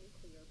 Dex.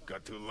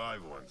 Got 2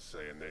 live ones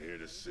saying they're here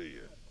to see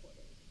you.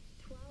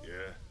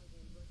 Yeah?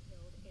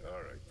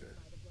 Alright then.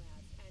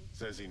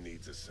 Says he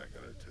needs a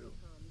second or two.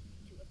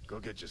 Go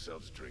get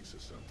yourselves drinks or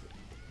something.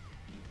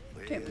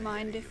 Don't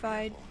mind if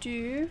I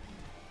do.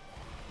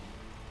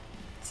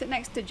 Sit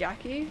next to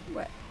Jackie.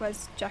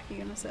 Where's Jackie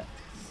gonna sit?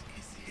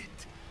 This is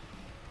it.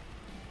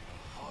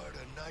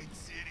 Night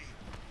City.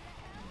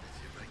 That's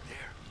it right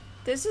there.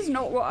 This is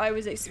not what I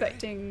was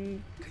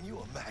expecting. Can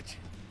you imagine?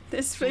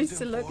 This place to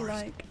Susan look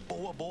Forrest, like.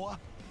 Boa Boa,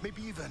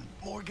 maybe even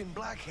Morgan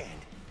Blackhand.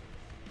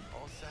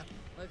 All set.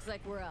 Looks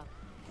like we're up.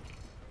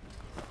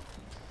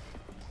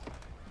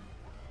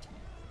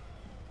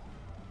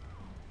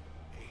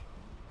 Hey,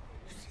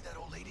 you see that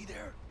old lady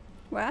there?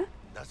 Where?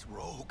 That's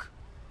Rogue.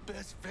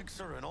 Best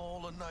fixer in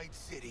all of Night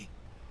City.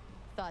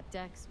 Thought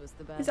Dex was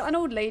the best. Is that an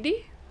old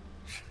lady?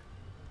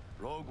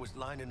 Rogue was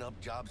lining up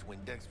jobs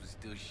when Dex was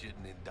still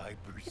shitting in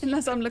diapers.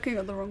 Unless I'm looking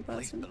at the wrong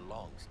Place person.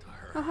 belongs to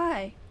her. Oh,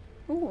 hi.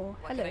 Oh,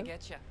 What hello. can I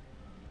get you?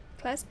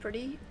 Claire's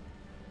pretty.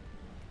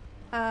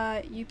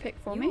 You pick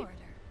for You me. order.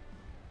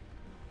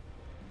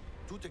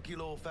 2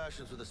 tequila old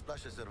fashions with a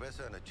splash of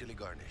cerveza and a chili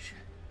garnish.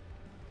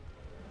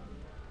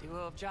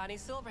 Duo of Johnny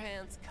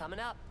Silverhands coming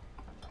up.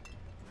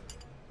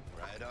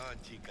 Right on,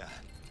 chica.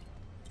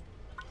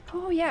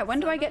 Oh yeah,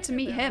 when do I get to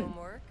meet him?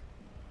 Homework.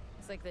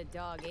 It's like the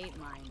dog ate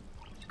mine.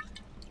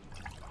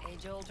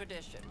 Age-old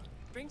tradition.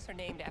 Drinks are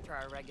named after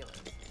our regulars.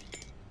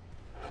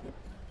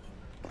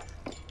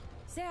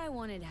 Say I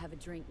wanted to have a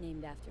drink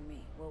named after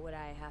me. What would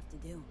I have to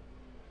do?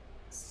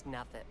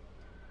 Snuff it.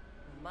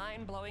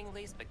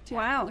 Mind-blowingly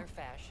spectacular Wow.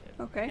 fashion.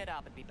 Okay. It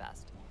up would be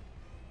best.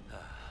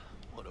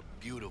 What a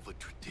beautiful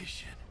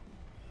tradition.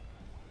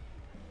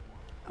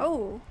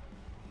 Oh.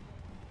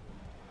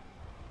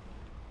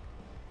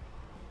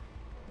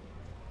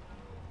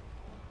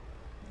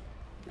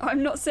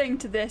 I'm not saying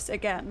to this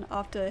again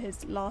after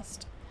his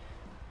last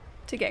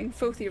to getting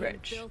filthy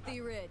rich.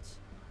 Filthy rich.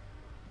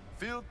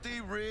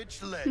 Filthy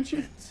rich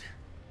legends.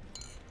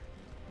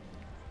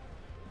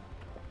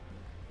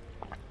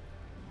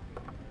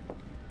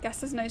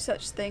 Guess there's no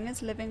such thing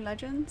as living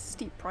legends.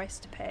 Steep price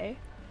to pay.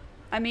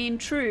 I mean,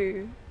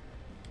 true.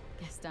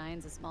 Guess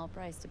dying's a small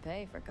price to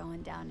pay for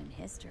going down in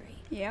history.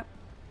 Yep.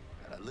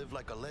 Gotta live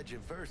like a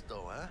legend first,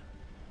 though, huh?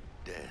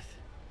 Death.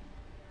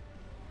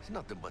 It's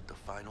nothing but the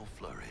final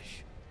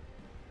flourish.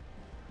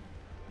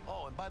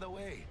 Oh, and by the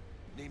way,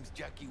 name's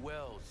Jackie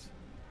Wells.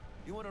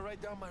 You want to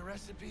write down my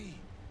recipe?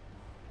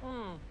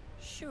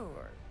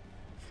 Sure.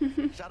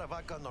 Shot of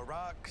vodka on the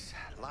rocks,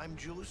 lime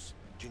juice,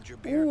 ginger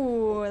beer.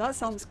 Ooh, that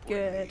sounds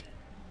good.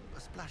 A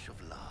splash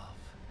of love.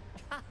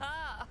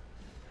 Haha!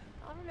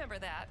 I'll remember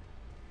that.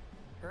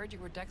 Heard you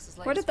were Dex's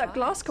latest Where did that find.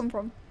 glass come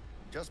from?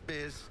 Just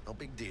biz, no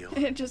big deal.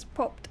 It just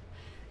popped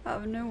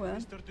out of nowhere.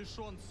 Mr.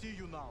 Dishon, see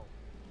you now.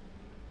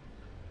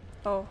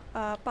 Oh,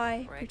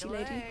 bye, Break pretty a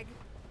lady. leg.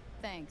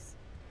 Thanks.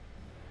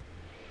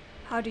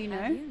 How do you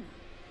How know? do you know?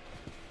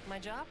 My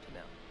job to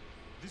know.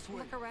 This way.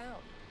 Look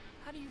around.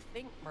 How do you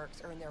think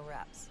mercs earn their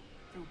reps?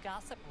 Through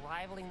gossip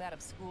rivaling that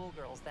of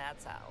schoolgirls,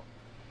 that's how.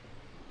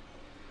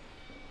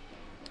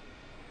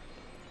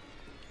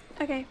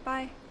 Okay,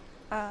 bye.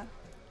 Yeah.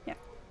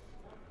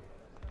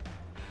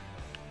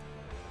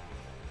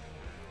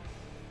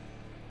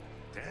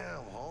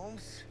 Damn,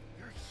 Holmes.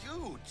 You're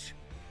huge.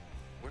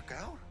 Work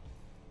out?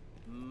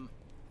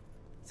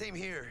 Same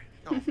here.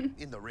 No,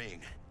 in the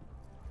ring.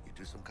 You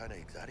do some kind of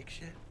exotic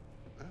shit?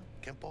 Huh?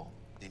 Kempo?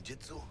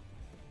 Ninjutsu?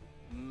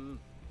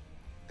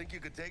 Think you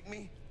could take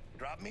me?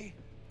 Drop me?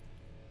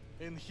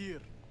 In here.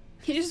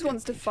 He just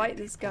wants to fight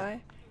this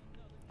guy.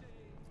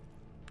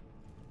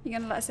 You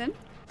gonna let us in?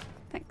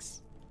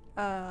 Thanks.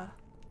 That's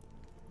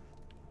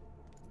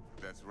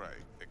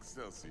right,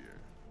 Excelsior.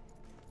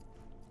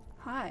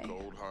 Hi.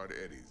 Cold hard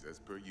eddies as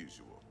per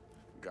usual.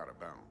 Gotta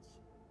bounce.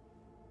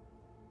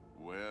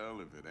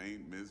 Well, if it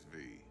ain't Miss V.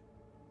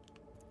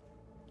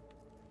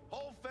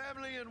 Whole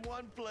family in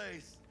one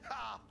place.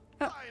 Ha!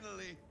 Oh.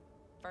 Finally.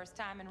 First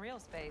time in real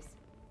space.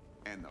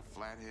 And the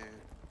flathead?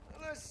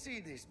 Let's see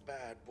this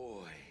bad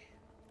boy.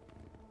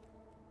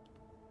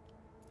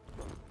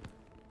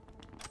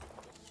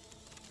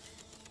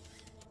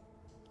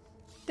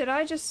 Did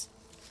I just...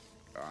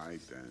 Alright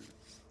then.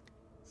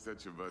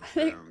 Set your butt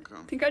I down,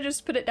 come. think I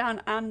just put it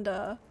down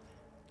and,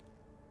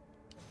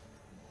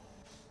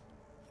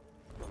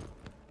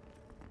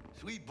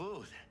 Sweet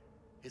booth.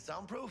 It's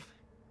soundproof?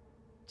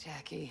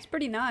 Jackie. It's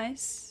pretty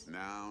nice.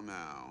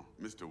 Now,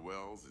 Mr.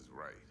 Wells is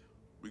right.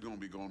 We're gonna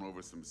be going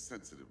over some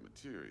sensitive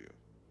material.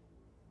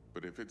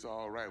 But if it's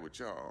all right with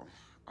y'all,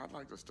 I'd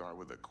like to start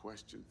with a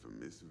question for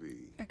Miss V.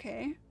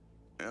 Okay.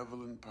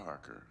 Evelyn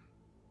Parker,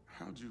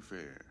 how'd you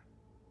fare?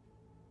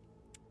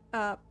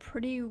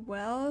 Pretty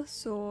well.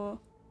 Saw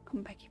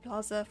Konpeki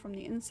Plaza from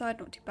the inside,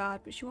 not too bad,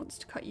 but she wants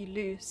to cut you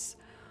loose.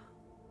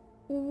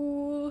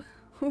 Ooh.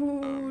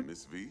 Ooh.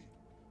 Miss V?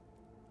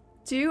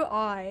 Do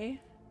I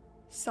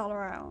sell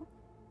her out?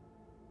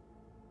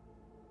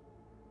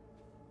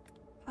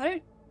 I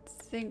don't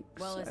think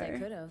Well, so. as I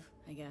could have,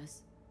 I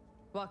guess.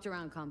 Walked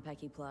around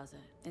Konpeki Plaza.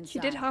 She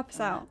did Inside, help us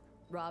on out. that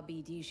Raw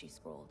BD she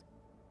scrolled.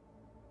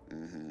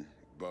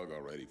 Bug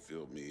already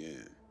filled me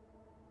in.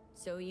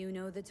 So you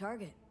know the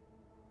target.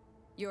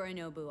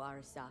 Yorinobu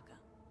Arasaka,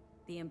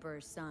 the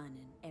Emperor's son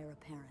and heir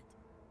apparent.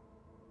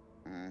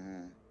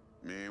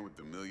 Man with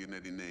the millionaire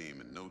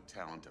name and no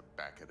talent to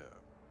back it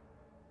up.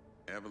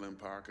 Evelyn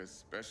Parker's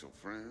special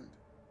friend?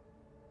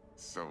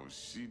 So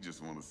she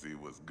just want to see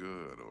what's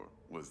good, or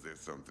was there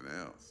something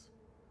else?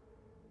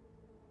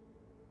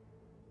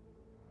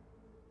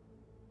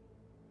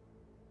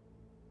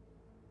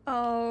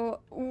 Oh,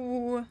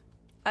 ooh.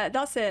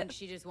 That's it.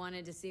 She just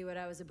wanted to see what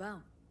I was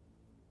about.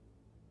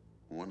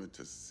 Wanted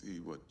to see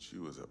what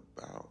you was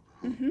about.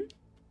 Mm-hmm.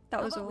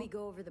 That was How about all. we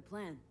go over the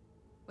plan?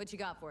 What you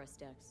got for us,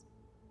 Dex?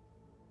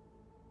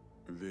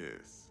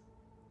 This.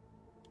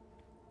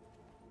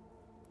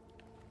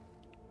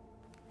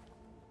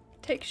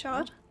 Take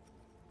shot.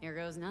 Here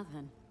goes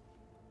nothing.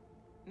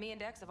 Me and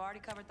Dex have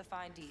already covered the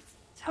fine deeds.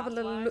 Let's have a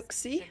little House-wise,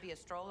 look-see. Should be a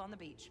stroll on the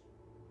beach.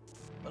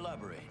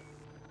 Elaborate.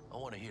 I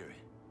want to hear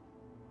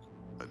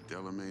it. A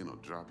Delamain will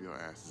drop your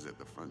asses at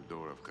the front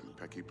door of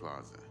Konpeki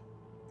Plaza.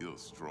 You'll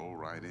stroll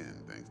right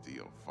in thanks to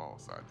your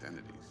false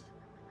identities.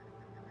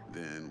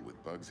 Then,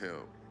 with Bug's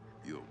help,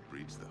 you'll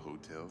breach the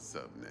hotel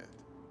subnet.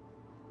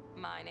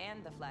 Mine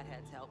and the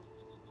Flatheads help.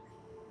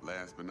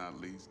 Last but not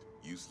least,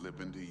 you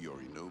slip into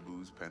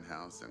Yorinobu's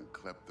penthouse and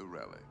clep the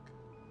relic.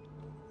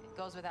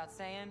 Goes without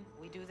saying,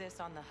 we do this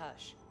on the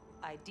hush.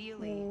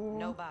 Ideally, Ooh.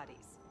 no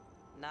bodies.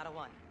 Not a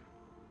one.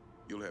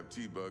 You'll have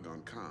T-Bug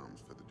on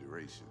comms for the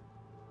duration.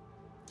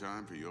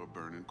 Time for your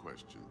burning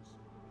questions.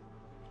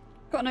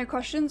 Got no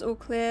questions? All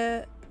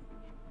clear.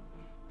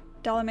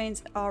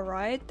 Delamain's our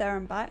ride, there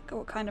and back.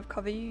 What kind of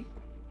cover you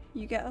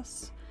get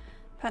us?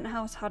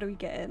 Penthouse, how do we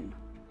get in?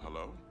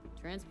 Hello?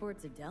 Transport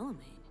to Delamain.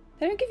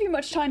 They don't give you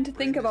much time to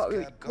think about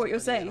what you're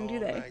saying, do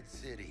they? Night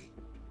City.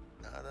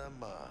 Not a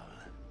mile.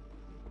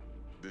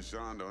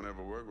 Deshaun don't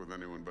ever work with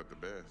anyone but the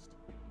best.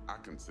 I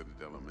consider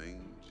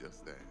Delamain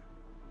just that.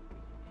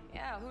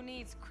 Yeah, who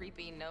needs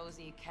creepy,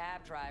 nosy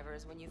cab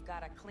drivers when you've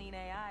got a clean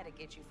AI to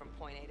get you from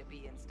point A to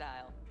B in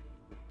style?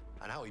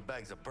 And how he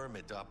bags a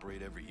permit to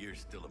operate every year is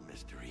still a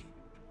mystery.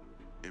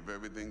 If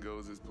everything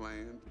goes as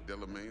planned,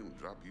 Delamain will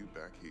drop you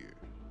back here.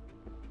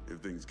 If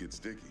things get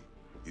sticky,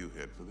 he'll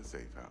head for the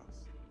safe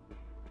house.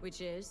 Which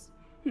is?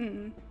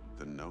 The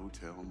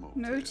No-Tell Motel.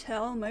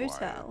 No-Tell Motel.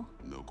 Quiet,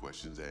 no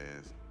questions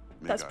asked.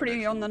 Make That's our pretty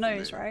next on the move from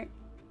nose, there. right?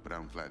 But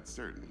I'm flat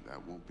certain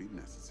that won't be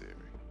necessary.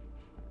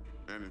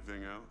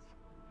 Anything else?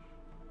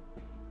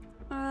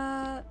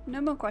 No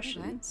more Okay.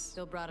 questions.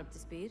 Still brought up to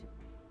speed?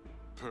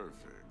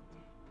 Perfect.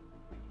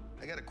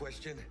 I got a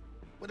question.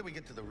 When do we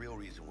get to the real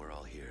reason we're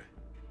all here?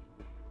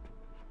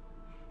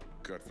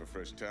 Cut for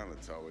fresh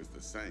talent's always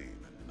the same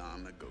and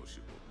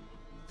non-negotiable.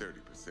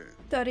 30%.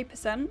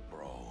 30%.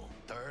 Bro,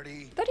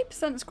 30?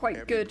 30% is quite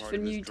Every good part for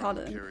of this new drama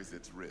talent. carries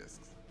its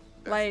risks.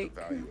 That's Like,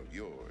 the value of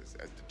yours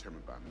as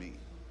determined by me.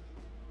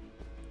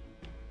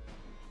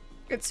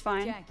 it's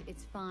fine. Jack,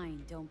 it's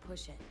fine. Don't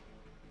push it.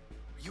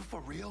 Are you for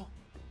real?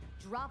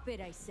 Drop it,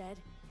 I said.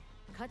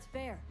 Cut's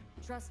fair.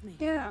 Trust me.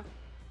 Yeah.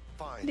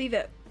 Fine. Leave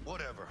it.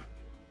 Whatever.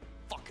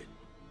 Fuck it.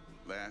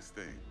 Last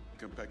thing,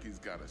 Konpeki's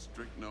got a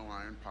strict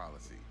no-iron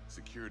policy.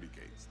 Security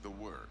gates, the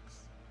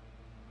works.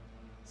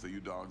 So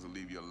you dogs will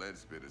leave your lead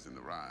spitters in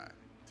the ride.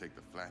 Take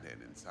the flathead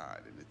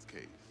inside in its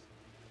case.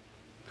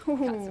 Got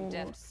some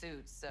deft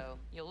suits, so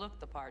you'll look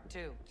the part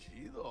too.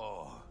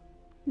 Chido.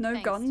 No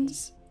Thanks,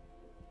 guns.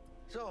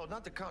 So,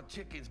 not to count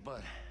chickens,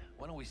 but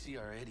why don't we see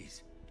our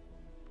Eddies?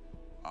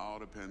 All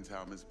depends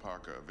how Miss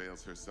Parker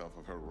avails herself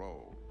of her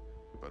role.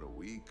 But a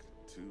week,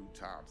 2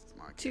 tops, it's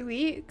my guess. 2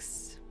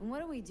 weeks. And what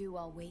do we do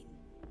while waiting?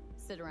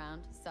 Sit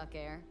around, suck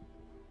air?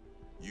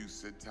 You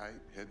sit tight,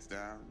 heads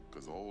down,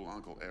 because old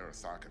Uncle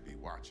Arasaka be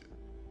watching.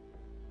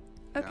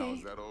 Okay. Now,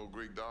 as that old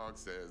Greek dog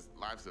says,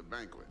 life's a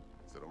banquet.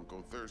 So don't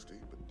go thirsty,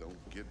 but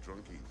don't get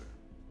drunk either.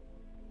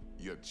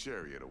 Your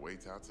chariot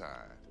awaits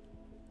outside.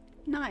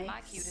 Nice.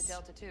 My cue to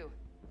Delta 2.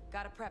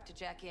 Gotta prep to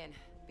jack in.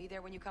 Be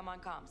there when you come on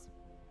comms.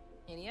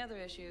 Any other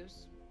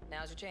issues?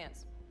 Now's your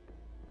chance.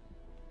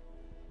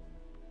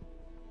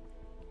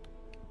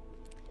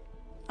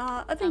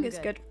 I think I'm it's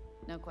good.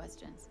 No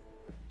questions.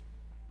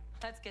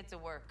 Let's get to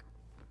work.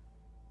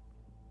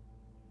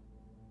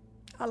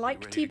 I like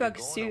ready to get T-Bug's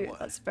going or suit. what?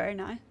 That's very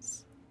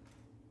nice.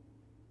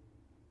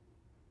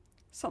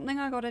 Something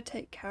I gotta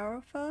take care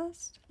of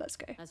first. Let's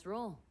go. Let's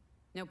roll.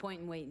 No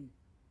point in waiting.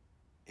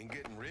 In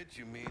getting rich,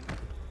 you mean?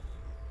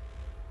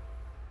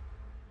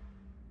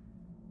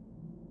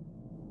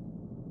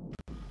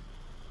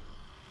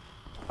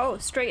 Oh,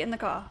 straight in the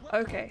car.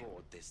 Okay.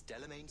 Aboard this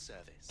Delamain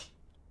service.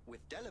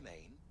 With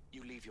Delamain,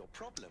 you leave your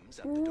problems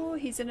at the Ooh, door.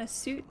 he's in a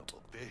suit.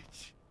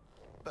 Bitch.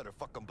 Better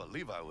fucking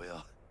believe I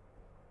will.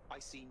 I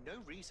see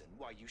no reason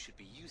why you should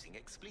be using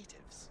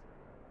expletives.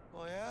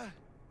 Oh, yeah?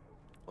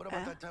 What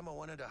about that time I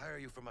wanted to hire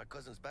you for my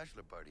cousin's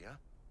bachelor party, huh?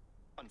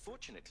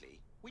 Unfortunately,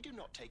 we do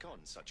not take on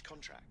such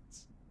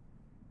contracts.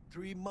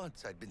 3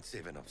 months I'd been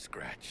saving up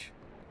scratch.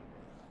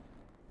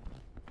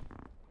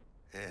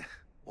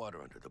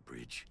 Water under the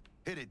bridge.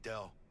 Hit it,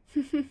 Del.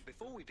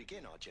 Before we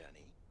begin our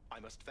journey, I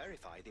must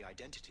verify the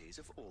identities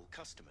of all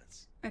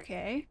customers.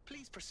 Okay.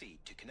 Please proceed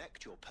to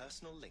connect your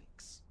personal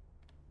links.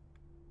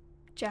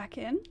 Jack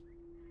in.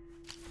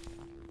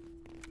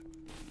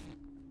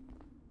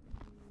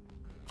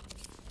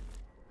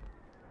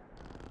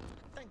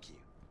 Thank you.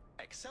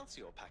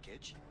 Excelsior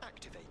package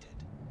activated.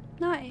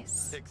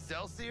 Nice.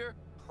 Excelsior?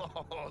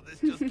 Oh, this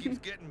just keeps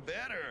getting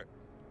better.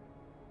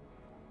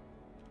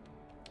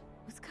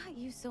 What's got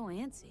you so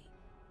antsy?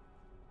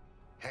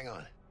 Hang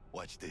on.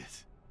 Watch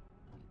this.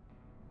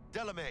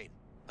 Delamain,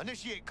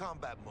 initiate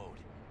combat mode.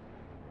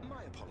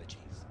 My apologies,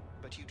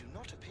 but you do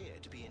not appear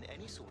to be in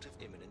any sort of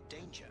imminent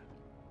danger.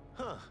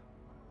 Huh.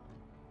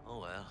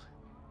 Oh well.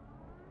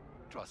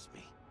 Trust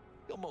me,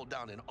 you'll mow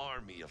down an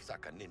army of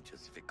Saka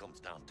ninjas if it comes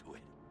down to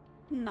it.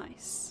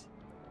 Nice.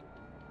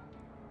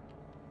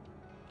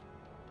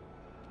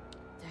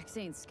 Dex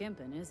ain't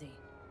skimping, is he?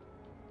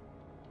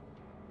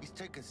 He's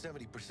taking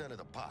 70% of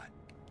the pot.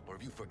 Or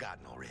have you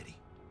forgotten already?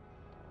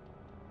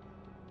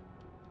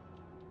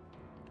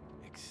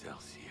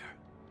 Excelsior.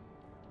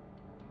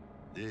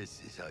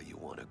 This is how you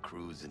want to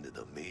cruise into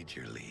the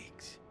major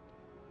leagues.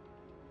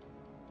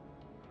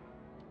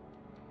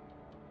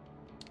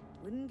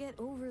 Wouldn't get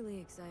overly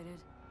excited.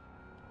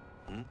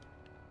 Hmm?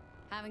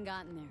 Haven't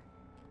gotten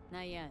there.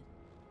 Not yet.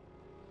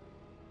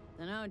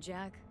 Dunno,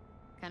 Jack.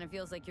 Kinda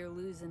feels like you're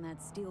losing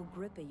that steel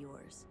grip of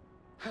yours.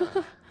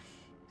 Huh.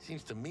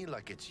 Seems to me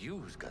like it's you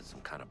who's got some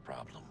kind of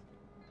problem.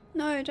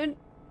 No, don't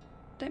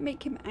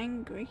make him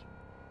angry.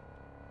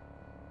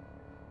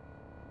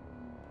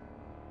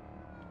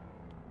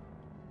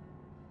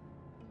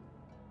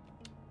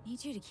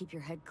 Need you to keep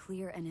your head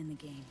clear and in the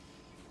game.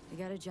 We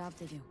got a job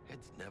to do.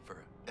 It's never,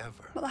 ever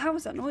What the hell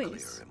was that been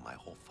noise? clear in my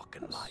whole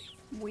fucking life.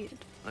 Weird.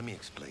 Let me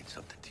explain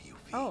something to you,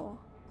 V. Oh,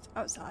 it's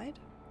outside.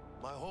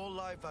 My whole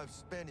life I've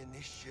spent in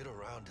this shit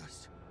around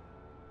us.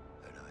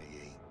 And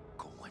I ain't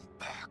going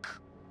back.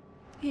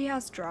 He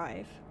has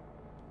drive.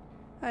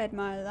 I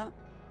admire that.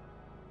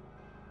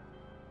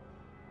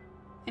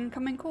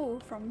 Incoming call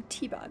from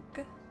T-Bug.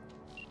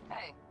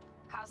 Hey,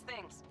 how's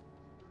things?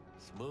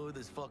 Smooth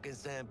as fucking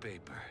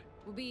sandpaper.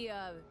 We'll be,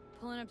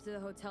 pulling up to the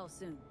hotel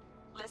soon.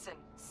 Listen,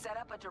 set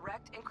up a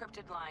direct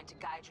encrypted line to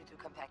guide you through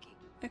Konpeki.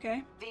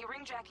 Okay. V,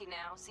 ring Jackie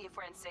now, see if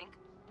we're in sync.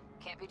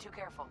 Can't be too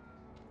careful.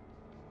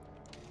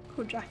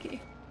 Cool,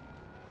 Jackie.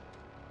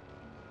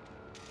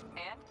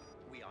 And?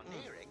 We are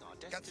nearing our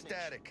destination. Got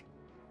static.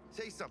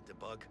 Say something,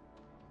 Bug.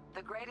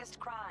 The greatest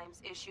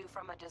crimes issue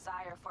from a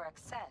desire for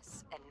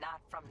excess and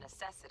not from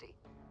necessity.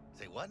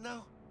 Say what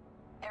now?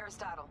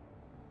 Aristotle.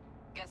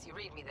 Guess you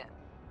read me then.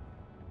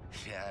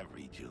 Yeah, I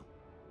read you.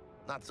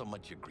 Not so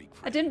much your Greek I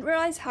friend. didn't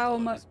realize how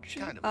much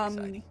kind of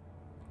exciting.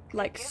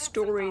 like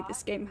story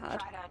this game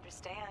had. Try to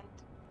understand.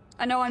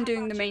 I know I'm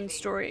doing the main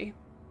story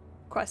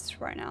quest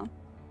right now,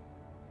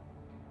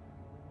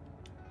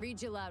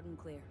 Read you loud and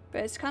clear.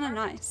 but it's kind of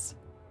nice.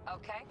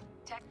 Okay,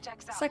 tech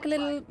checks out. It's like a looks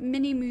little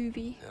mini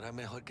movie. Será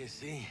mejor que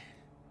sí.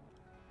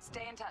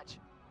 Stay in touch.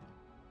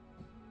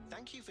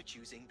 Thank you for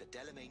choosing the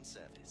Delamain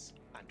service.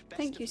 And best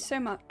Thank of you luck. so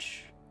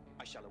much.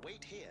 I shall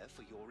await here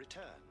for your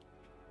return.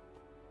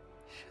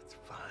 Shit's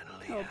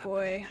finally Oh happening.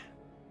 boy.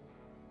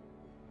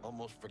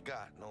 Almost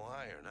forgot, no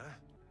iron, huh?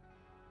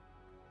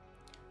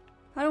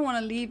 I don't want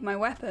to leave my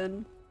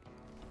weapon.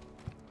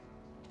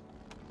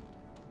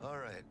 All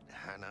right,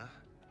 Hannah.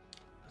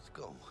 Let's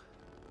go.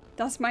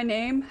 That's my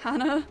name,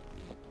 Hannah.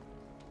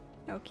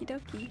 Okie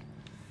dokie.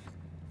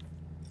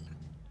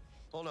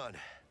 Hold on.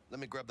 Let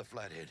me grab the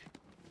flathead.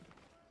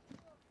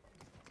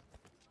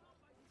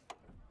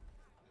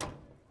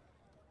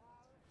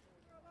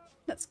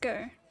 Let's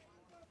go.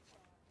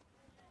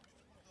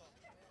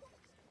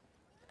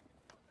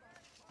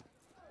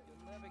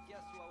 You'll never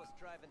guess who I was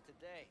driving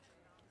today.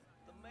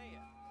 The mayor.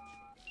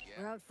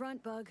 We're out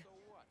front, Bug.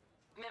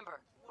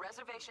 Remember,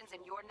 reservations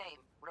in your name,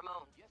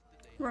 Ramon.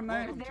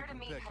 Ramon. We're there to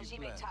meet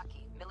Hajime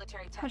Taki,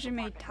 military tech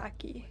Hajime department.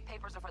 Taki.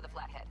 Papers are for the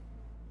flathead.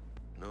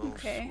 No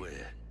Okay.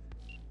 sweat.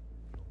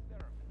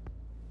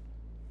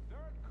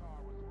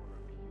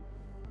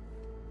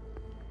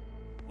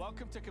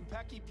 Welcome to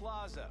Konpeki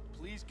Plaza.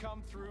 Please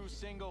come through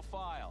single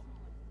file.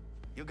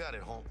 You got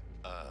it, home.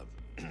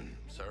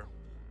 Sir?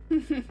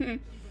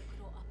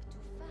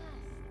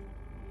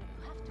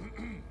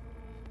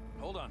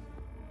 Hold on.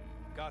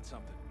 Got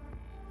something.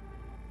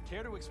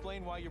 Care to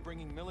explain why you're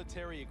bringing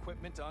military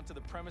equipment onto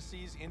the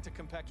premises into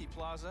Konpeki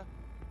Plaza?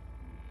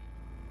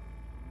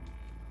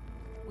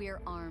 We're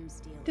arms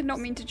dealers. Did not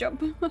mean to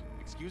jump.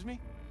 Excuse me?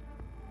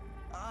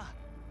 Ah,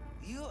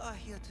 you are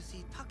here to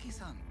see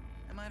Taki-san.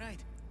 Am I right?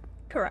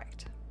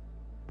 Correct.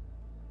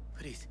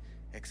 Please,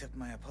 accept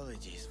my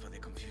apologies for the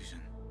confusion.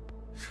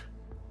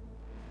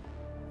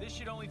 This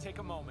should only take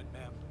a moment,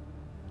 ma'am.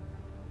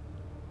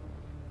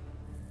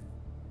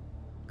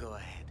 Go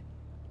ahead.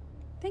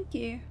 Thank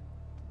you.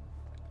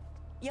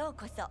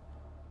 Yokoso.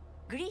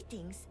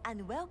 Greetings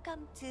and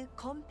welcome to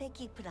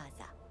Konpeki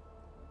Plaza.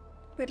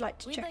 We'd like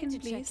to We'd check like in, to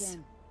please. check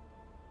in.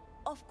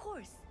 Of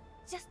course.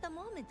 Just a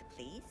moment,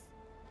 please.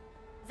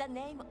 The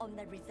name on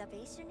the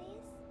reservation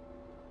is?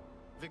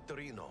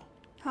 Victorino.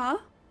 Huh?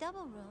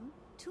 Double room,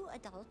 2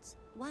 adults,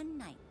 1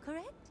 night,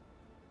 correct?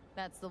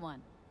 That's the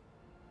one.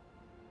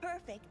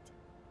 Perfect.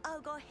 I'll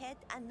go ahead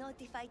and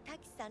notify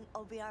Taki-san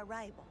of your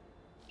arrival.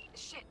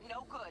 Shit,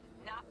 no good.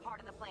 Not part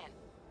of the plan.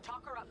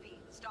 Talk her up, V.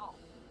 Stall.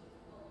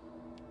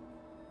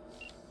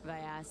 Have I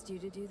asked you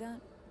to do that?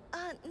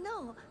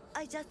 No.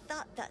 I just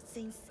thought that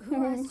since...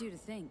 Who asked you to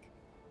think?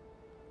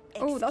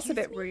 Oh, that's a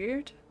bit Excuse me?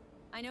 rude.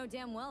 I know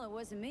damn well it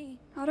wasn't me.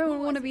 I don't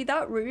want to be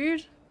that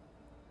rude.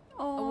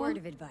 A Oh. word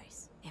of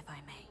advice, if I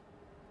may.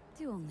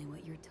 Do only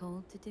what you're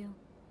told to do.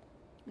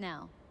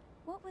 Now,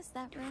 what was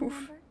that room Oof.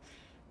 number?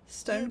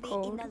 Stone You'll be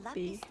Cold in the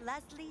B.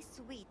 Lapis Lazuli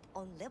suite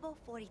on level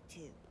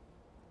 42.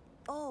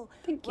 Oh,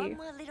 Thank you. one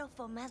more little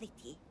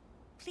formality.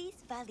 Please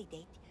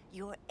validate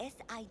your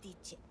SID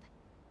chip.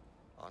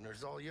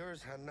 Honor's all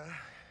yours, Hannah.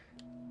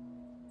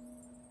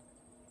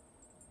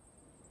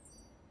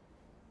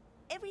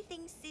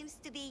 Everything seems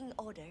to be in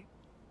order.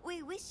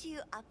 We wish you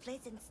a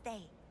pleasant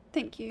stay.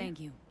 Thank you. Thank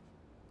you.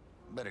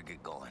 Better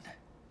get going.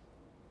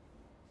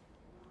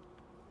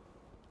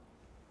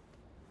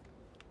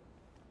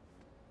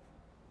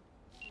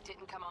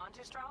 Didn't come on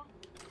too strong?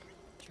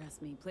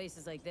 Trust me,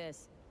 places like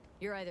this,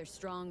 you're either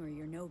strong or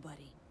you're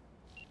nobody.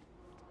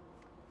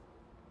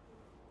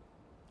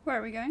 Where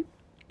are we going?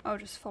 Oh,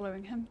 just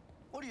following him.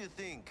 What do you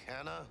think,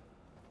 Hannah?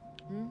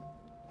 Hmm?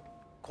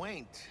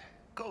 Quaint,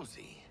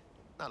 cozy.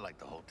 Not like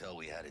the hotel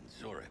we had in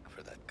Zurich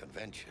for that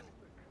convention.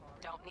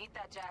 Don't need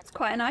that, Jack. It's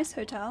quite a nice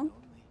hotel.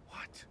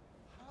 What?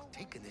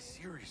 Taking this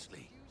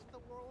seriously. The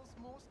world's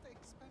most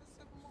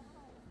expensive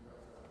model.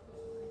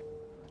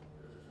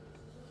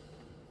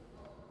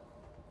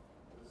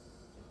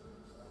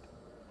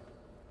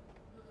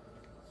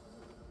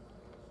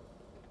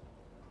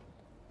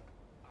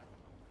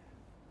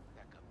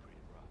 That got pretty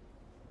rough.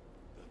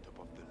 The top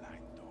of the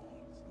line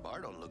dolls.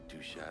 Bar don't look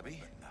too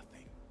shabby.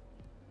 Nothing.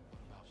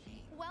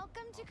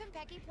 Welcome to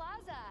Konpeki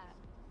Plaza.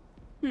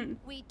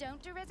 We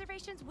don't do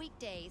reservations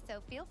weekdays,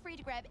 so feel free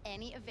to grab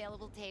any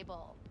available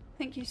table.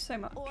 Thank you so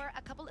much. Or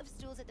a couple of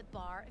stools at the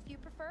bar if you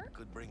prefer.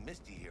 Could bring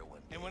Misty here one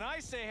day. And when I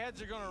say heads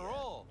are gonna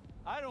roll,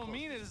 I don't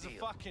mean it as a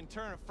fucking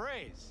turn of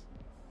phrase.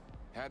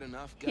 Had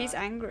enough, guy? He's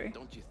angry.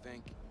 Don't you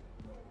think?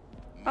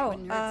 Oh,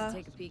 Wouldn't hurt to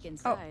take a peek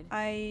inside.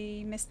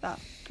 I missed that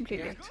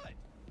completely.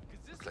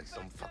 Looks like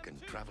some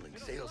fucking traveling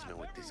salesman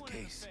with this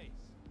case.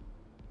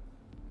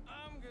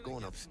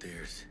 Going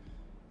upstairs.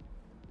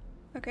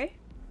 Okay.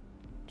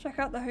 Check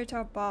out the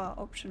hotel bar,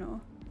 optional.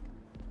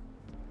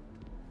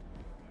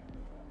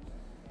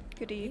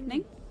 Good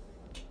evening.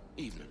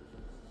 Evening.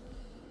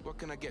 What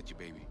can I get you,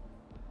 baby?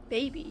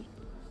 Baby.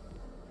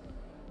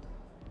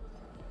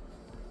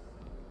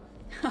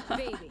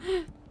 Baby.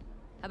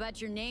 How about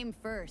your name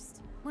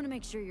first? Want to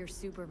make sure your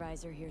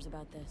supervisor hears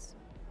about this.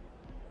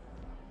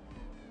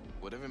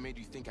 Whatever made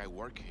you think I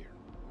work here?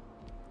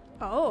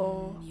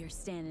 Oh. You're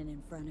standing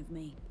in front of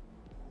me.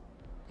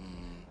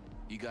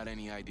 You got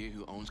any idea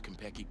who owns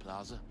Konpeki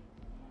Plaza?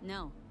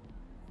 No.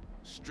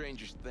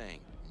 Strangest thing.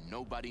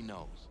 Nobody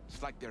knows.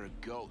 It's like they're a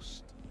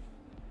ghost.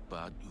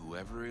 But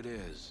whoever it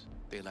is,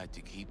 they like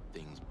to keep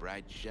things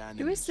bright,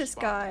 shining. Who is this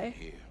guy?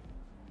 Here.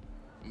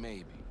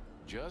 Maybe,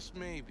 just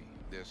maybe,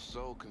 they're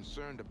so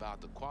concerned about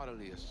the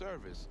quality of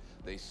service,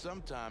 they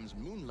sometimes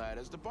moonlight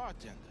as the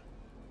bartender.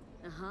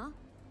 Uh-huh.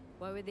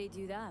 Why would they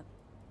do that?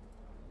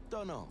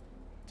 Don't know.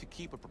 To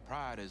keep a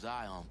proprietor's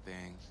eye on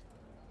things.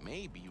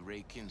 Maybe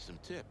rake in some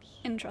tips.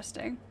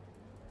 Interesting.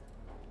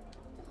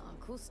 Oh,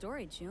 cool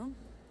story, June.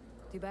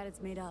 Too bad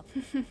it's made up.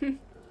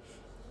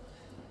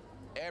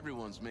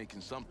 Everyone's making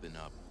something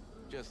up.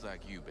 Just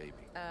like you, baby.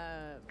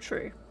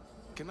 True.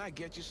 Can I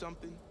get you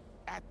something?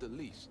 At the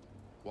least.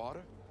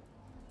 Water?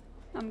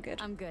 I'm good.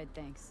 I'm good,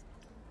 thanks.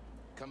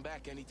 Come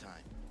back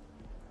anytime.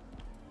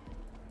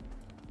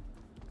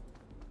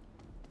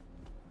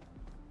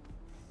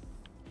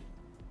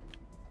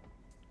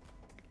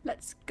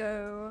 Let's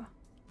go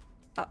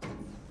up.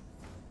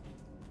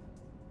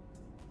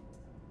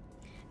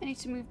 I need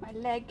to move my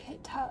leg,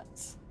 it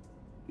hurts.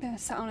 I'm gonna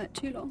sit on it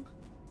too long.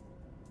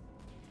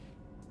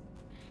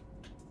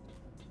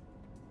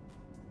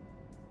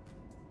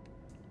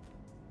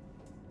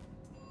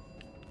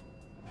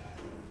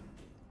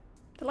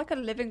 They're like a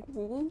living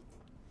wall.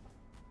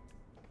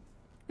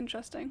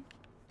 Interesting.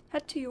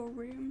 Head to your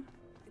room.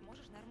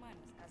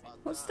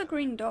 What's the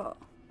green dot?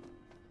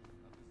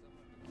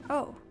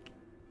 Oh.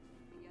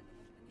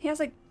 He has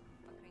a...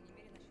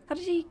 How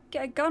did he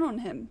get a gun on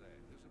him?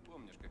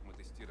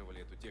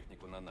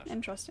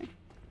 Interesting.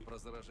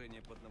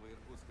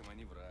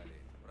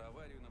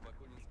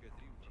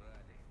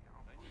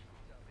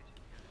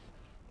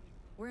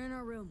 We're in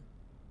our room.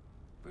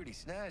 Pretty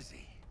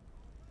snazzy.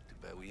 Too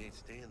bad we ain't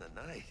staying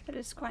the night. It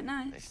is quite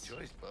nice. Nice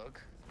choice, Bug.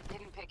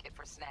 Didn't pick it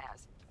for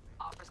snaz.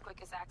 Offers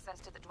quickest access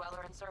to the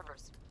dweller and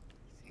servers.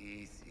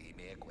 Sí,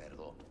 me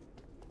acuerdo.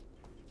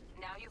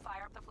 Now you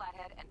fire up the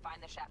flathead and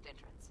find the shaft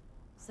entrance.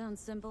 Sounds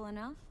simple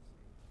enough.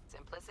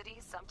 Simplicity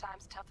is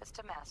sometimes toughest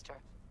to master.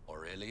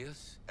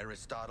 Aurelius?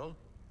 Aristotle?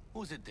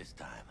 Who's it this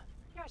time?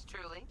 Yours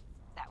truly.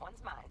 That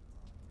one's mine.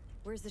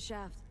 Where's the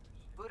shaft?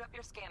 Boot up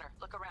your scanner.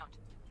 Look around.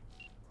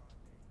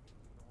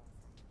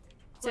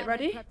 Is it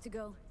ready? Prep to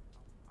go.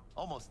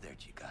 Almost there,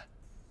 chica.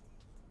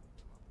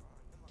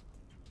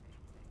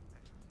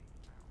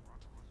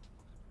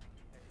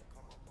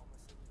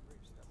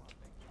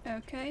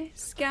 Okay,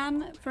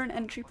 scan for an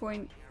entry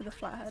point for the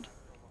flathead.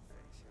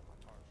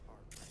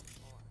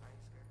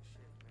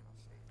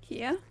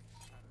 Here.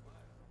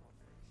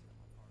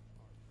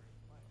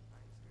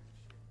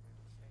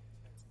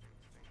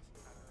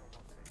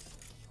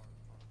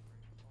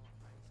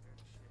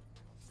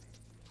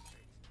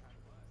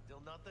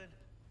 Still nothing?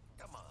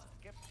 Come on,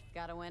 get...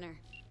 Got a winner.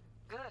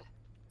 Good.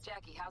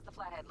 Jackie, how's the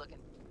flathead looking?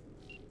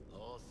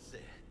 All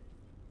set.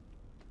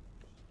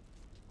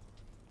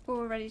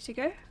 All ready to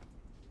go.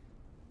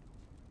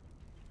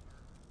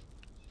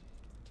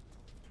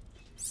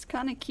 It's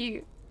kind of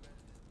cute.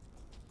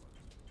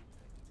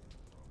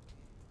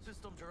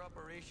 Systems are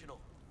operational.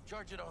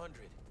 Charge it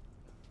 100.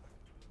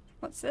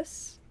 What's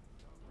this?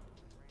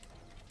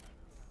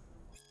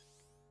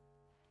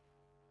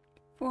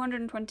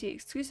 420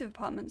 exclusive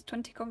apartments,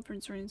 20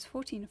 conference rooms,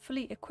 14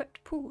 fully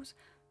equipped pools.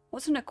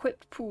 What's an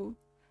equipped pool?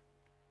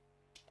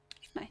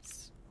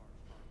 Nice.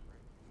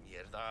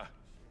 Mierda,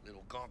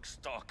 little gonk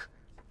stock.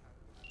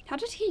 How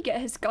did he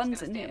get his guns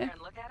Just in gonna stand here? there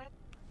and look at it?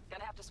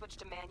 Gonna have to switch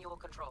to manual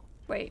control.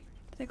 Wait,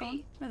 they're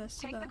gone? No, they're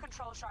still Take there. the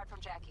control shard from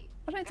Jackie.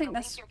 I don't Gonna think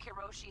link that's... your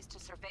Kiroshis to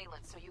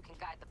surveillance so you can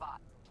guide the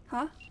bot.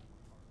 Huh?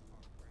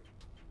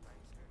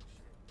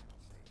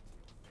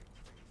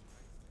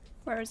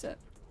 Where is it?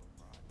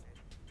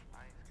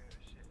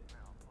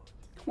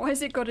 Why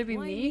has it got to be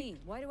Why me?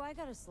 Why do I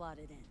gotta slot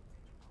it in?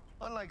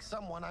 Unlike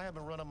someone, I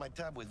haven't run on my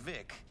tab with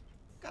Vic.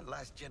 Got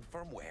last gen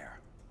firmware.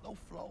 No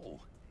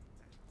flow.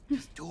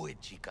 Just do it,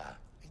 chica.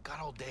 Ain't got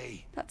all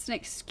day. That's an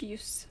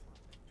excuse.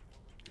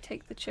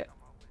 Take the chip.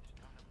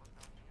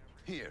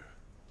 Here.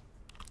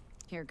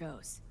 Here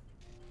goes.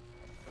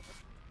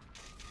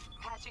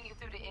 Patching you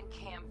through to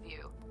in-cam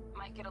view.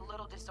 Might get a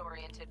little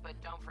disoriented, but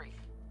don't freak.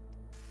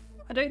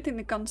 I don't think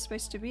the gun's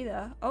supposed to be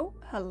there. Oh,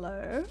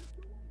 hello.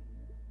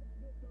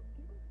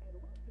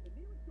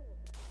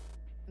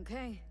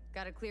 Okay,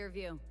 got a clear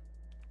view.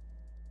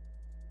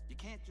 You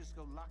can't just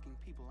go locking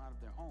people out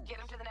of their homes. Get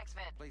them to the next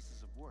vent.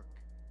 Places of work.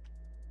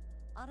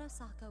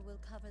 Arasaka will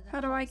cover the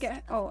How do I cost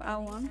get... of Oh,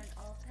 L1. and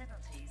all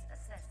penalties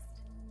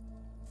assessed.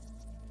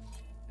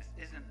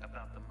 This isn't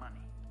about the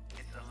money.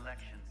 It's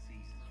election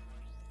season.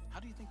 How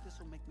do you think this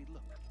will make me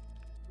look?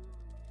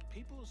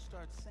 People will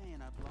start saying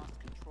I've lost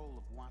control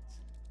of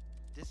Watson.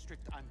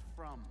 District I'm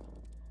from.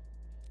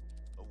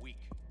 A week.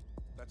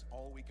 That's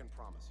all we can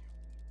promise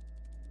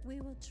you.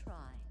 We will try.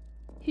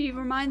 He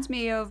reminds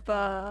me of,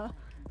 there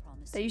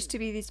used to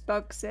be these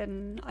bugs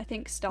in, I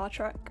think, Star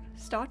Trek.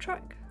 Star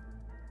Trek?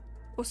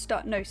 Or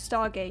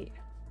Stargate.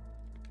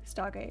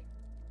 Stargate.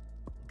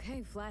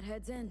 Okay,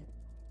 flathead's in.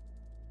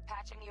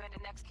 Patching you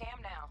into next cam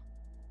now.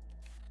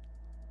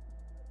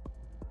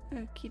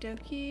 Okie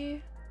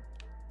dokie.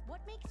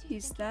 What makes you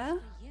He's think there.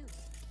 it's for you?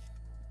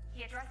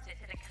 He addressed it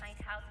to the kind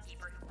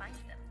housekeeper who finds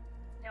them.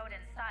 Note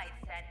inside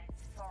said,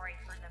 "Sorry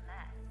for the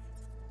mess."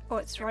 Oh,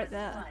 it's right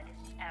there.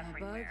 Blood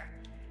everywhere.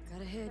 Got a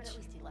But hitch. at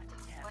least he left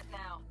a tip. What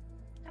now?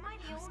 Am I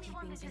the only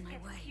one that Housekeeping's in just my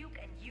gets way. puke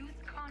and used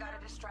condoms?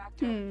 Gotta distract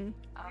her. Hmm.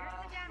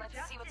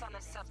 Let's see what's on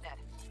this subnet.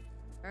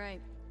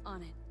 Alright,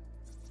 on it.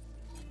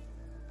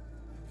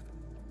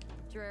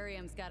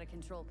 Terrarium's got a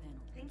control panel.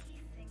 Think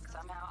he's single?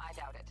 Somehow I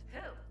doubt it.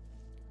 Who?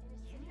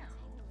 You know.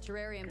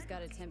 Terrarium's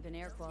got a temp and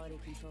air quality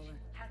controller.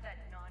 Has that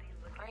naughty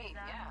look in Great, his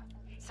eye?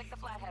 yeah. Stick the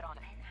flathead on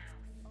it.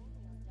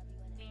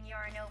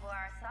 Signor Nobu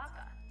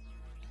Arasaka.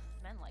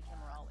 Men like him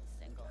are always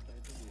single.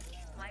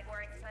 Might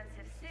wear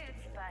expensive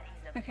suits, but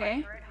he's a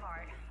Okay. fighter at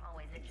heart.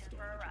 Always itching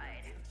for a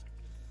ride.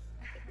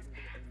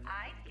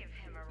 I'd give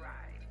him a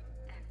ride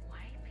and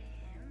wipe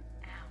him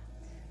out.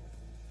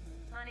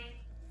 Honey,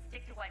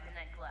 stick to wiping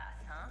that glass,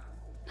 huh?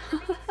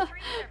 There's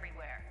streets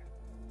everywhere.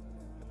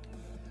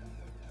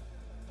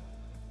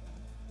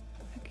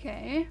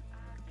 Okay.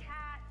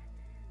 Cat,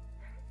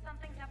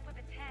 something's up with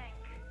the tank.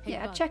 Hey,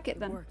 Yeah, Bug, check it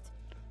then. worked.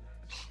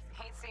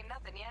 Ain't seen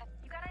nothing yet.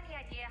 You got any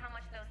idea how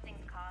much those things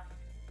cost?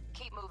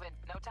 Keep moving.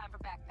 No time for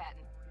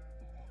backpatting.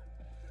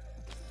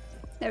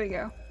 There we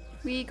go.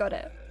 We got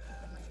it.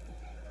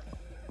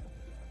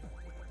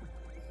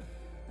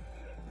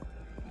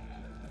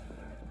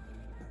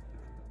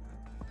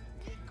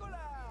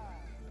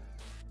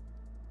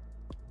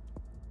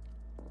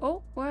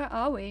 Oh, where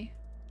are we?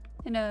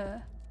 In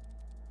a...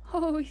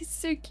 Oh, he's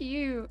so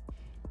cute.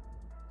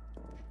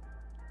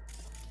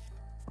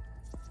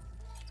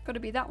 It's got to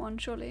be that one,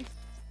 surely.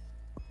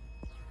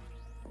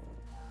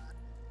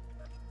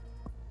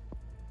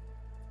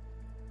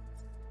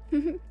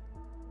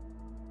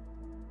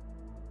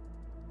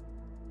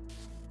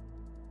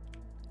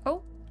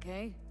 Oh.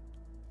 Okay.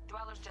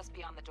 Dweller's just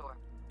beyond the door.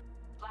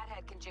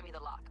 Flathead can jimmy the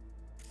lock.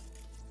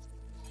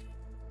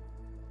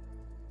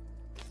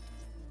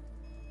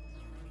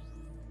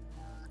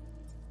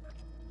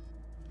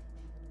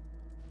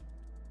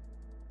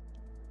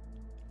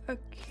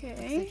 Okay.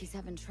 Looks like he's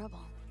having trouble.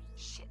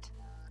 Shit.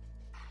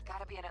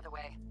 Gotta be another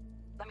way.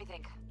 Let me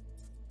think.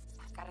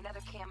 Got another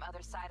cam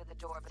other side of the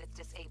door, but it's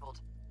disabled.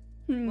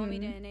 Want me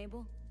to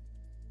enable?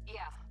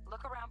 Yeah,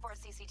 look around for a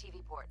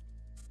CCTV port.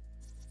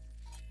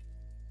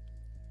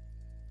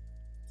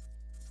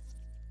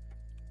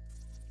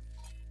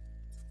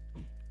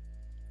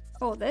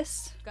 Oh,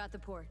 this. Got the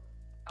port.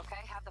 Okay,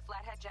 have the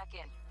flathead jack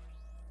in.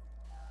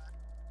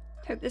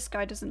 Hope this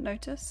guy doesn't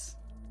notice.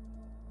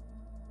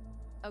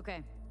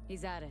 Okay,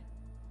 he's at it.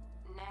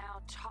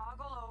 Now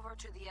toggle over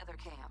to the other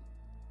cam.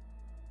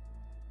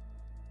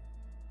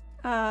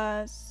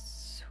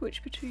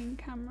 Switch between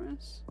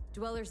cameras.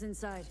 Dwellers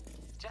inside.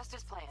 Just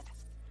as planned.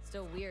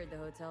 Still weird the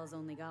hotel's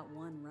only got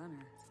one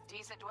runner.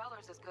 Decent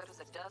dwellers as good as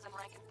a dozen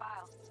rank and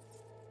file.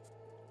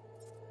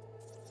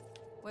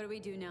 What do we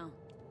do now?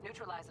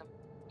 Neutralize him.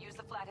 Use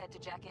the flathead to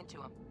jack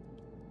into him.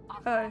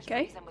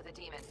 Okay. Him with a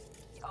demon.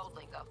 Old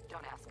lingo,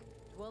 don't ask.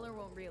 Dweller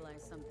won't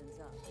realize something's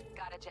up.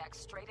 Gotta jack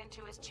straight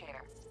into his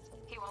chair.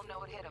 He won't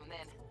know it hit him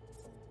then.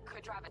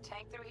 Could drive a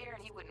tank through here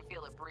and he wouldn't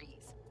feel a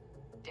breeze.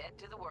 Dead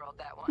to the world,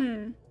 that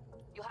one.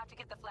 You'll have to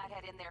get the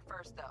flathead in there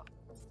first, though.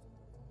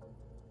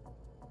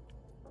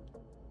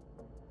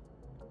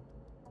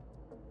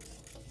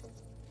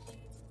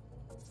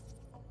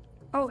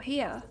 Oh,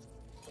 here.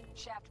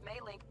 Shaft may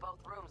link both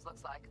rooms,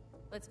 looks like.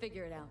 Let's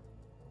figure it out.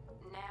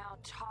 Now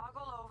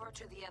toggle over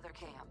to the other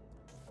cam.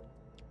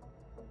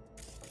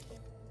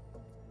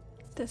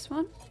 This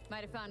one?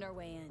 Might have found our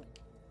way in.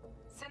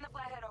 Send the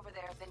flathead over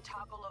there, then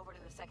toggle over to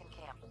the second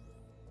cam.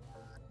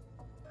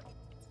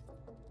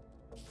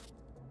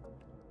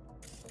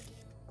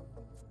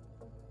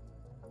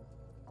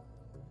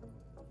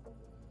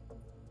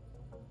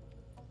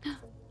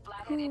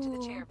 Flathead into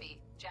the chair, B.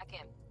 Jack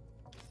in.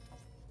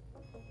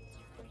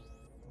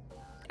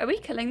 Are we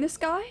killing this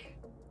guy?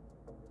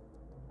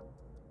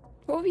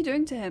 What are we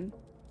doing to him?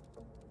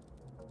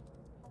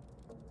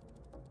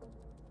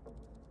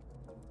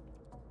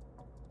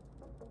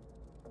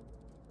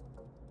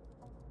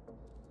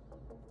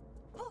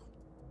 Oh,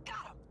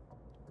 got him.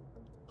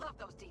 Love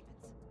those demons.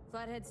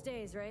 Flathead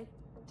stays, right?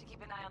 To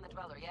keep an eye on the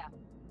dweller, yeah.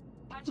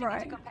 Punching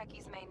Right. into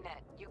Konpeki's main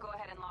net. You go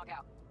ahead and log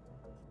out.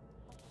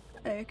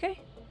 Okay.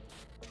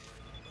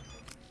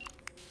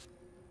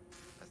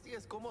 Así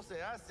es como se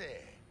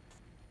hace.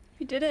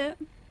 We did it.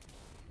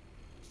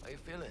 How you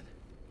feeling?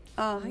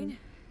 Fine.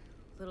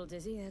 Little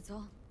dizzy, that's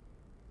all.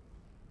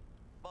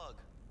 Bug,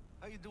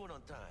 how you doing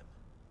on time?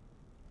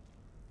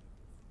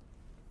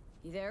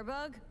 You there,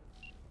 Bug?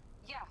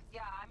 Yeah,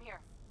 I'm here.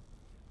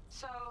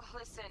 So,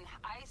 listen,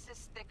 ice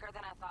is thicker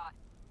than I thought.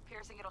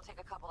 Piercing it'll take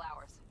a couple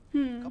hours.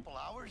 Couple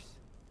hours?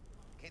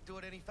 Can't do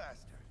it any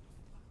faster.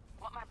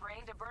 Want my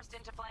brain to burst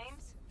into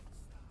flames?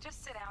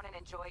 Just sit down and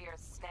enjoy your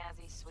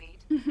snazzy sweet.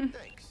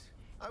 Thanks.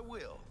 I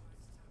will.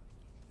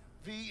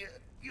 V,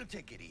 you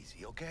take it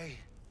easy, okay?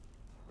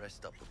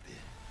 Rest up a bit.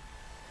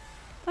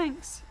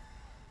 Thanks.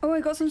 Oh, I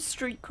got some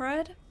street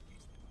cred.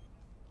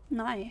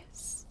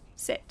 Nice.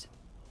 Sit.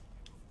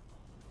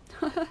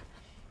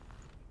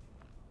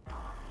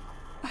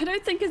 I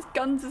don't think his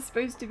guns are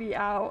supposed to be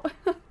out.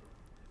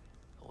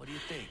 What do you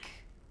think?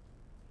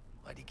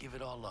 Why'd you give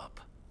it all up?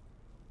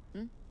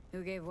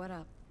 Who gave what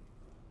up?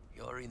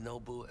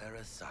 Yorinobu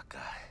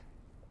Arasaka.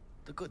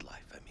 The good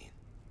life, I mean.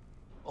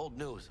 Old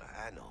news,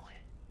 I know.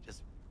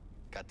 Just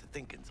got to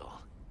thinking's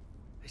all.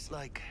 It's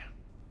like,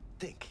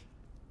 think.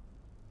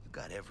 You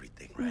got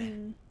everything,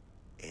 right?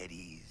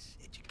 Eddies,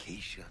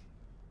 education.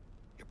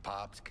 Your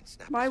pops can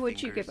snap Why his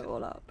would you fingers give it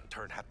all up?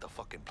 turn half the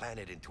fucking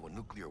planet into a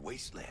nuclear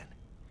wasteland.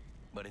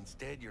 But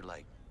instead, you're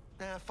like,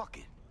 nah, fuck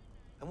it.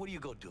 And what do you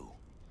go do?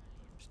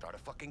 Start a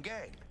fucking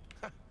gang.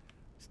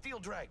 Steal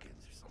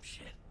dragons or some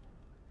shit.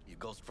 You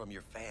ghost from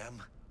your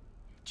fam.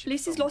 At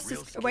least he's lost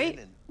his... Wait,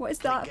 what is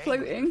that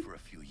floating? For a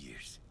few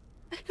years.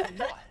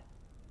 What?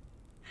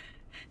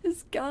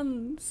 His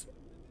guns.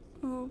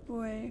 Oh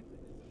boy.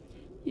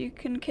 You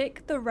can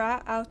kick the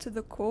rat out of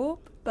the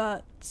corp,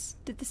 but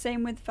did the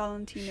same with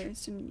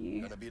Valentino's, didn't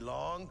you? Gonna be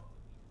long?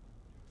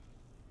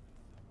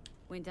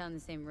 Went down the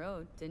same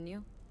road, didn't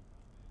you?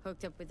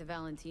 Hooked up with the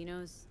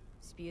Valentinos,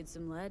 spewed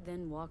some lead,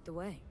 then walked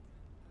away.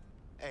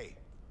 Hey,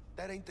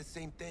 that ain't the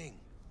same thing.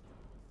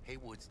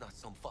 Haywood's not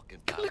some fucking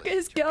Look at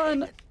his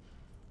gun.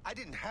 I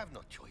didn't have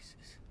no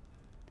choices.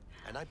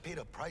 And I paid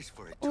a price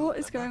for it Oh, too. what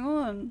is going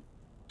on?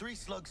 3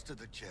 slugs to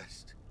the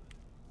chest.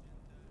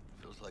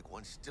 Feels like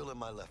one's still in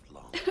my left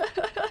lung.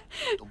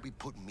 Don't be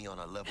putting me on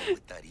a level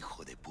with that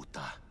hijo de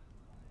puta.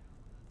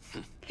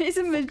 He's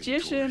a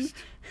magician.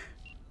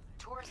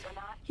 Tourists or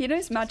not, He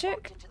knows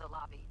magic? into the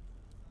lobby.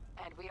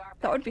 And we are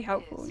That would back be as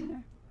helpful, is. you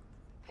know.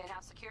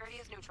 Penthouse security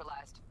is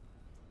neutralized.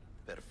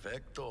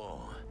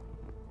 Perfecto.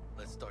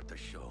 Let's start the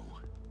show.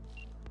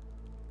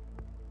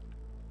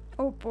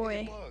 Oh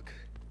boy. Hey, Bug.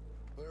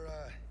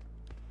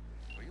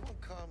 Were you on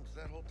comms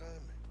that whole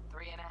time?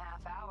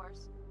 3.5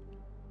 hours.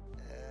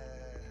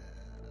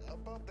 How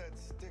about that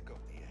stick up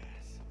the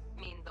ass?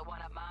 Mean the one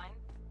up mine?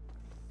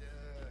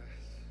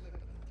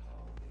 Slipping and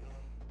tongue, you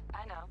know?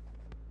 I know.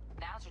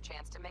 Now's your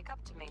chance to make up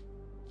to me.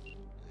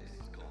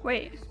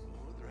 Wait.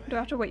 Do I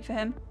have to wait for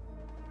him?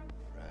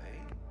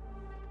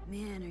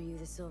 Man, are you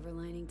the silver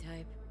lining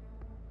type?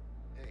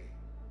 Hey,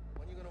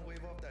 when you gonna wave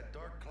off that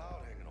dark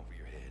cloud hanging over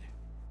your head?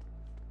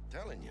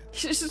 Telling you.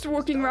 He's just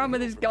walking around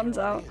with his guns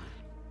out.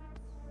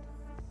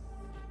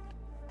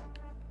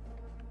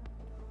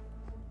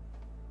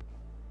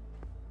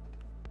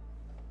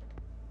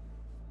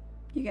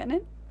 You getting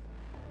in?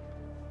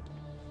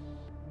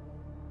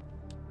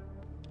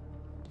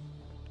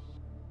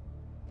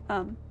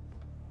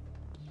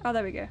 Oh,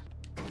 there we go.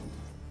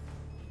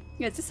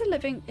 Yeah, is this a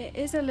living? It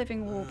is a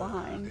living wall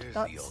behind. There's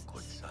That's the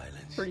awkward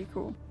silence. pretty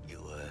cool. You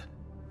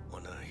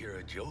wanna hear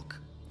a joke?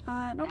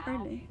 Not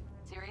really.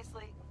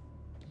 Seriously?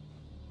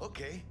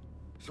 Okay.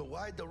 So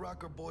why'd the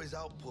Rocker Boys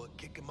output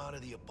kick him out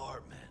of the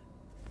apartment?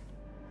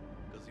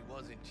 Because he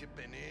wasn't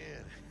chipping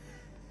in.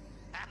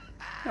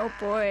 Oh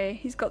boy,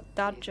 he's got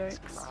dad jokes.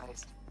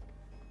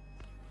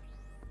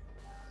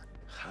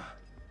 Huh.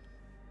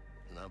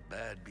 Not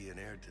bad being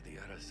heir to the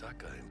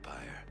Arasaka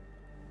Empire.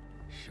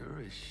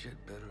 Sure as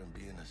shit better than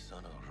being a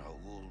son of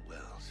Raoul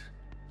Wells.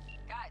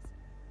 Guys,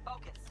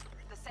 focus.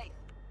 The safe.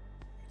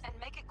 And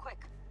make it quick.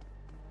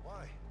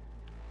 Why?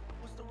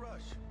 What's the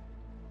rush?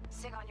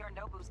 Sigon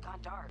Yorinobu's gone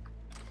dark.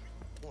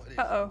 What is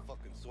Uh-oh. he,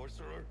 fucking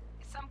sorcerer?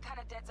 Some kind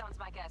of dead zone's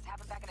my guess. Have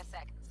him back in a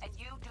sec. And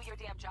you do your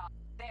damn job.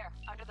 There,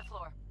 under the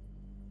floor.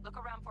 Look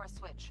around for a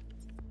switch.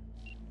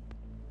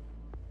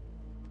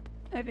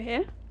 Over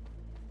here?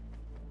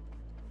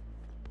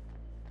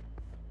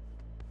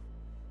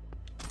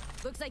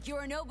 Looks like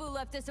Yorinobu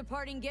left us a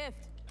parting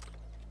gift.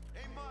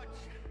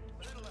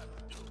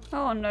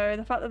 Oh no,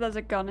 the fact that there's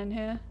a gun in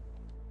here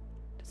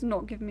does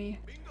not give me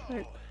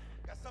hope.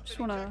 Just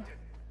wanna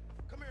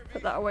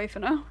put that away for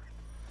now.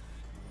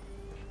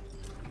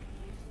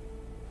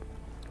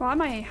 Why are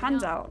my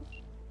hands out?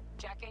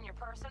 Jack in your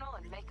personal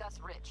and make us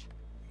rich.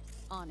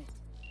 On it.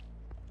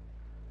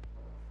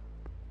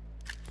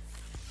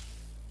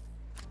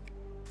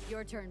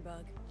 Your turn,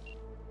 Bug.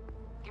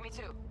 Give me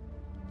 2.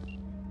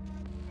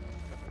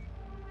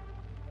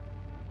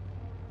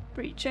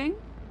 Breaching.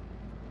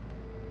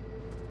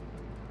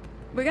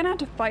 We're gonna have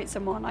to fight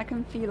someone, I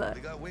can feel it.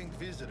 They got winged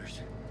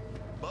visitors.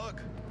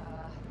 Bug.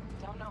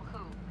 Don't know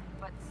who,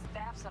 but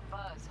staff's a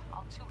buzz.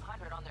 All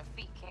 200 on their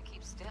feet, can't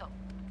keep still.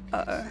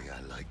 Uh-oh. Say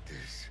I like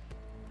this.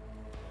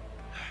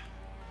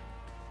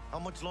 How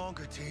much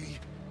longer, T?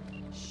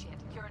 Shit,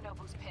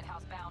 Yorinobu's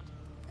penthouse bound.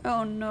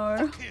 Oh no.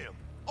 Fuck him!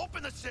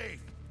 Open the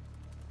safe!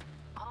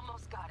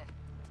 Almost got it.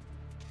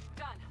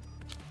 Done.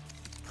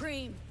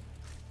 Cream.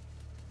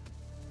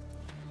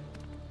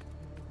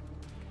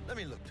 Let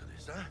me look to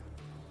this, huh?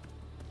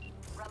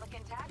 Relic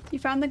intact? You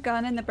found the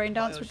gun in the brain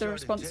dance with the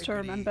response to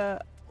remember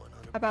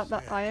about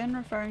the iron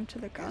referring to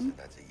the gun.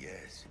 That's a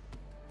yes.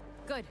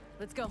 Good,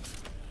 let's go.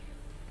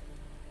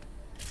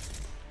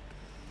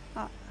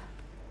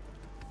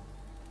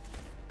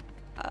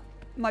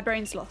 My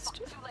brain's lost.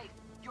 Too late.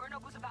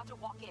 Yorinobu's about to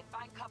walk in.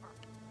 Find cover.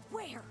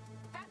 Where?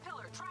 That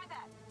pillar. Try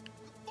that. You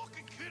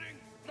fucking kidding?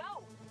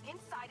 No.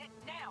 Inside it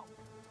now.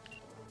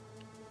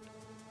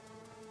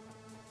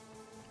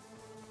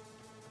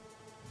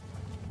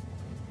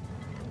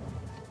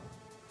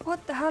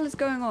 What the hell is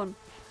going on?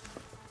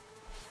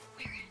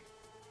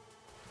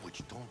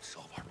 Which don't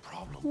solve our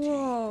problem.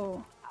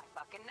 Whoa. I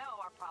fucking know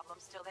our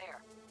problem's still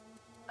there.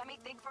 Let me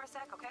think for a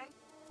sec, okay?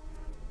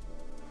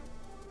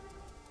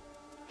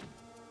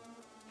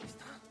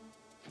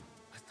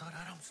 I thought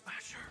Adam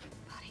Smasher.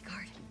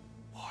 Bodyguard.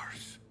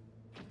 Wars.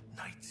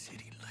 Night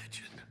City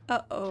legend.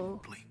 Uh-oh.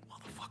 Bleak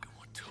motherfucking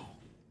one too.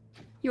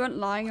 You weren't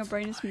lying, your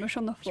brain is mush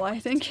on the fly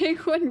thinking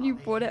when you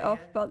brought it up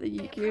about the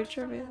Yu-Gi-Oh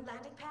trivia.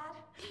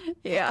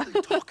 Yeah.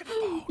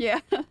 Yeah.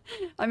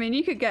 I mean,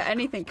 you could get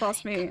anything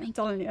past me, I'm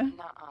telling you.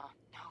 Nuh-uh.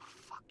 No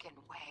fucking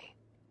way.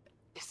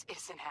 This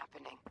isn't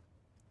happening.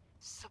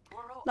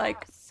 Saburo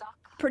Like,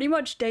 Arasaka. pretty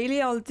much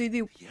daily I'll do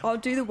the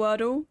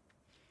Wordle,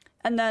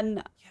 and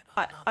then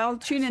I'll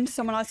tune into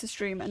someone else's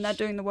stream and they're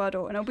doing the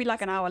Wordle, and it'll be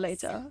like an hour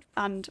later,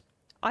 and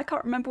I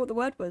can't remember what the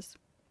word was.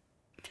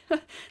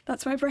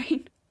 That's my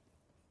brain.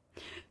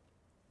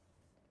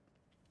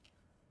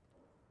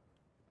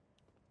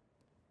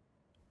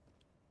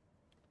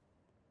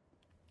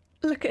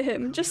 Look at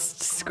him,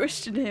 just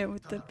squished in here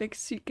with the big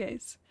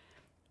suitcase.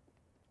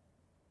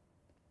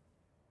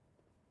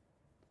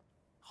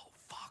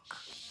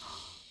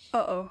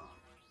 Uh-oh.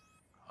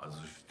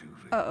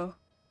 Uh-oh.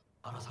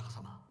 荒坂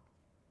様、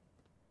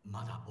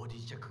まだボデ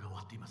ィチェックが終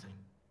わっていません。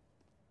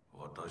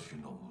私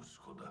の息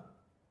子だ。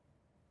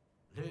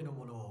例の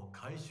ものを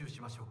回収し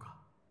ましょうか。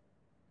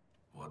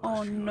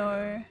 Oh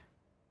no.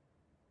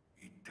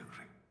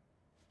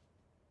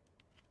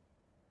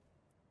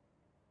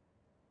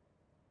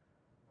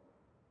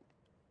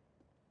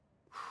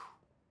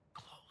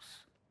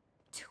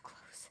 Too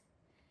close.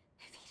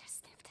 If he'd have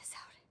sniffed us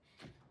out.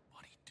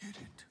 But he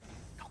didn't.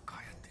 No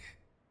cállate.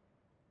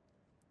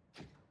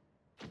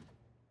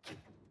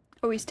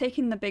 Oh, he's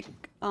taking the big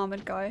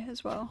armored guy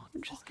as well,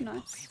 which is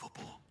nice.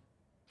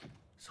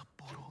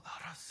 Saburo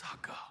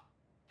Arasaka.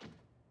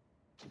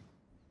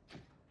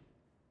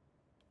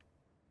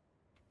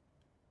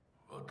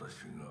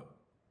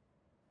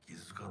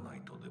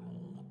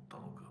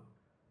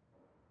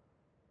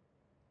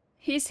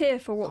 He's here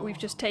for what we've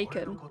just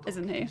taken,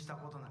 isn't he?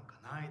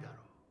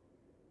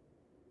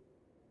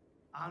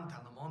 あん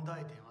たの問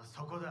題点は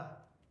そこだ。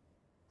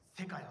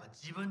世界は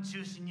自分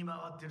中心に回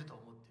ってると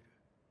思ってる。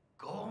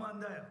傲慢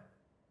だよ。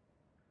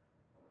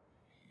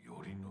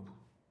頼信。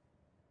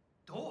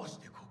どうし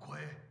てここへ？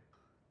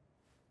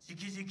直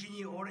々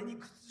に俺に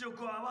屈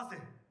辱を合わせ、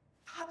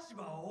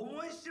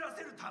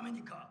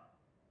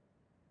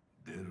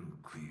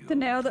The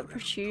nail that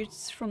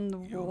protrudes from the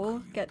wall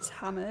gets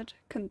hammered.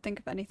 Couldn't think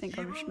of anything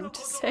original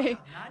to say.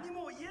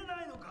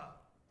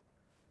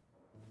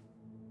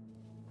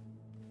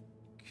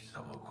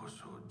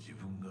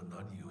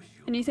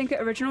 And you think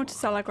it original to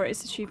sell our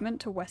greatest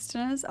achievement to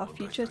Westerners, our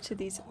future to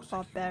these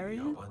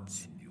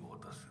barbarians?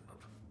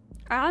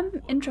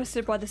 I'm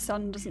interested why the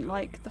son doesn't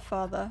like the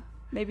father.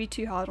 Maybe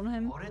too hard on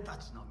him.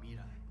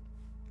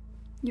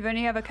 You've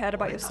only ever cared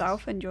about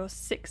yourself and your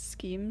sick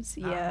schemes,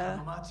 yeah.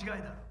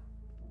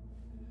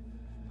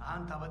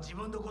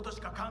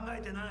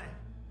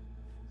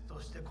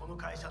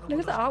 Look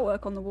at the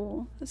artwork on the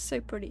wall. It's so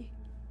pretty.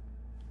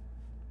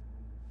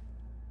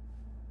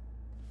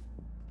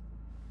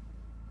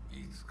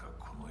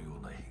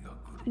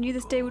 I knew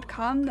this day would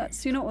come, that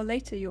sooner or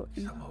later your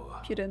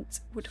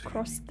impudence would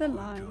cross the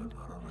line.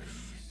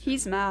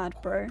 He's mad,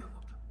 bro.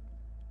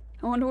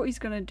 I wonder what he's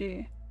gonna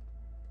do.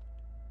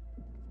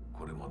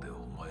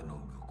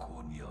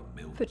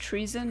 For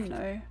treason?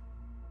 No.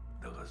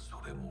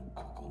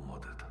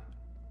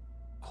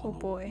 Oh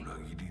boy.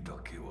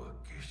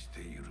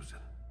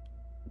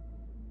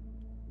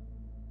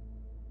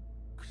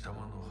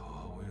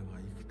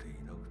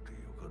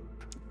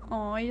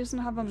 Oh, he doesn't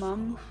have a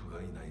mum.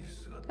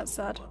 That's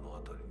sad.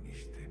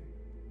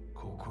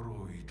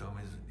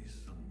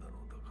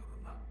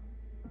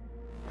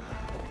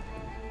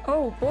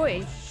 Oh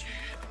boy.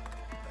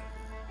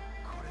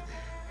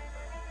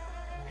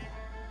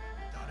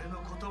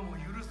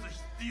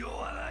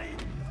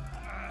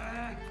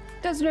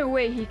 There's no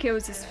way he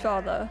kills his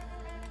father.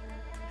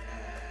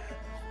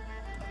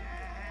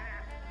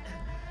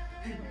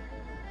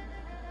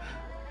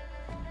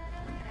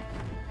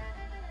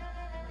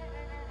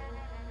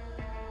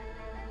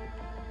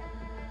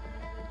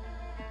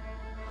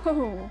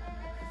 Oh.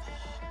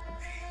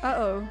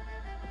 Uh-oh.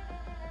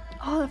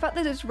 Oh, the fact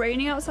that it's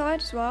raining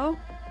outside as well.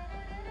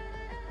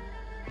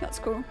 That's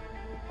cool.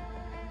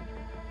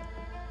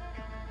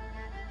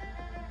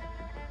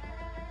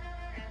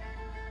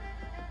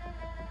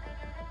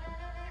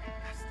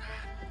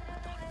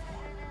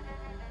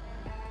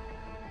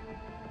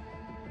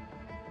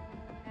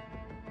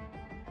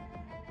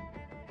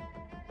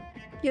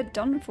 You're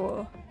done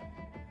for.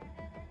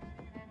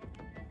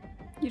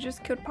 You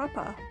just killed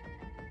Papa.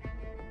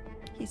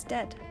 He's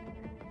dead.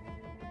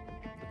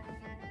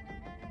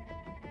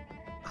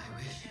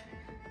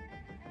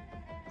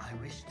 I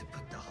wish to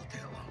put the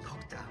hotel on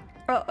lockdown.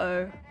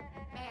 Uh-oh.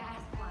 May I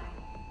ask why?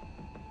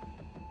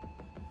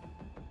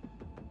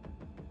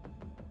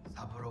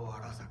 Saburo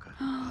Arasaka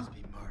has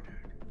been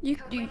murdered.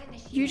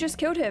 You just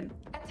killed him.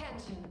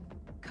 Attention.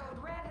 Code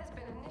Red has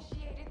been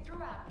initiated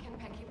throughout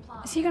Konpeki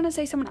Plaza. Is he gonna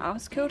say someone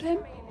else killed him?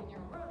 Remain in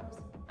your rooms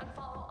and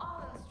follow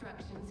all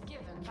instructions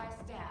given by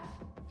staff.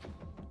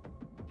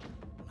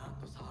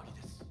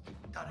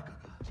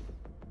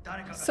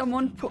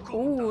 Someone put.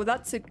 Oh,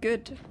 that's a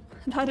good.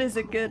 That is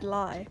a good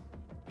lie.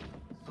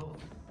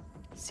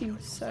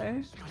 Seems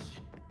so.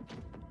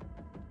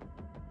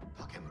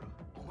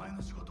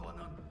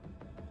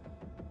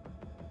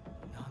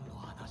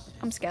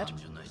 I'm scared.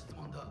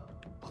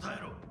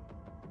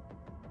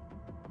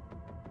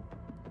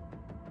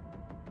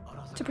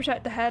 To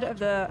protect the head of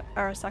the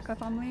Arasaka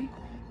family,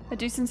 I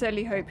do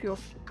sincerely hope you'll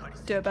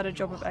do a better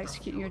job of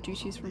executing your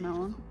duties from now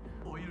on.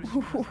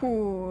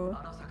 Ooh.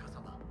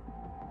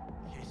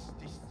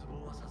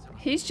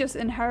 He's just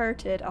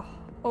inherited a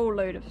whole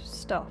load of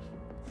stuff.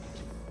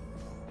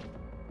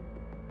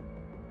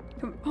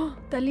 Oh,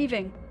 they're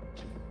leaving.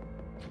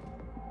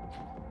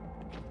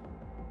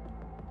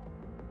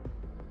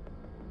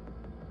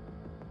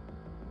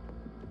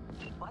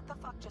 What the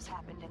fuck just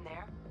happened in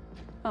there?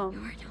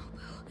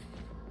 Yorinobu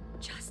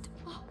just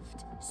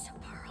offed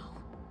Saburo.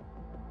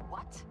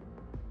 What?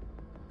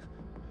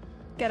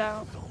 Get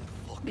out.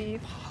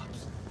 Leave.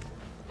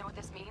 Know what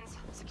this means?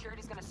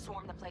 Security's gonna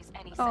swarm the place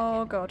any second.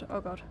 Oh god,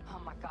 oh god.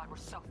 Oh my god, we're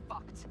so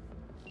fucked.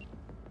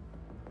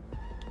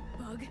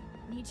 Bug,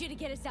 need you to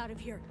get us out of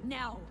here,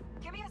 now.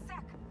 Give me a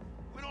sec.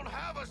 We don't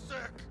have a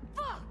sec.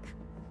 Fuck!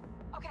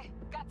 Okay,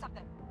 got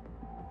something.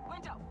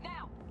 Window,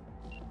 now.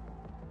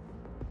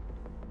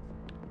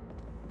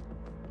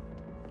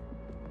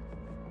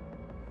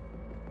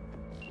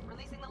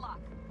 Releasing the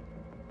lock.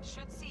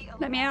 Should see a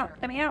Let me out,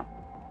 let me out.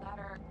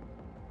 Ladder.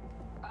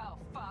 Oh,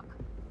 fuck.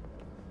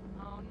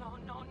 Oh, no,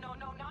 no, no,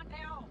 no, not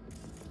now.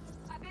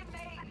 I've been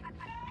made.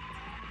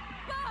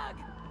 Bug!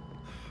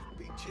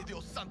 Pinche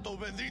Dios santo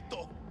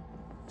bendito.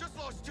 Just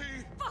lost T.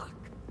 Fuck!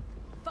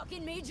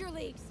 Fucking major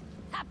leagues.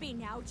 Happy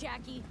now,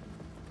 Jackie.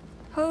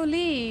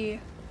 Holy.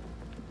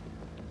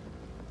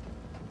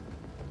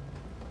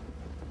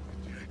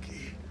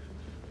 Jackie.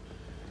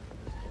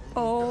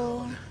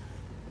 Oh.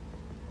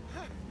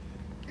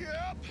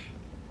 Yep.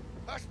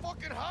 That's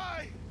fucking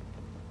high.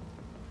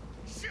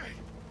 Shit.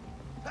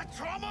 That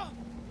trauma?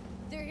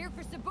 They're here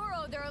for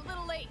Saburo. They're a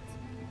little late.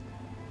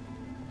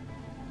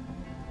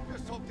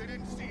 Just hope they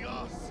didn't see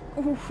us.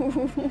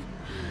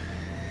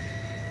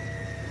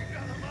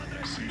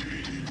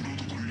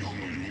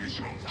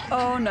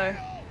 Oh no.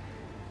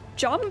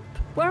 jump?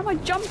 Where am I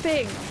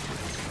jumping?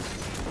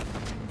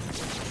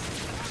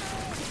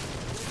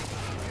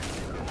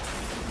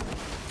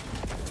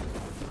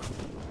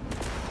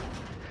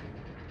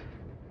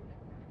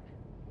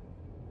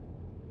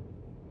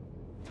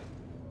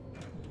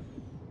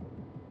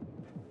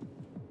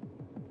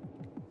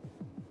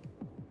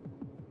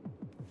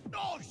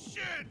 Oh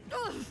shit!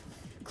 Ugh,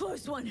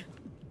 close one.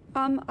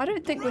 I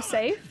don't think we're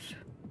safe.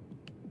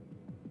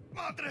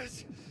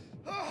 Madres!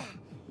 Oh,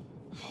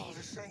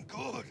 this ain't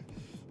good.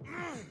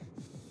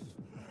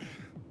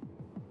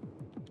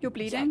 You're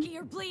bleeding? Jackie,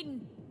 you're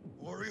bleeding.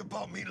 Worry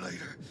about me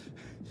later.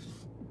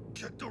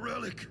 Check the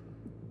relic.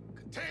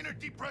 Container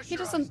depressurized. He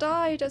doesn't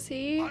die, does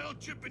he?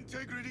 Biochip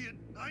integrity at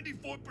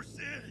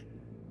 94%.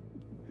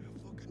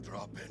 Fucking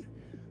drop in.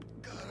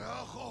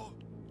 Carajo.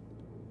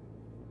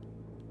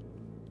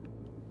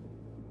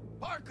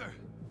 Parker!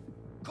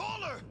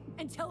 Call her!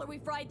 And tell her we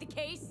fried the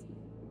case?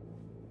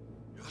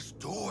 Just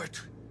do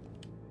it.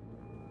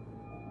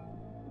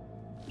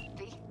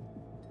 V?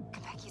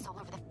 Konpeki's all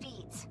over the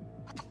feeds.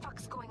 What the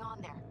fuck's going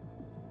on there?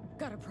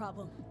 Got a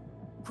problem.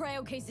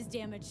 Cryo case is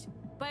damaged.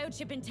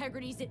 Biochip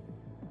integrity's at...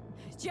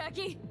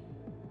 Jackie?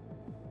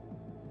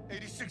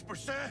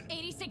 86%?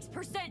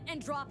 86%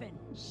 and dropping.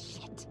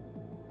 Shit.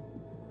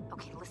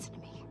 Okay, listen to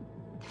me.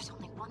 There's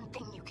only one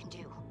thing you can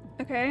do.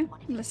 Okay,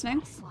 I'm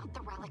listening. Slot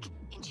the relic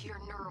into your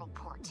neural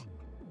port.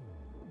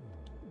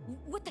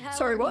 What the hell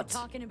Sorry, are what? you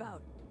talking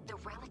about? The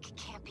relic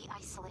can't be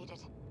isolated.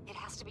 It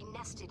has to be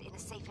nested in a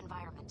safe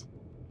environment.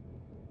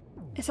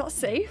 Is that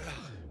safe?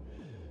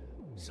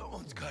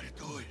 Someone's gotta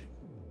do it.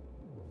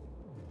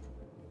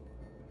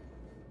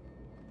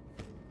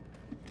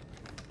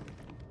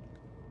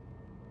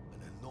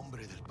 En el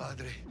nombre del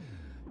Padre,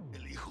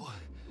 el Hijo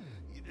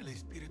y del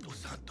Espíritu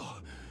Santo.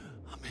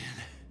 Amén.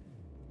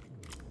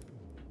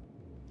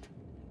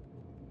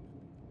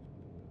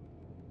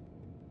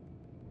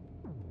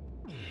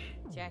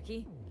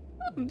 Jackie?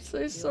 I'm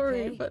so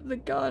sorry, okay? but the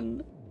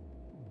gun.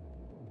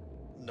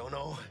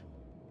 No.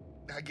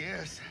 I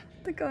guess.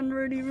 The gun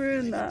really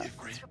ruined that.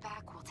 Once you're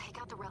back, we'll take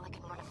out the relic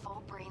and run a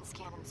full brain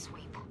scan and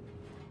sweep.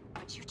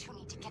 But you two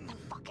need to get the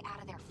fuck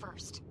out of there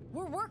first.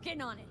 We're working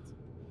on it.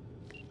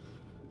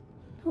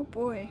 Oh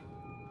boy.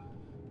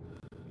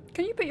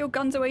 Can you put your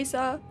guns away,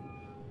 sir?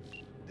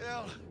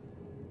 Del,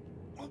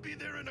 we'll be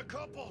there in a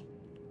couple.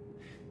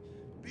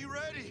 Be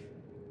ready.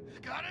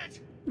 Got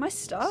it? Am I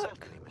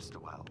stuck? Certainly,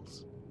 Mr.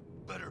 Wells.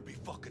 Better be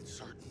fucking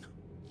certain.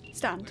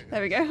 Stand.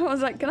 There we go. I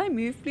was like, can I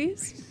move,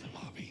 please? Reach the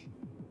lobby.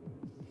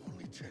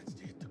 Only chance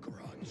to hit the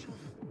garage.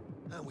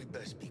 And we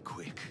best be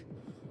quick.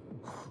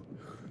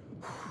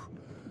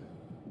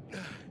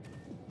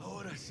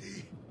 Ahora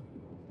sí.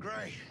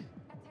 Great.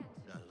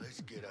 Now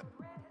let's get up.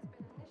 Red has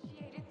been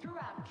initiated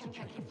throughout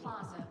Konpeki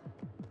Plaza.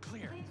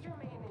 Clear. Please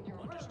remain in your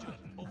Understood.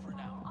 room. Over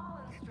now. All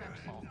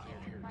instructions All clear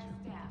here, by too.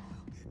 staff.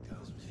 This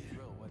was a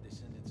drill. Why'd they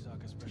send in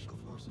Sokka Special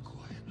Forces?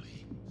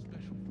 Quietly.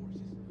 Special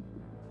Forces?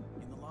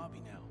 In the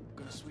lobby now.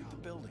 Gonna sweep the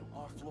building,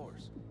 all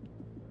floors.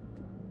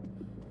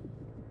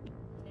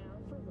 Now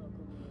for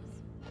local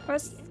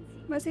news.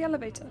 Where's the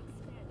elevator?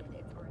 Expanded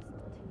its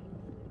arsenal to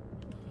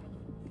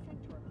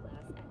include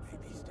Centaur-class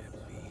Baby steps,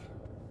 V.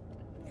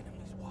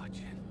 Enemies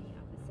watching. We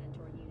have the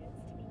Centaur units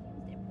to be used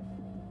in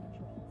preventing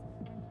patrols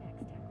and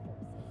X-Tech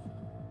forces.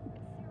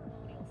 A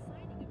ceremonial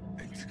signing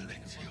of the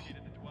Silencio.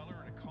 Located the dweller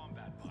in a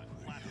combat pod,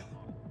 Platinum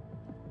model.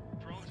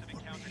 Drones have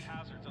encountered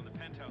hazards on the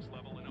penthouse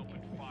level and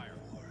opened fire.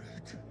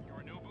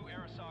 Yorinobu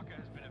Arasaka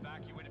has been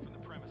evacuated from the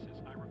premises.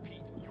 I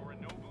repeat,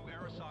 Yorinobu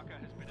Arasaka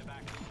has been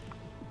evacuated.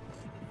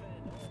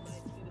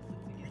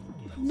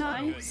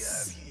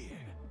 Nice.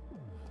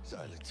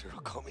 Silencer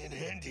will come in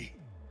handy.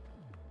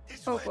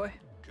 This Oh way. boy.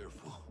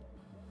 Careful.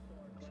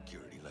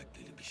 Security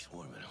likely to be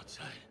swarming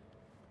outside.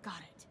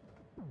 Got it.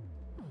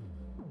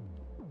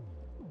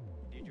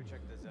 Did you check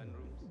the Zen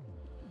rooms?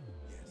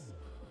 Yes.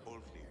 All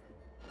clear.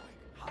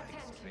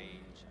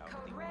 Strange.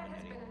 Code Red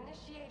has been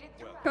initiated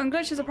throughout. Gun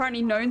glitch is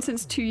apparently known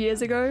since 2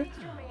 years ago.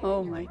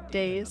 Oh my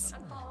days.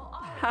 And follow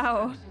all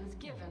How? instructions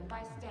given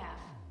by staff.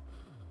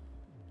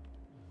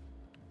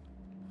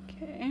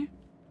 Okay.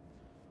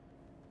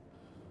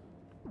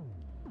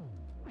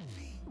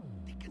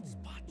 They can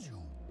spot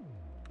you.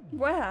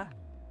 Where?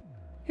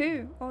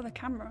 Who? Oh, the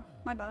camera.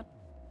 My bad.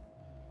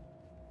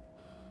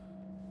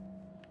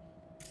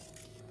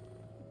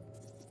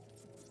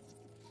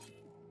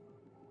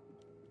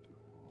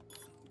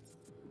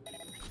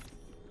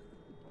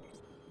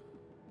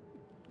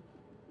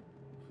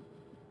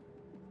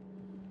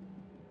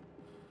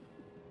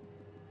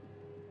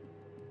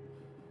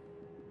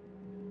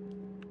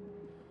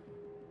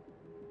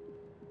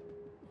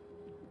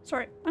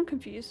 Sorry, I'm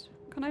confused.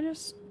 Can I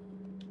just...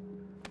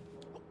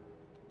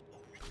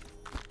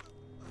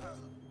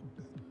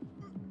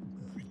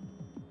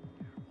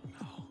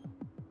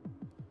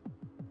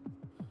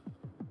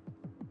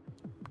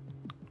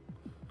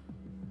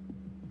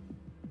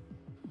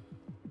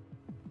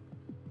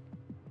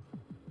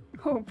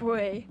 Oh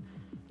boy.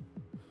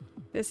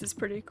 This is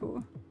pretty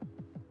cool.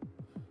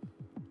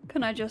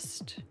 Can I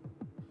just...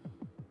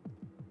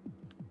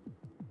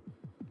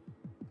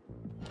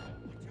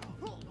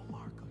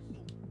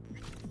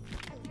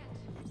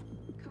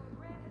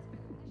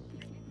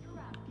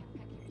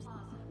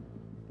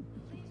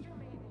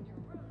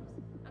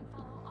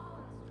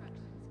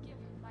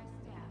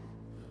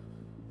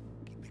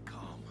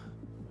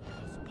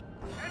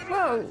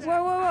 Whoa,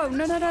 whoa, whoa, whoa.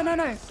 No, no, no, no,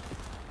 no.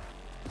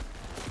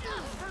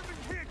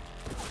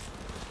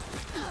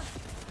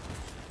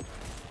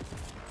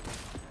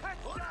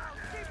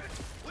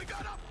 We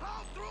gotta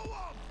plow through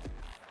them!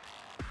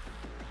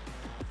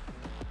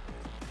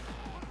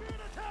 We're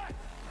being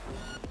attacked!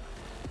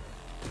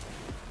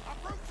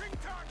 Approaching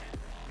target!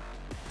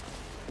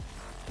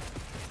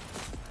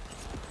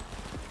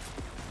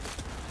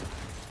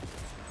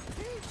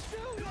 Keep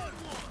shooting! Good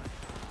one!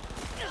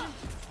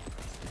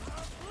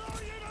 Blow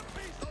you to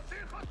pieces! Los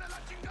hijos de la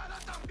chingada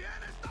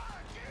también están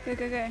aquí! Go,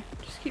 go, go.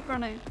 Just keep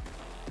running.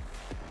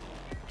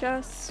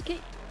 Just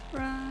keep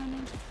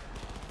running.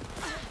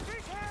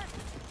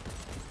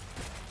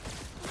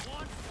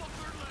 One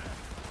fucker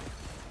left!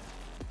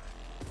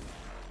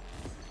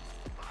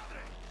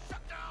 Padre,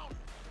 shut down!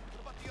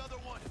 What about the other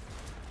one?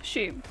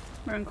 Shoot.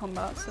 We're in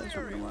combat, so it's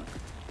not gonna work.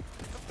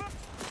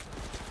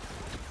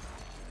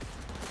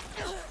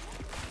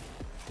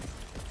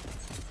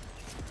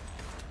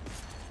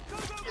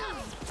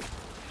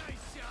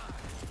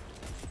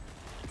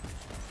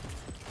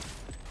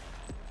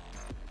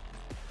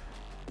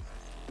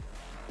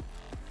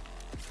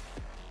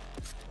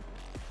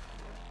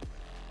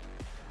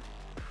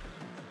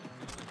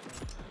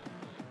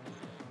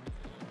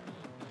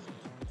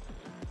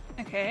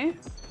 Okay.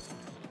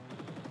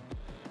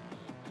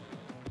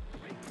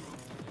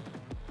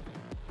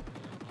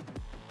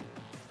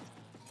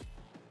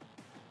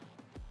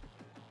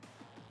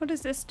 What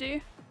does this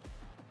do?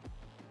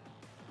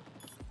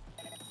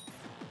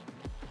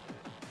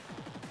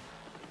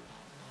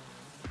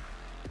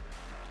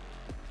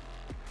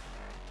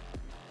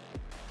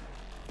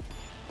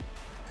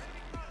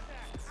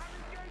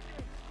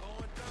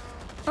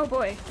 Oh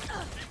boy.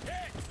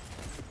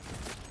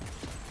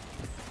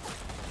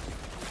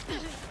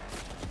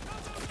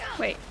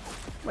 Wait,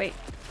 wait.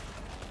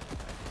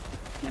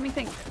 Let me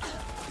think.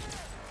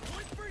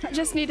 I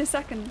just need a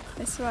second,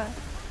 I swear.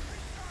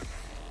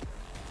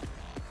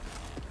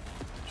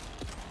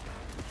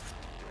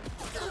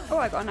 Oh,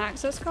 I got an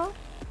access card.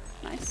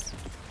 Nice.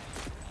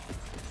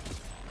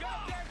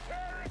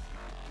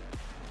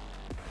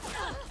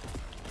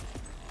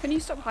 Can you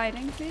stop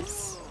hiding,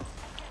 please?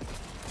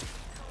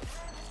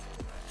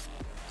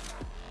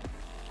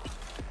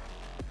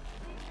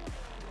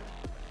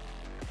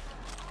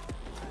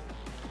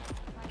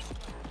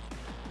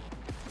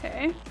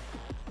 Okay,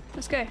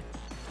 let's go.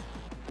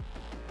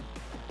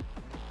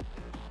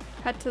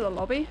 Head to the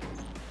lobby.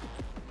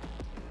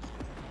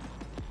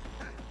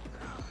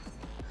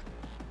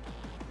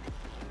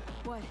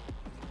 What?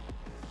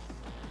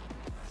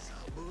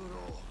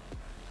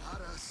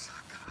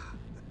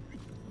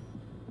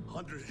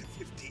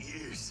 150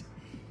 years.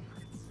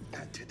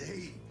 And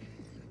today,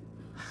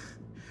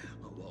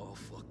 of all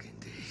fucking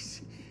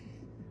days,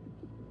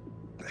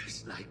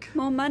 it's like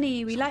More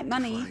money, we like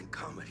money. divine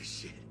comedy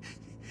shit.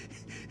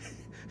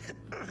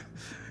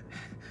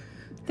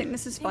 Think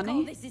this is Think all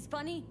funny? this is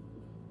funny?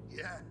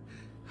 Yeah,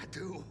 I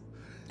do.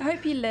 I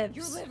hope he lives.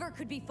 Your liver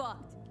could be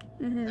fucked.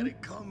 And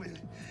it coming.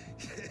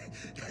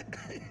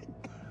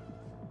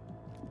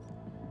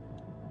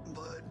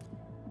 But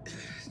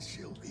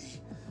she'll be.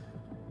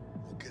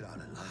 We'll get out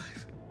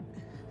alive.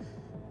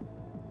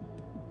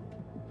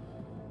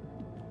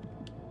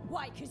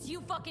 Why? 'Cause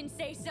you fucking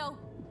say so?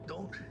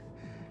 Don't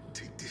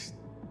take this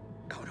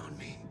out on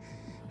me.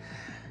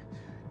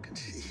 Can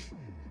see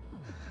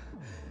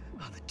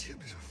how the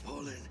chips are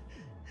falling.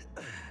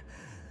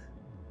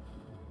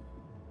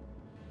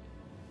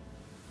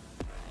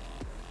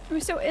 Are we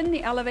still in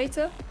the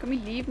elevator? Can we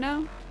leave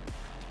now?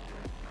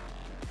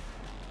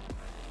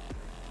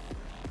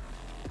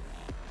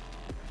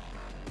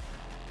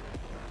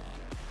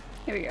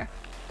 Here we go.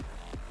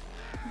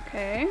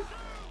 Okay.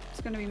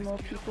 There's gonna be more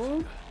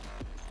people.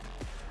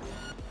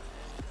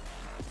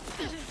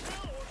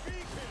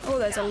 Oh,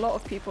 there's a lot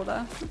of people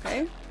there.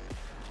 Okay.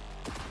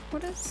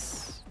 What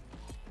is...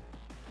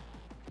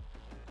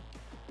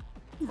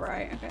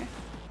 Right, okay.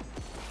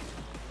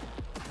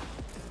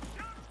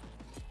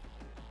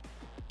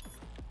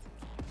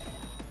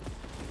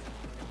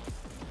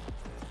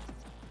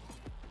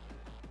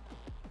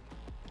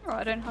 Oh,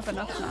 I don't have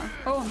enough now.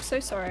 Oh, I'm so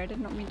sorry. I did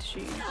not mean to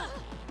shoot you.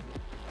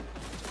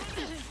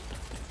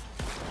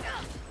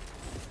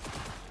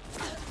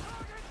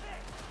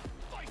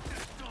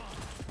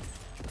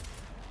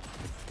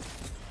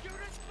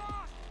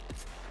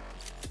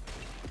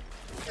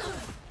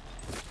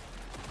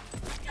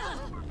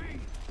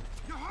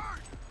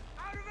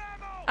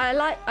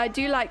 I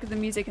do like the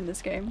music in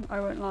this game, I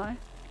won't lie.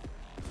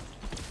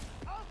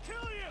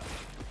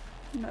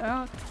 No,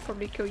 I'll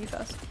probably kill you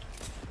first.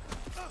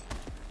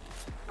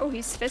 Oh,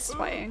 he's fist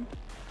fighting.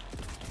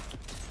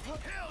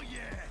 Hell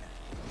yeah!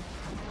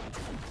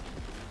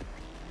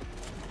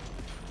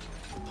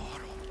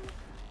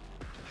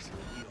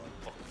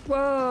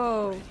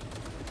 Whoa.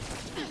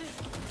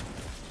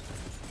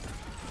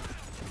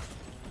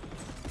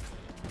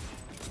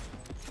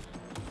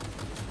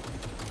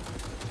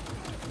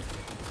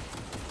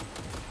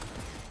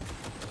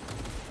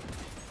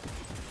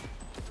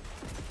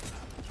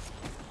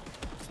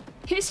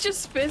 He's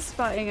just fist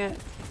fighting it.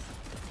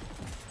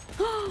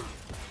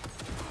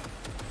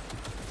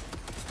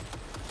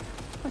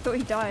 I thought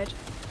he died.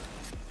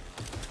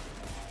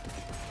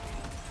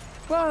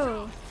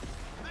 Whoa!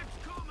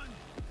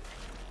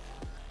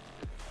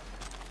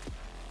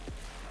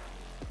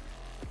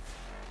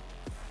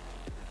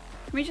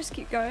 Can we just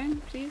keep going,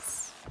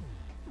 please?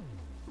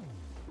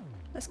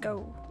 Let's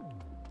go.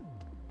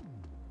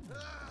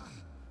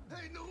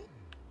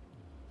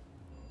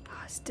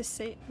 Oh,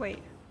 it's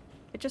wait.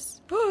 It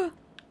just... Oh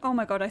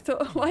my god, I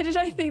thought... Why did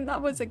I think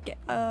that was a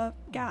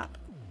gap?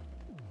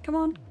 Come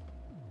on.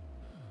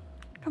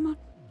 Come on.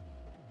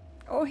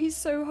 Oh, he's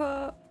so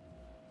hurt.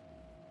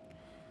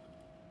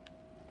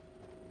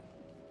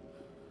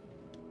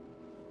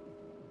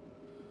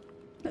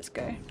 Let's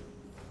go.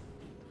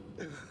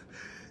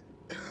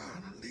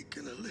 I'm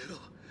leaking a little.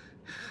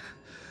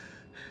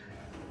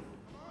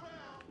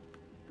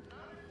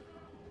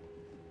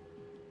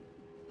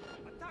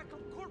 Attack on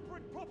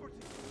corporate property.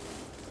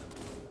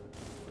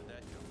 Where'd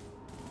that go?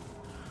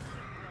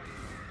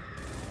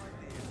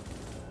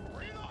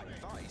 I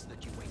advise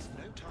that you waste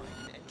no time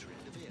in entering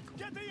the vehicle.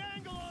 Get the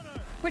angle on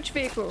her. Which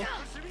vehicle?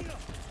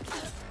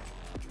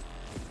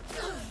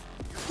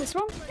 This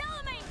one?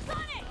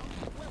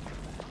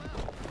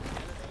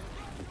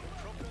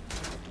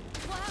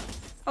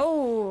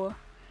 Oh,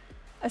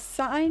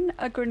 assign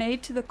a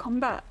grenade to the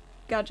combat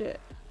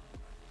gadget.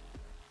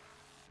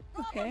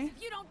 Okay.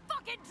 You don't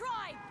fucking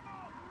drive.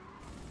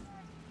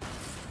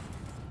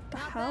 The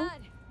hell?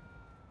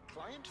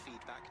 Client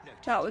feedback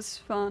noted. That was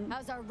fun.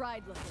 How's our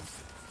ride looking?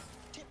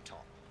 Tip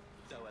top.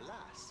 Though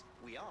alas,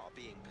 we are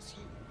being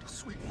pursued.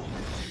 Sweet.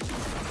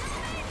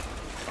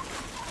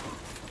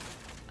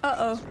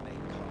 Uh-oh.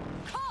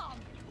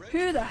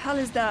 Who the hell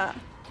is that?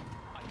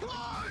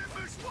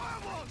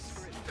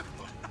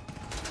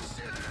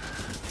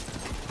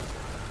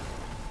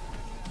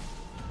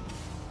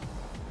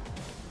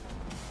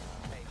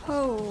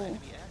 Oh.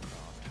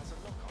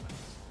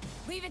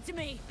 Leave it to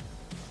me.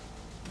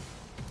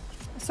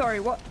 Sorry,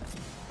 what?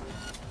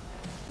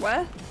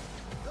 Where?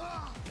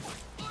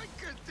 I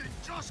can't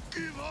just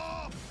give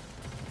up.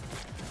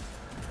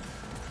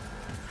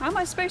 How am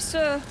I supposed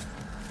to?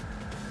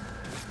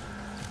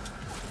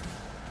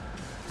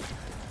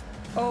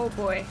 Oh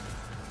boy.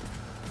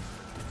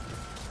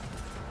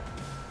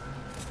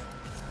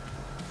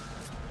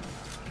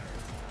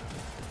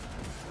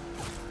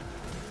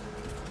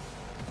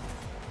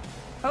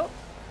 Oh,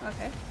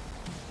 okay.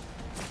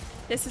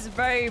 This is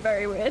very,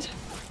 very weird.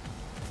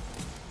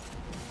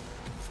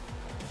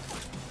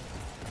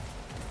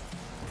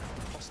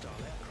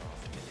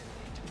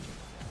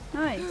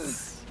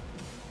 Nice.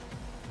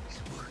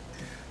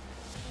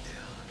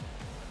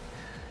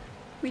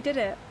 We did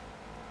it.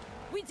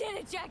 We did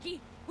it,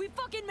 Jackie. We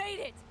fucking made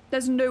it.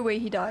 There's no way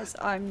he dies.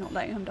 I'm not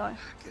letting him die.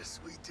 I guess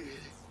we did.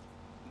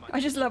 I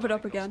just leveled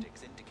up again.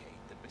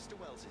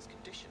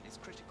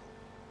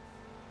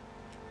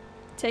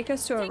 Take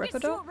us to a Ripper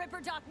Dock?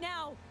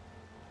 Now.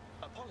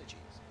 Apologies,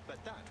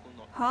 but that will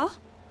not. Huh?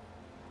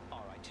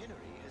 Our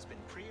itinerary has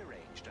been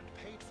pre-arranged and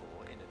paid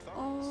for in advance.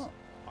 Oh.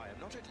 I am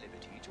not at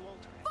liberty to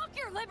alter it. Fuck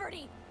your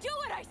liberty. Do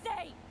what I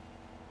say.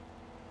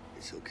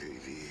 It's okay,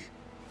 V.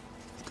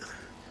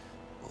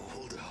 Oh,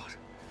 hold out.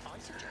 I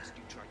suggest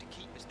you try to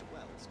keep Mr.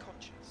 Wells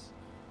conscious.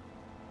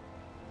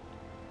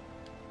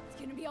 It's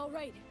gonna be all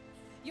right.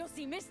 You'll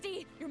see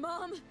Misty, your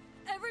mom,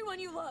 everyone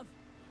you love.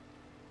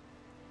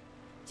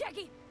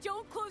 Jackie,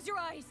 don't close your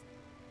eyes.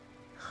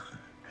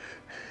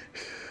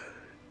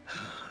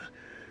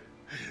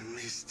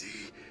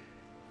 Misty,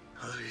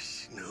 how does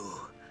she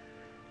know?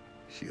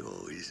 She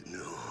always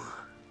knew.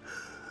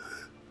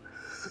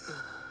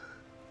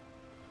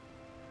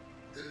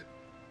 The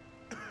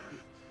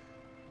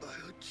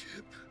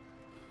biochip.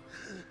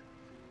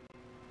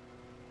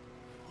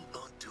 Hold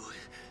on to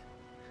it.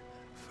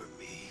 For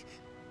me.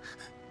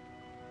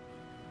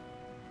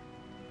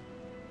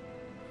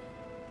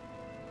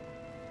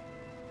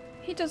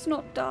 He does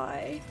not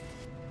die.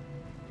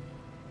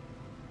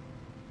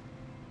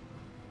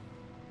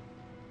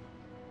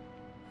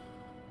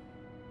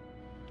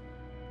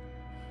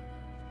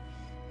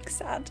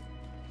 Sad.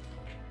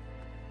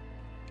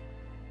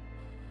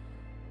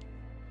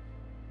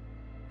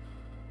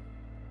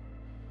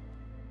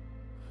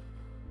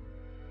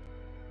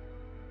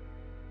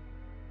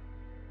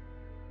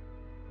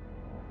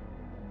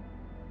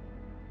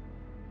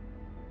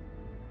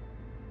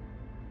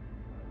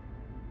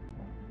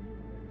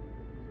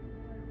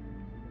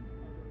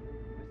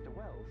 Mr.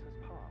 Wells has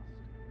passed.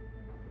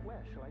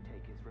 Where shall I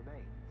take his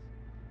remains?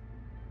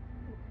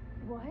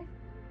 What?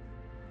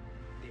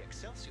 The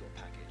Excelsior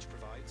package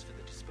provides for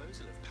the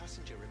disposal of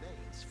passenger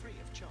remains free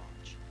of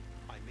charge.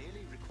 I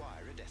merely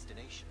require a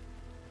destination.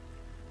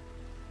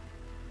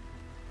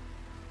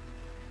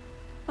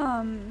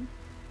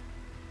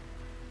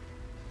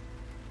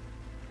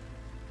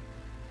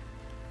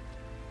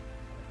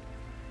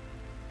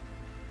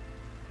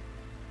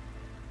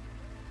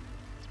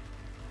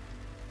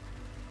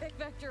 Vic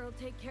Vector will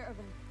take care of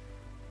him.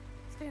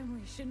 His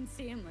family shouldn't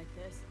see him like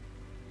this.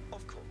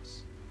 Of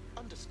course.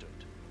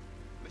 Understood.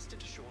 Mr.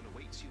 Deshawn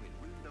awaits you in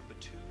room number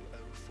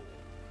 204.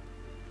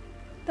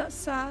 That's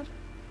sad.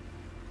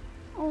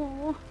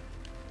 Oh.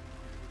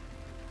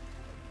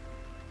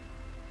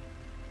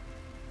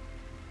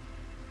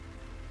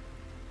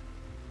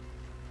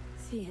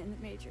 See you in the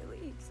major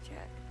leagues,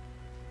 Jack.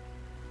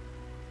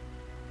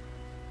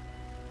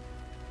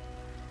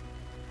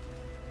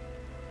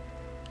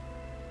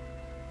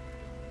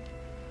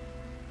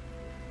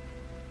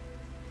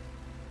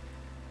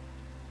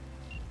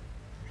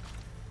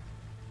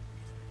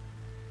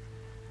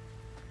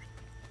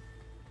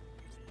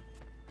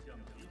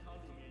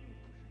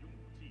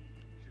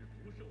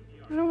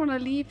 I don't want to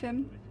leave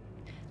him.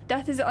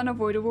 Death is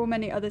unavoidable.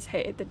 Many others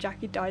hated that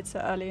Jackie died so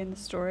early in the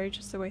story,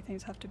 just the way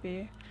things have to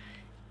be.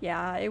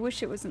 Yeah, I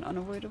wish it wasn't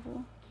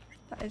unavoidable.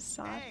 That is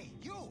sad. Hey,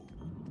 you!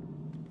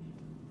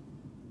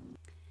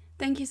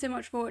 Thank you so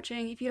much for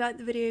watching. If you liked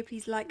the video,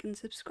 please like and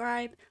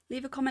subscribe.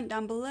 Leave a comment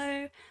down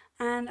below,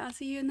 and I'll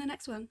see you in the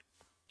next one.